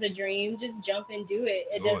someone has a dream, just jump and do it.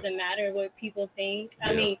 It doesn't matter what people think.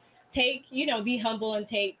 I mean, be humble and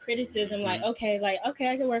take criticism. Like, okay, I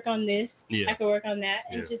can work on this. Yeah. I can work on that,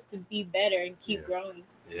 and just to be better and keep growing.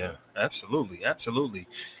 Yeah, absolutely. And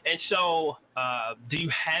so, do you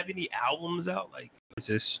have any albums out? Like, is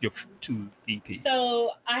this your 2 EPs?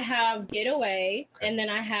 So I have Get Away, and then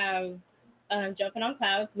I have Jumping on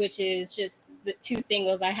Clouds, which is just the 2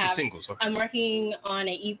 singles I have. 2 singles, okay. I'm working on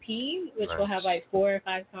an EP, which will have like 4 or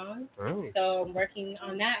 5 songs. Right. So I'm working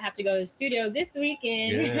on that. I have to go to the studio this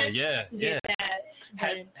weekend. Yeah. Get that.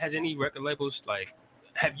 Has any record labels, like,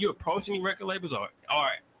 have you approached any record labels,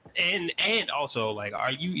 and also, like,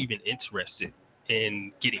 are you even interested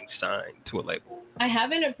in getting signed to a label? I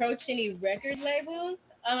haven't approached any record labels.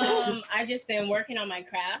 I just been working on my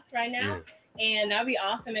craft right now. And that'd be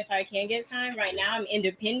awesome if I can get signed. Right now I'm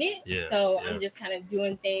independent, so I'm just kind of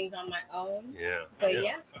doing things on my own. Yeah. But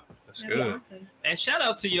yeah. That's good. Awesome. And shout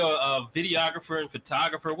out to your videographer and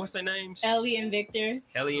photographer. What's their names? Ellie and Victor.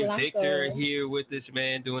 Ellie and Victor are here with this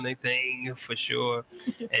man doing their thing for sure.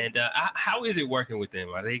 And how is it working with them?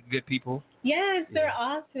 Are they good people? Yes, they're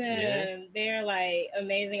awesome. Yeah. They're like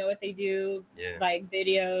amazing at what they do. Yeah. Like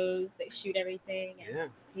videos, they shoot everything. Yeah.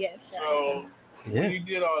 Yes. So when you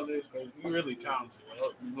did all this, man, you really talented.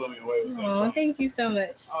 You blew me away with that. Oh, thank you so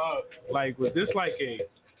much. Like, was this like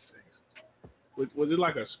was it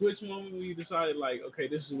like a switch moment when you decided, like, okay,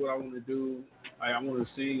 this is what I want to do, like, I want to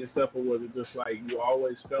sing and stuff, or was it just like you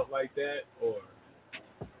always felt like that, or?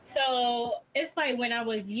 So it's like when I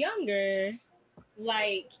was younger,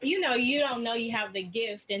 like, you don't know you have the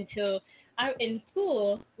gift until in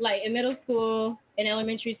school, like in middle school, in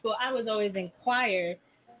elementary school, I was always in choir.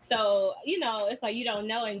 So, it's like you don't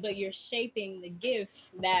know, but you're shaping the gift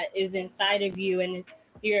that is inside of you, and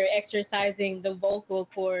you're exercising the vocal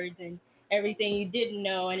cords and everything you didn't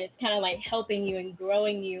know, and it's kind of like helping you and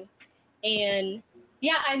growing you. And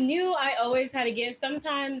yeah, I knew I always had a gift.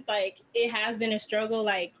 Sometimes, like, it has been a struggle,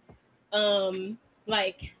 like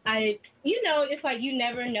it's like you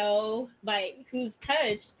never know, like, who's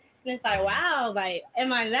touched. And it's like, wow, like,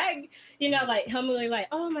 am I that, like, humbly, like,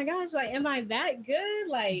 oh my gosh, like, am I that good?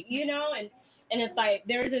 Like, and it's like,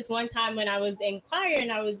 there was this one time when I was in choir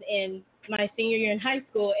and I was in my senior year in high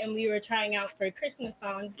school, and we were trying out for Christmas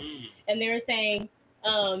songs, and they were saying,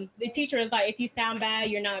 the teacher was like, if you sound bad,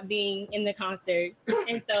 you're not being in the concert.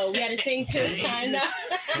 And so we had to sing to the sign up.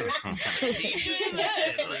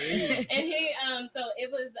 And so it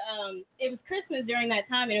was Christmas during that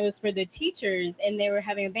time, and it was for the teachers, and they were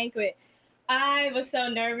having a banquet. I was so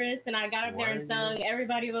nervous, and I got up there and sung.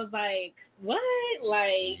 Everybody was like, what?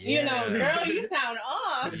 Like, girl, you sound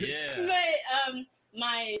off. Yeah. But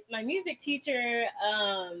my music teacher,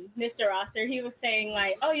 Mr. Rosser, he was saying,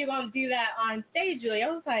 like, oh, you're going to do that on stage, Julie? I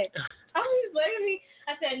was like, oh, he's blaming me.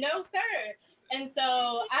 I said, no, sir. And so,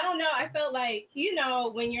 I don't know, I felt like,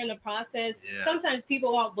 when you're in the process, sometimes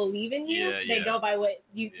people won't believe in you. They go by what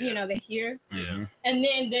they hear. Yeah. And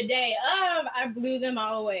then the day of, I blew them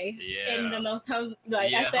all away. Yeah. In the most, I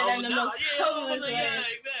said that in the most humble way. Yeah,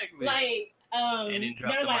 exactly. Like,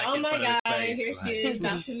 they're like, oh my God, here she is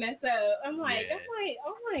about to mess up. I'm like,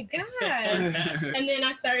 oh my God. And then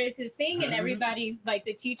I started to sing, and everybody, like,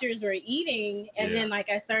 the teachers were eating, and then, like,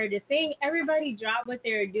 I started to sing. Everybody dropped what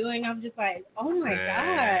they were doing. I'm just like, oh my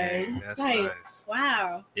God. That's like, nice.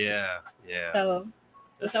 wow. Yeah. So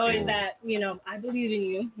it's always that, I believe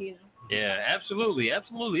in you, Yeah, absolutely. That's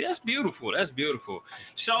beautiful.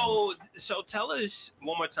 So tell us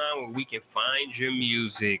one more time where we can find your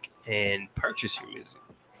music and purchase your music.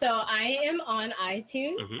 So I am on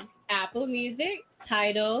iTunes, Apple Music,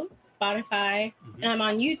 Tidal, Spotify, and I'm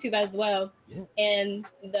on YouTube as well, and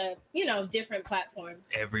the different platforms.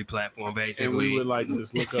 Every platform, basically. And we would like to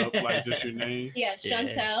just look up like just your name. Yeah,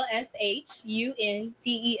 Chantel,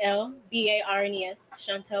 SHUNTELBARNES,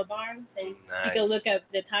 Chantel Barnes, and you can look up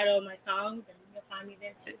the title of my songs, and you'll find me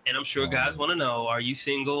there too. And I'm sure guys want to know: are you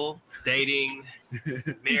single, dating,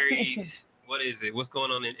 married? What is it? What's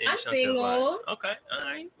going on in I'm Chantel's single. life? Okay, all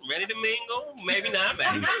right. Ready to mingle? Maybe not.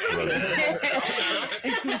 Maybe.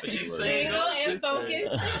 She's single and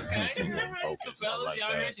focused. Okay, all right. So fellas,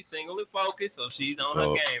 y'all heard she's single and focused, so she's on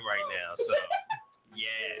her game right now. So,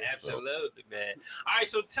 yeah, absolutely, man. All right,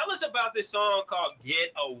 so tell us about this song called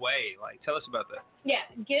 "Get Away." Like, tell us about that. Yeah,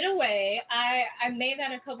 Get Away. I made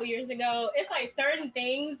that a couple years ago. It's like certain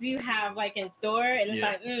things you have like in store, and it's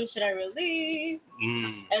like, should I release?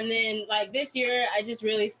 And then like this year, I just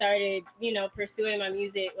really started, pursuing my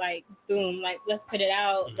music. Like, boom, like let's put it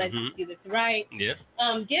out. Let's do this right. Yeah.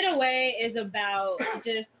 Get Away is about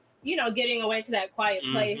just getting away to that quiet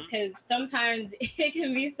place, because sometimes it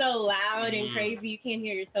can be so loud and crazy you can't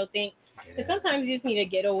hear yourself think. But sometimes you just need to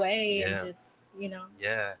get away and just.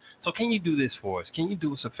 Yeah. So can you do this for us? Can you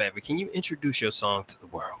do us a favor? Can you introduce your song to the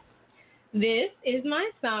world? This is my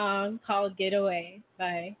song called Get Away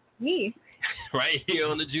by me. Right here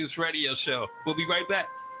on the Juice Radio Show. We'll be right back.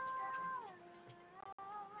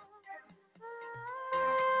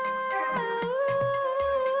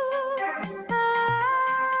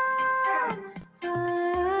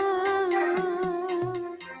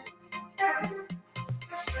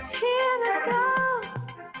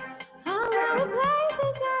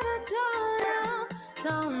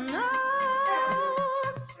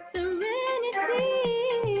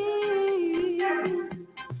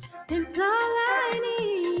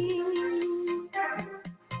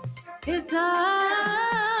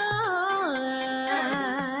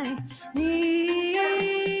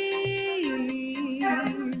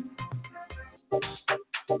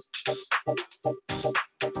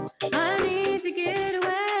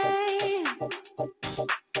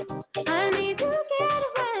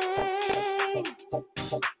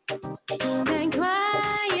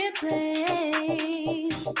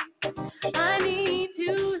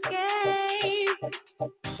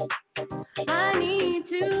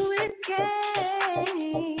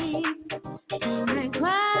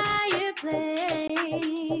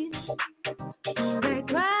 place. That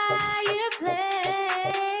quiet place.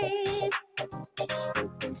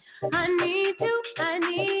 I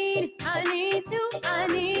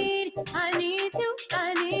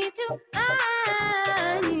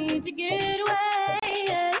need to get away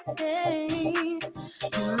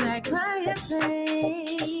to that quiet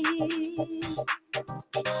place.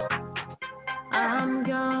 I'm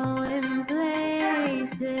going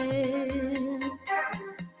places.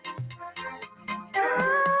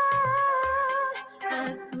 A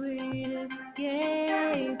sweet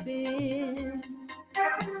escape is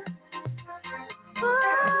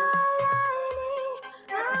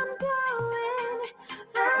I'm going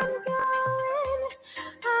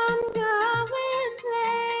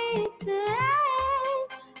places.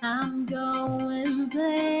 I'm going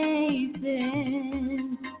places.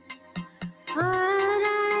 But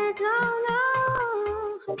I don't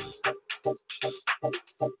know.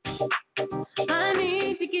 I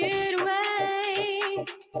need to get away.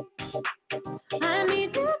 I need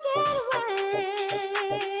to get away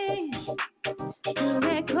to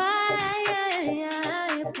that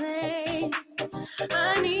quiet place. I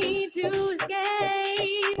need to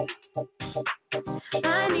escape. I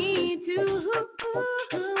need to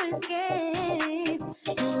escape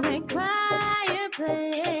to that quiet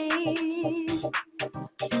place.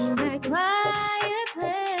 To that quiet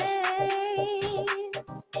place.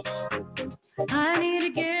 I need to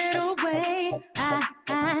get away.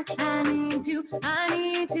 I need to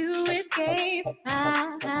escape.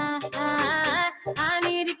 I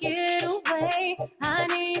need to get away. I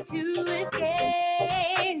need to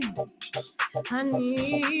escape. I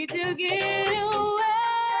need to get away.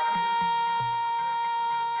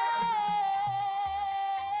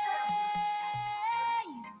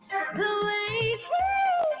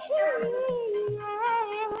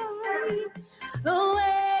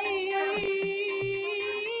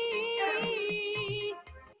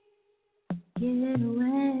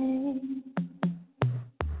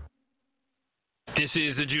 This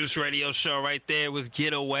is the Juice Radio Show right there with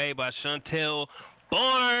Get Away by Chantel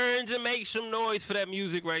Barnes. And make some noise for that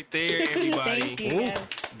music right there, everybody. Thank you, guys.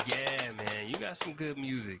 Yeah, man. You got some good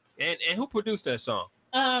music. And who produced that song?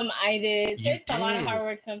 I did. You It's a lot of did. hard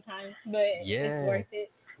work sometimes, but it's worth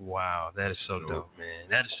it. Wow, that is so dope, man.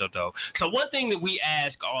 That is so dope. So one thing that we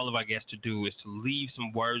ask all of our guests to do is to leave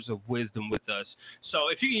some words of wisdom with us. So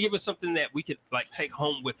if you could give us something that we could like take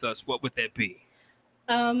home with us, what would that be?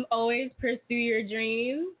 Always pursue your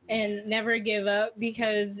dreams and never give up,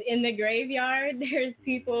 because in the graveyard there's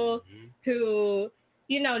people who,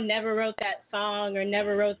 never wrote that song or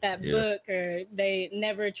never wrote that book, or they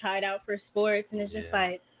never tried out for sports, and it's just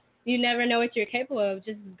like, you never know what you're capable of.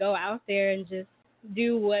 Just go out there and just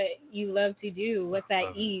do what you love to do. What's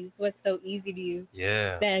at ease? What's so easy to you?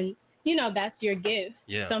 Yeah. Then, that's your gift.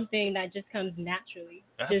 Yeah. Something that just comes naturally.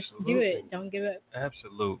 Absolutely. Just do it. Don't give up.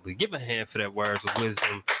 Absolutely. Give a hand for that words of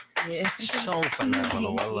wisdom. Yeah. So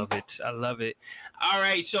phenomenal. I love it. I love it. All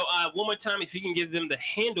right. So one more time, if you can give them the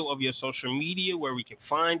handle of your social media where we can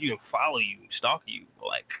find you and follow you, stalk you,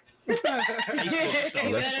 like. Let's not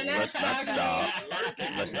stop.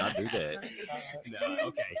 Let's not do that. No,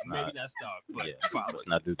 okay. Maybe not stalk, but follow. Let's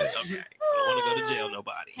not do that. Okay. Don't want to go to jail,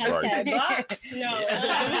 nobody. No.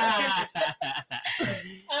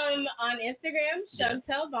 On Instagram,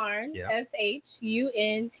 Chantel Barnes,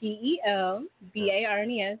 SHUNTEL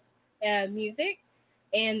BARNES, music,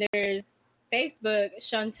 and there's Facebook,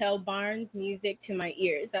 Chantel Barnes Music to My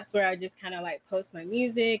Ears. That's where I just kind of like post my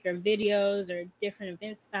music or videos or different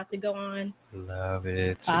events about to go on. Love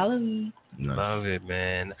it. Follow me. Love it,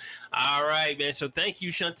 man. All right, man. So thank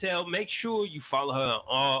you, Chantel. Make sure you follow her on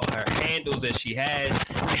all her handles that she has.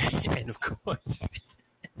 And of course,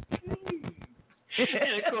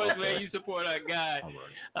 man, you support our guy.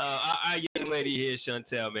 Our young lady here,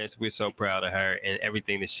 Chantel, man. So we're so proud of her and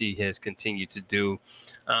everything that she has continued to do.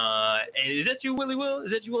 And is that you, Willie Will?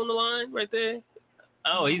 Is that you on the line right there?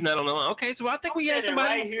 Oh, he's not on the line. Okay, so I think we got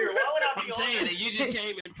somebody right here. Why would I be I'm on saying that you just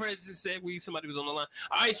came in press and said somebody was on the line.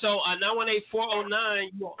 All right, so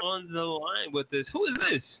 918-409, you are on the line with us. Who is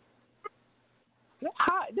this?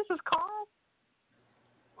 Hi, this is Carl.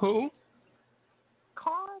 Who?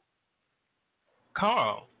 Carl.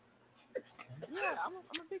 Carl. Yeah, I'm a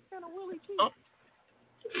big fan of Willie G. Oh.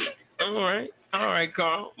 All right,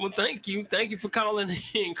 Carl. Well, thank you for calling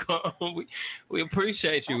in, Carl. We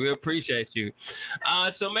appreciate you.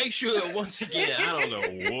 So make sure once again, I don't know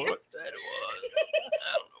what that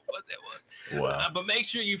was. Wow. But make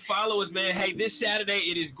sure you follow us, man. Hey, this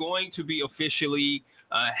Saturday it is going to be officially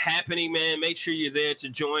happening, man. Make sure you're there to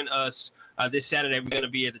join us this Saturday. We're going to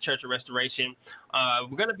be at the Church of Restoration.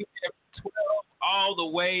 We're going to be there all the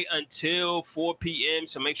way until 4 p.m.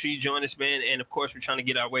 So make sure you join us, man. And, of course, we're trying to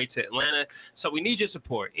get our way to Atlanta. So we need your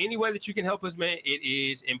support. Any way that you can help us, man, it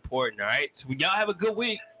is important, all right? So y'all have a good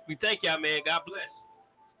week. We thank y'all, man. God bless.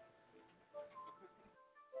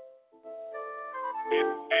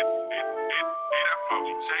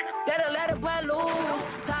 Gotta let it well loose.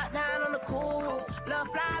 Top down on the cool. Love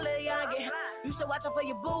fly, little youngin'. You should watch out for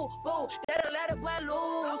your boo, boo. Gotta let it well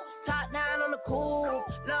loose. Top down on the cool.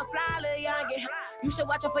 Love fly, little youngin'. You should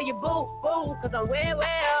watch out for your boo, boo. Cause I'm way,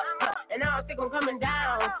 way up. And I don't think I'm coming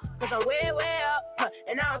down. Cause I'm way, way up.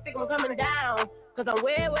 And I don't think I'm coming down. Cause I'm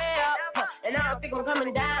way, way up. And I don't think I'm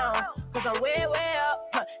coming down. Cause I'm way, way up.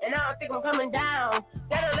 And I don't think I'm coming down.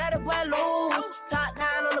 Gotta let it well loose. Top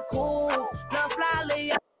down on the cool. Love fly, little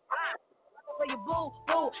youngin'. For your boo,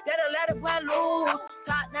 boo, gotta let it well loose.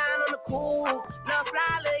 Top down on the cool, love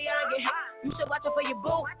fly, little youngin'. You should watch out for your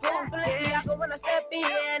boo, boo. Yeah, I go when I step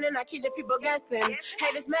in and I keep the people guessing.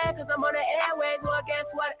 Hey, this man, cause I'm on the airways, well, guess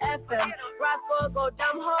what, FM. Roscoe go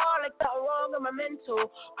dumb hard like something wrong in my mental.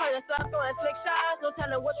 Call yourself throwing slick shots, no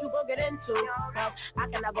telling what you gon' get into. Cause I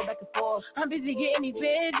cannot go back and forth. I'm busy getting these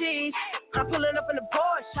veggies. I'm pulling up in the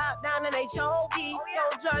Porsche, top down in HOV.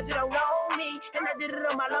 Don't judge it, don't know me. And I did it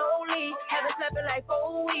on my lonely. Haven't slept in like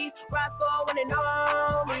 4 weeks. Roscoe winning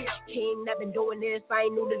on me. King, I've been doing this. I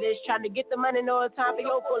ain't new to this. Trying to get the money, no time for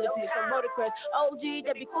your foolishness. I'm motorcraft. OG,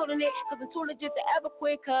 they be coolin' it. Cause I'm too legit to ever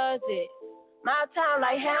quit. Cause it my time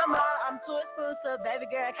like hammer. I'm too exclusive. Baby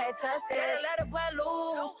girl, can't touch it. Let it well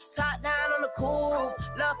loose. Top down on the cool.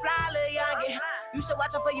 Love fly, little youngin'. You should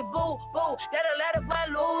watch out for your boo, boo. Let it well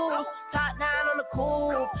loose. Top down on the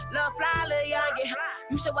cool. Love fly, little youngin'.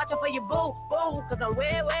 You should watch out for your boo, boo. Cause I'm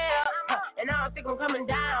way, way up. And I don't think I'm coming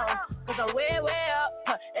down. Cause I'm way, way up.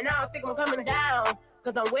 And I don't think I'm coming down.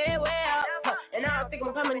 Cause I'm way, way up. And I don't think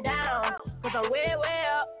I'm coming down. Cause I'm way, way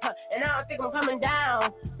up. And I don't think I'm coming down.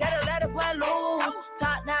 Gotta let it well loose.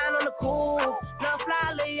 Top down on the cool. Love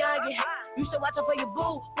fly, little youngin'. You should watch out for your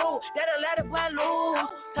boo, boo. Gotta let it well loose.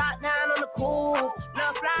 Top down on the cool.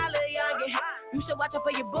 Love fly, little youngin'. You should watch out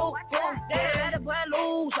for your boo, boo. Gotta let it well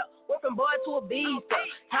loose. Working boy to a beast.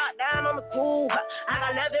 Top down on the cool. I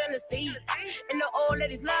got leather in the seat. And the old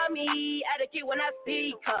ladies love me. Etiquette when I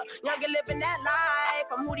speak. Youngin' living that life.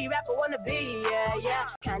 I'm who the rapper wanna be. Yeah,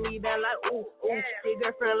 yeah. Can't even like ooh, ooh. Big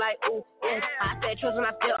girlfriend like ooh, ooh. I said trust when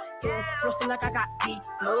I step through. Trusting like I got deep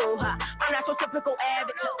flow. I'm not your typical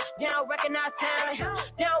average. They don't recognize talent.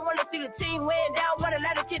 They don't wanna see the team win. They don't wanna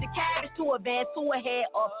let it get the cabbage to a band, to a head.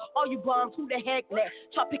 Or all you bums, who the heck let?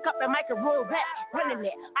 Try pick up the mic and roll rap. Running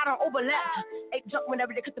it. I don't overlap. Eight jump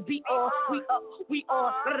whenever they cut the beat on. We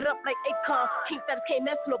up, run it up like Akon. King status can't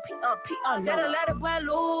mess no P on. Gotta let it well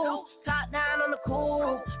loose. Top down on the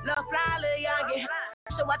cool. Love fly, little youngin'.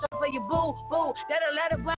 So watch out for your boo, boo. Gotta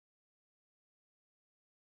let it well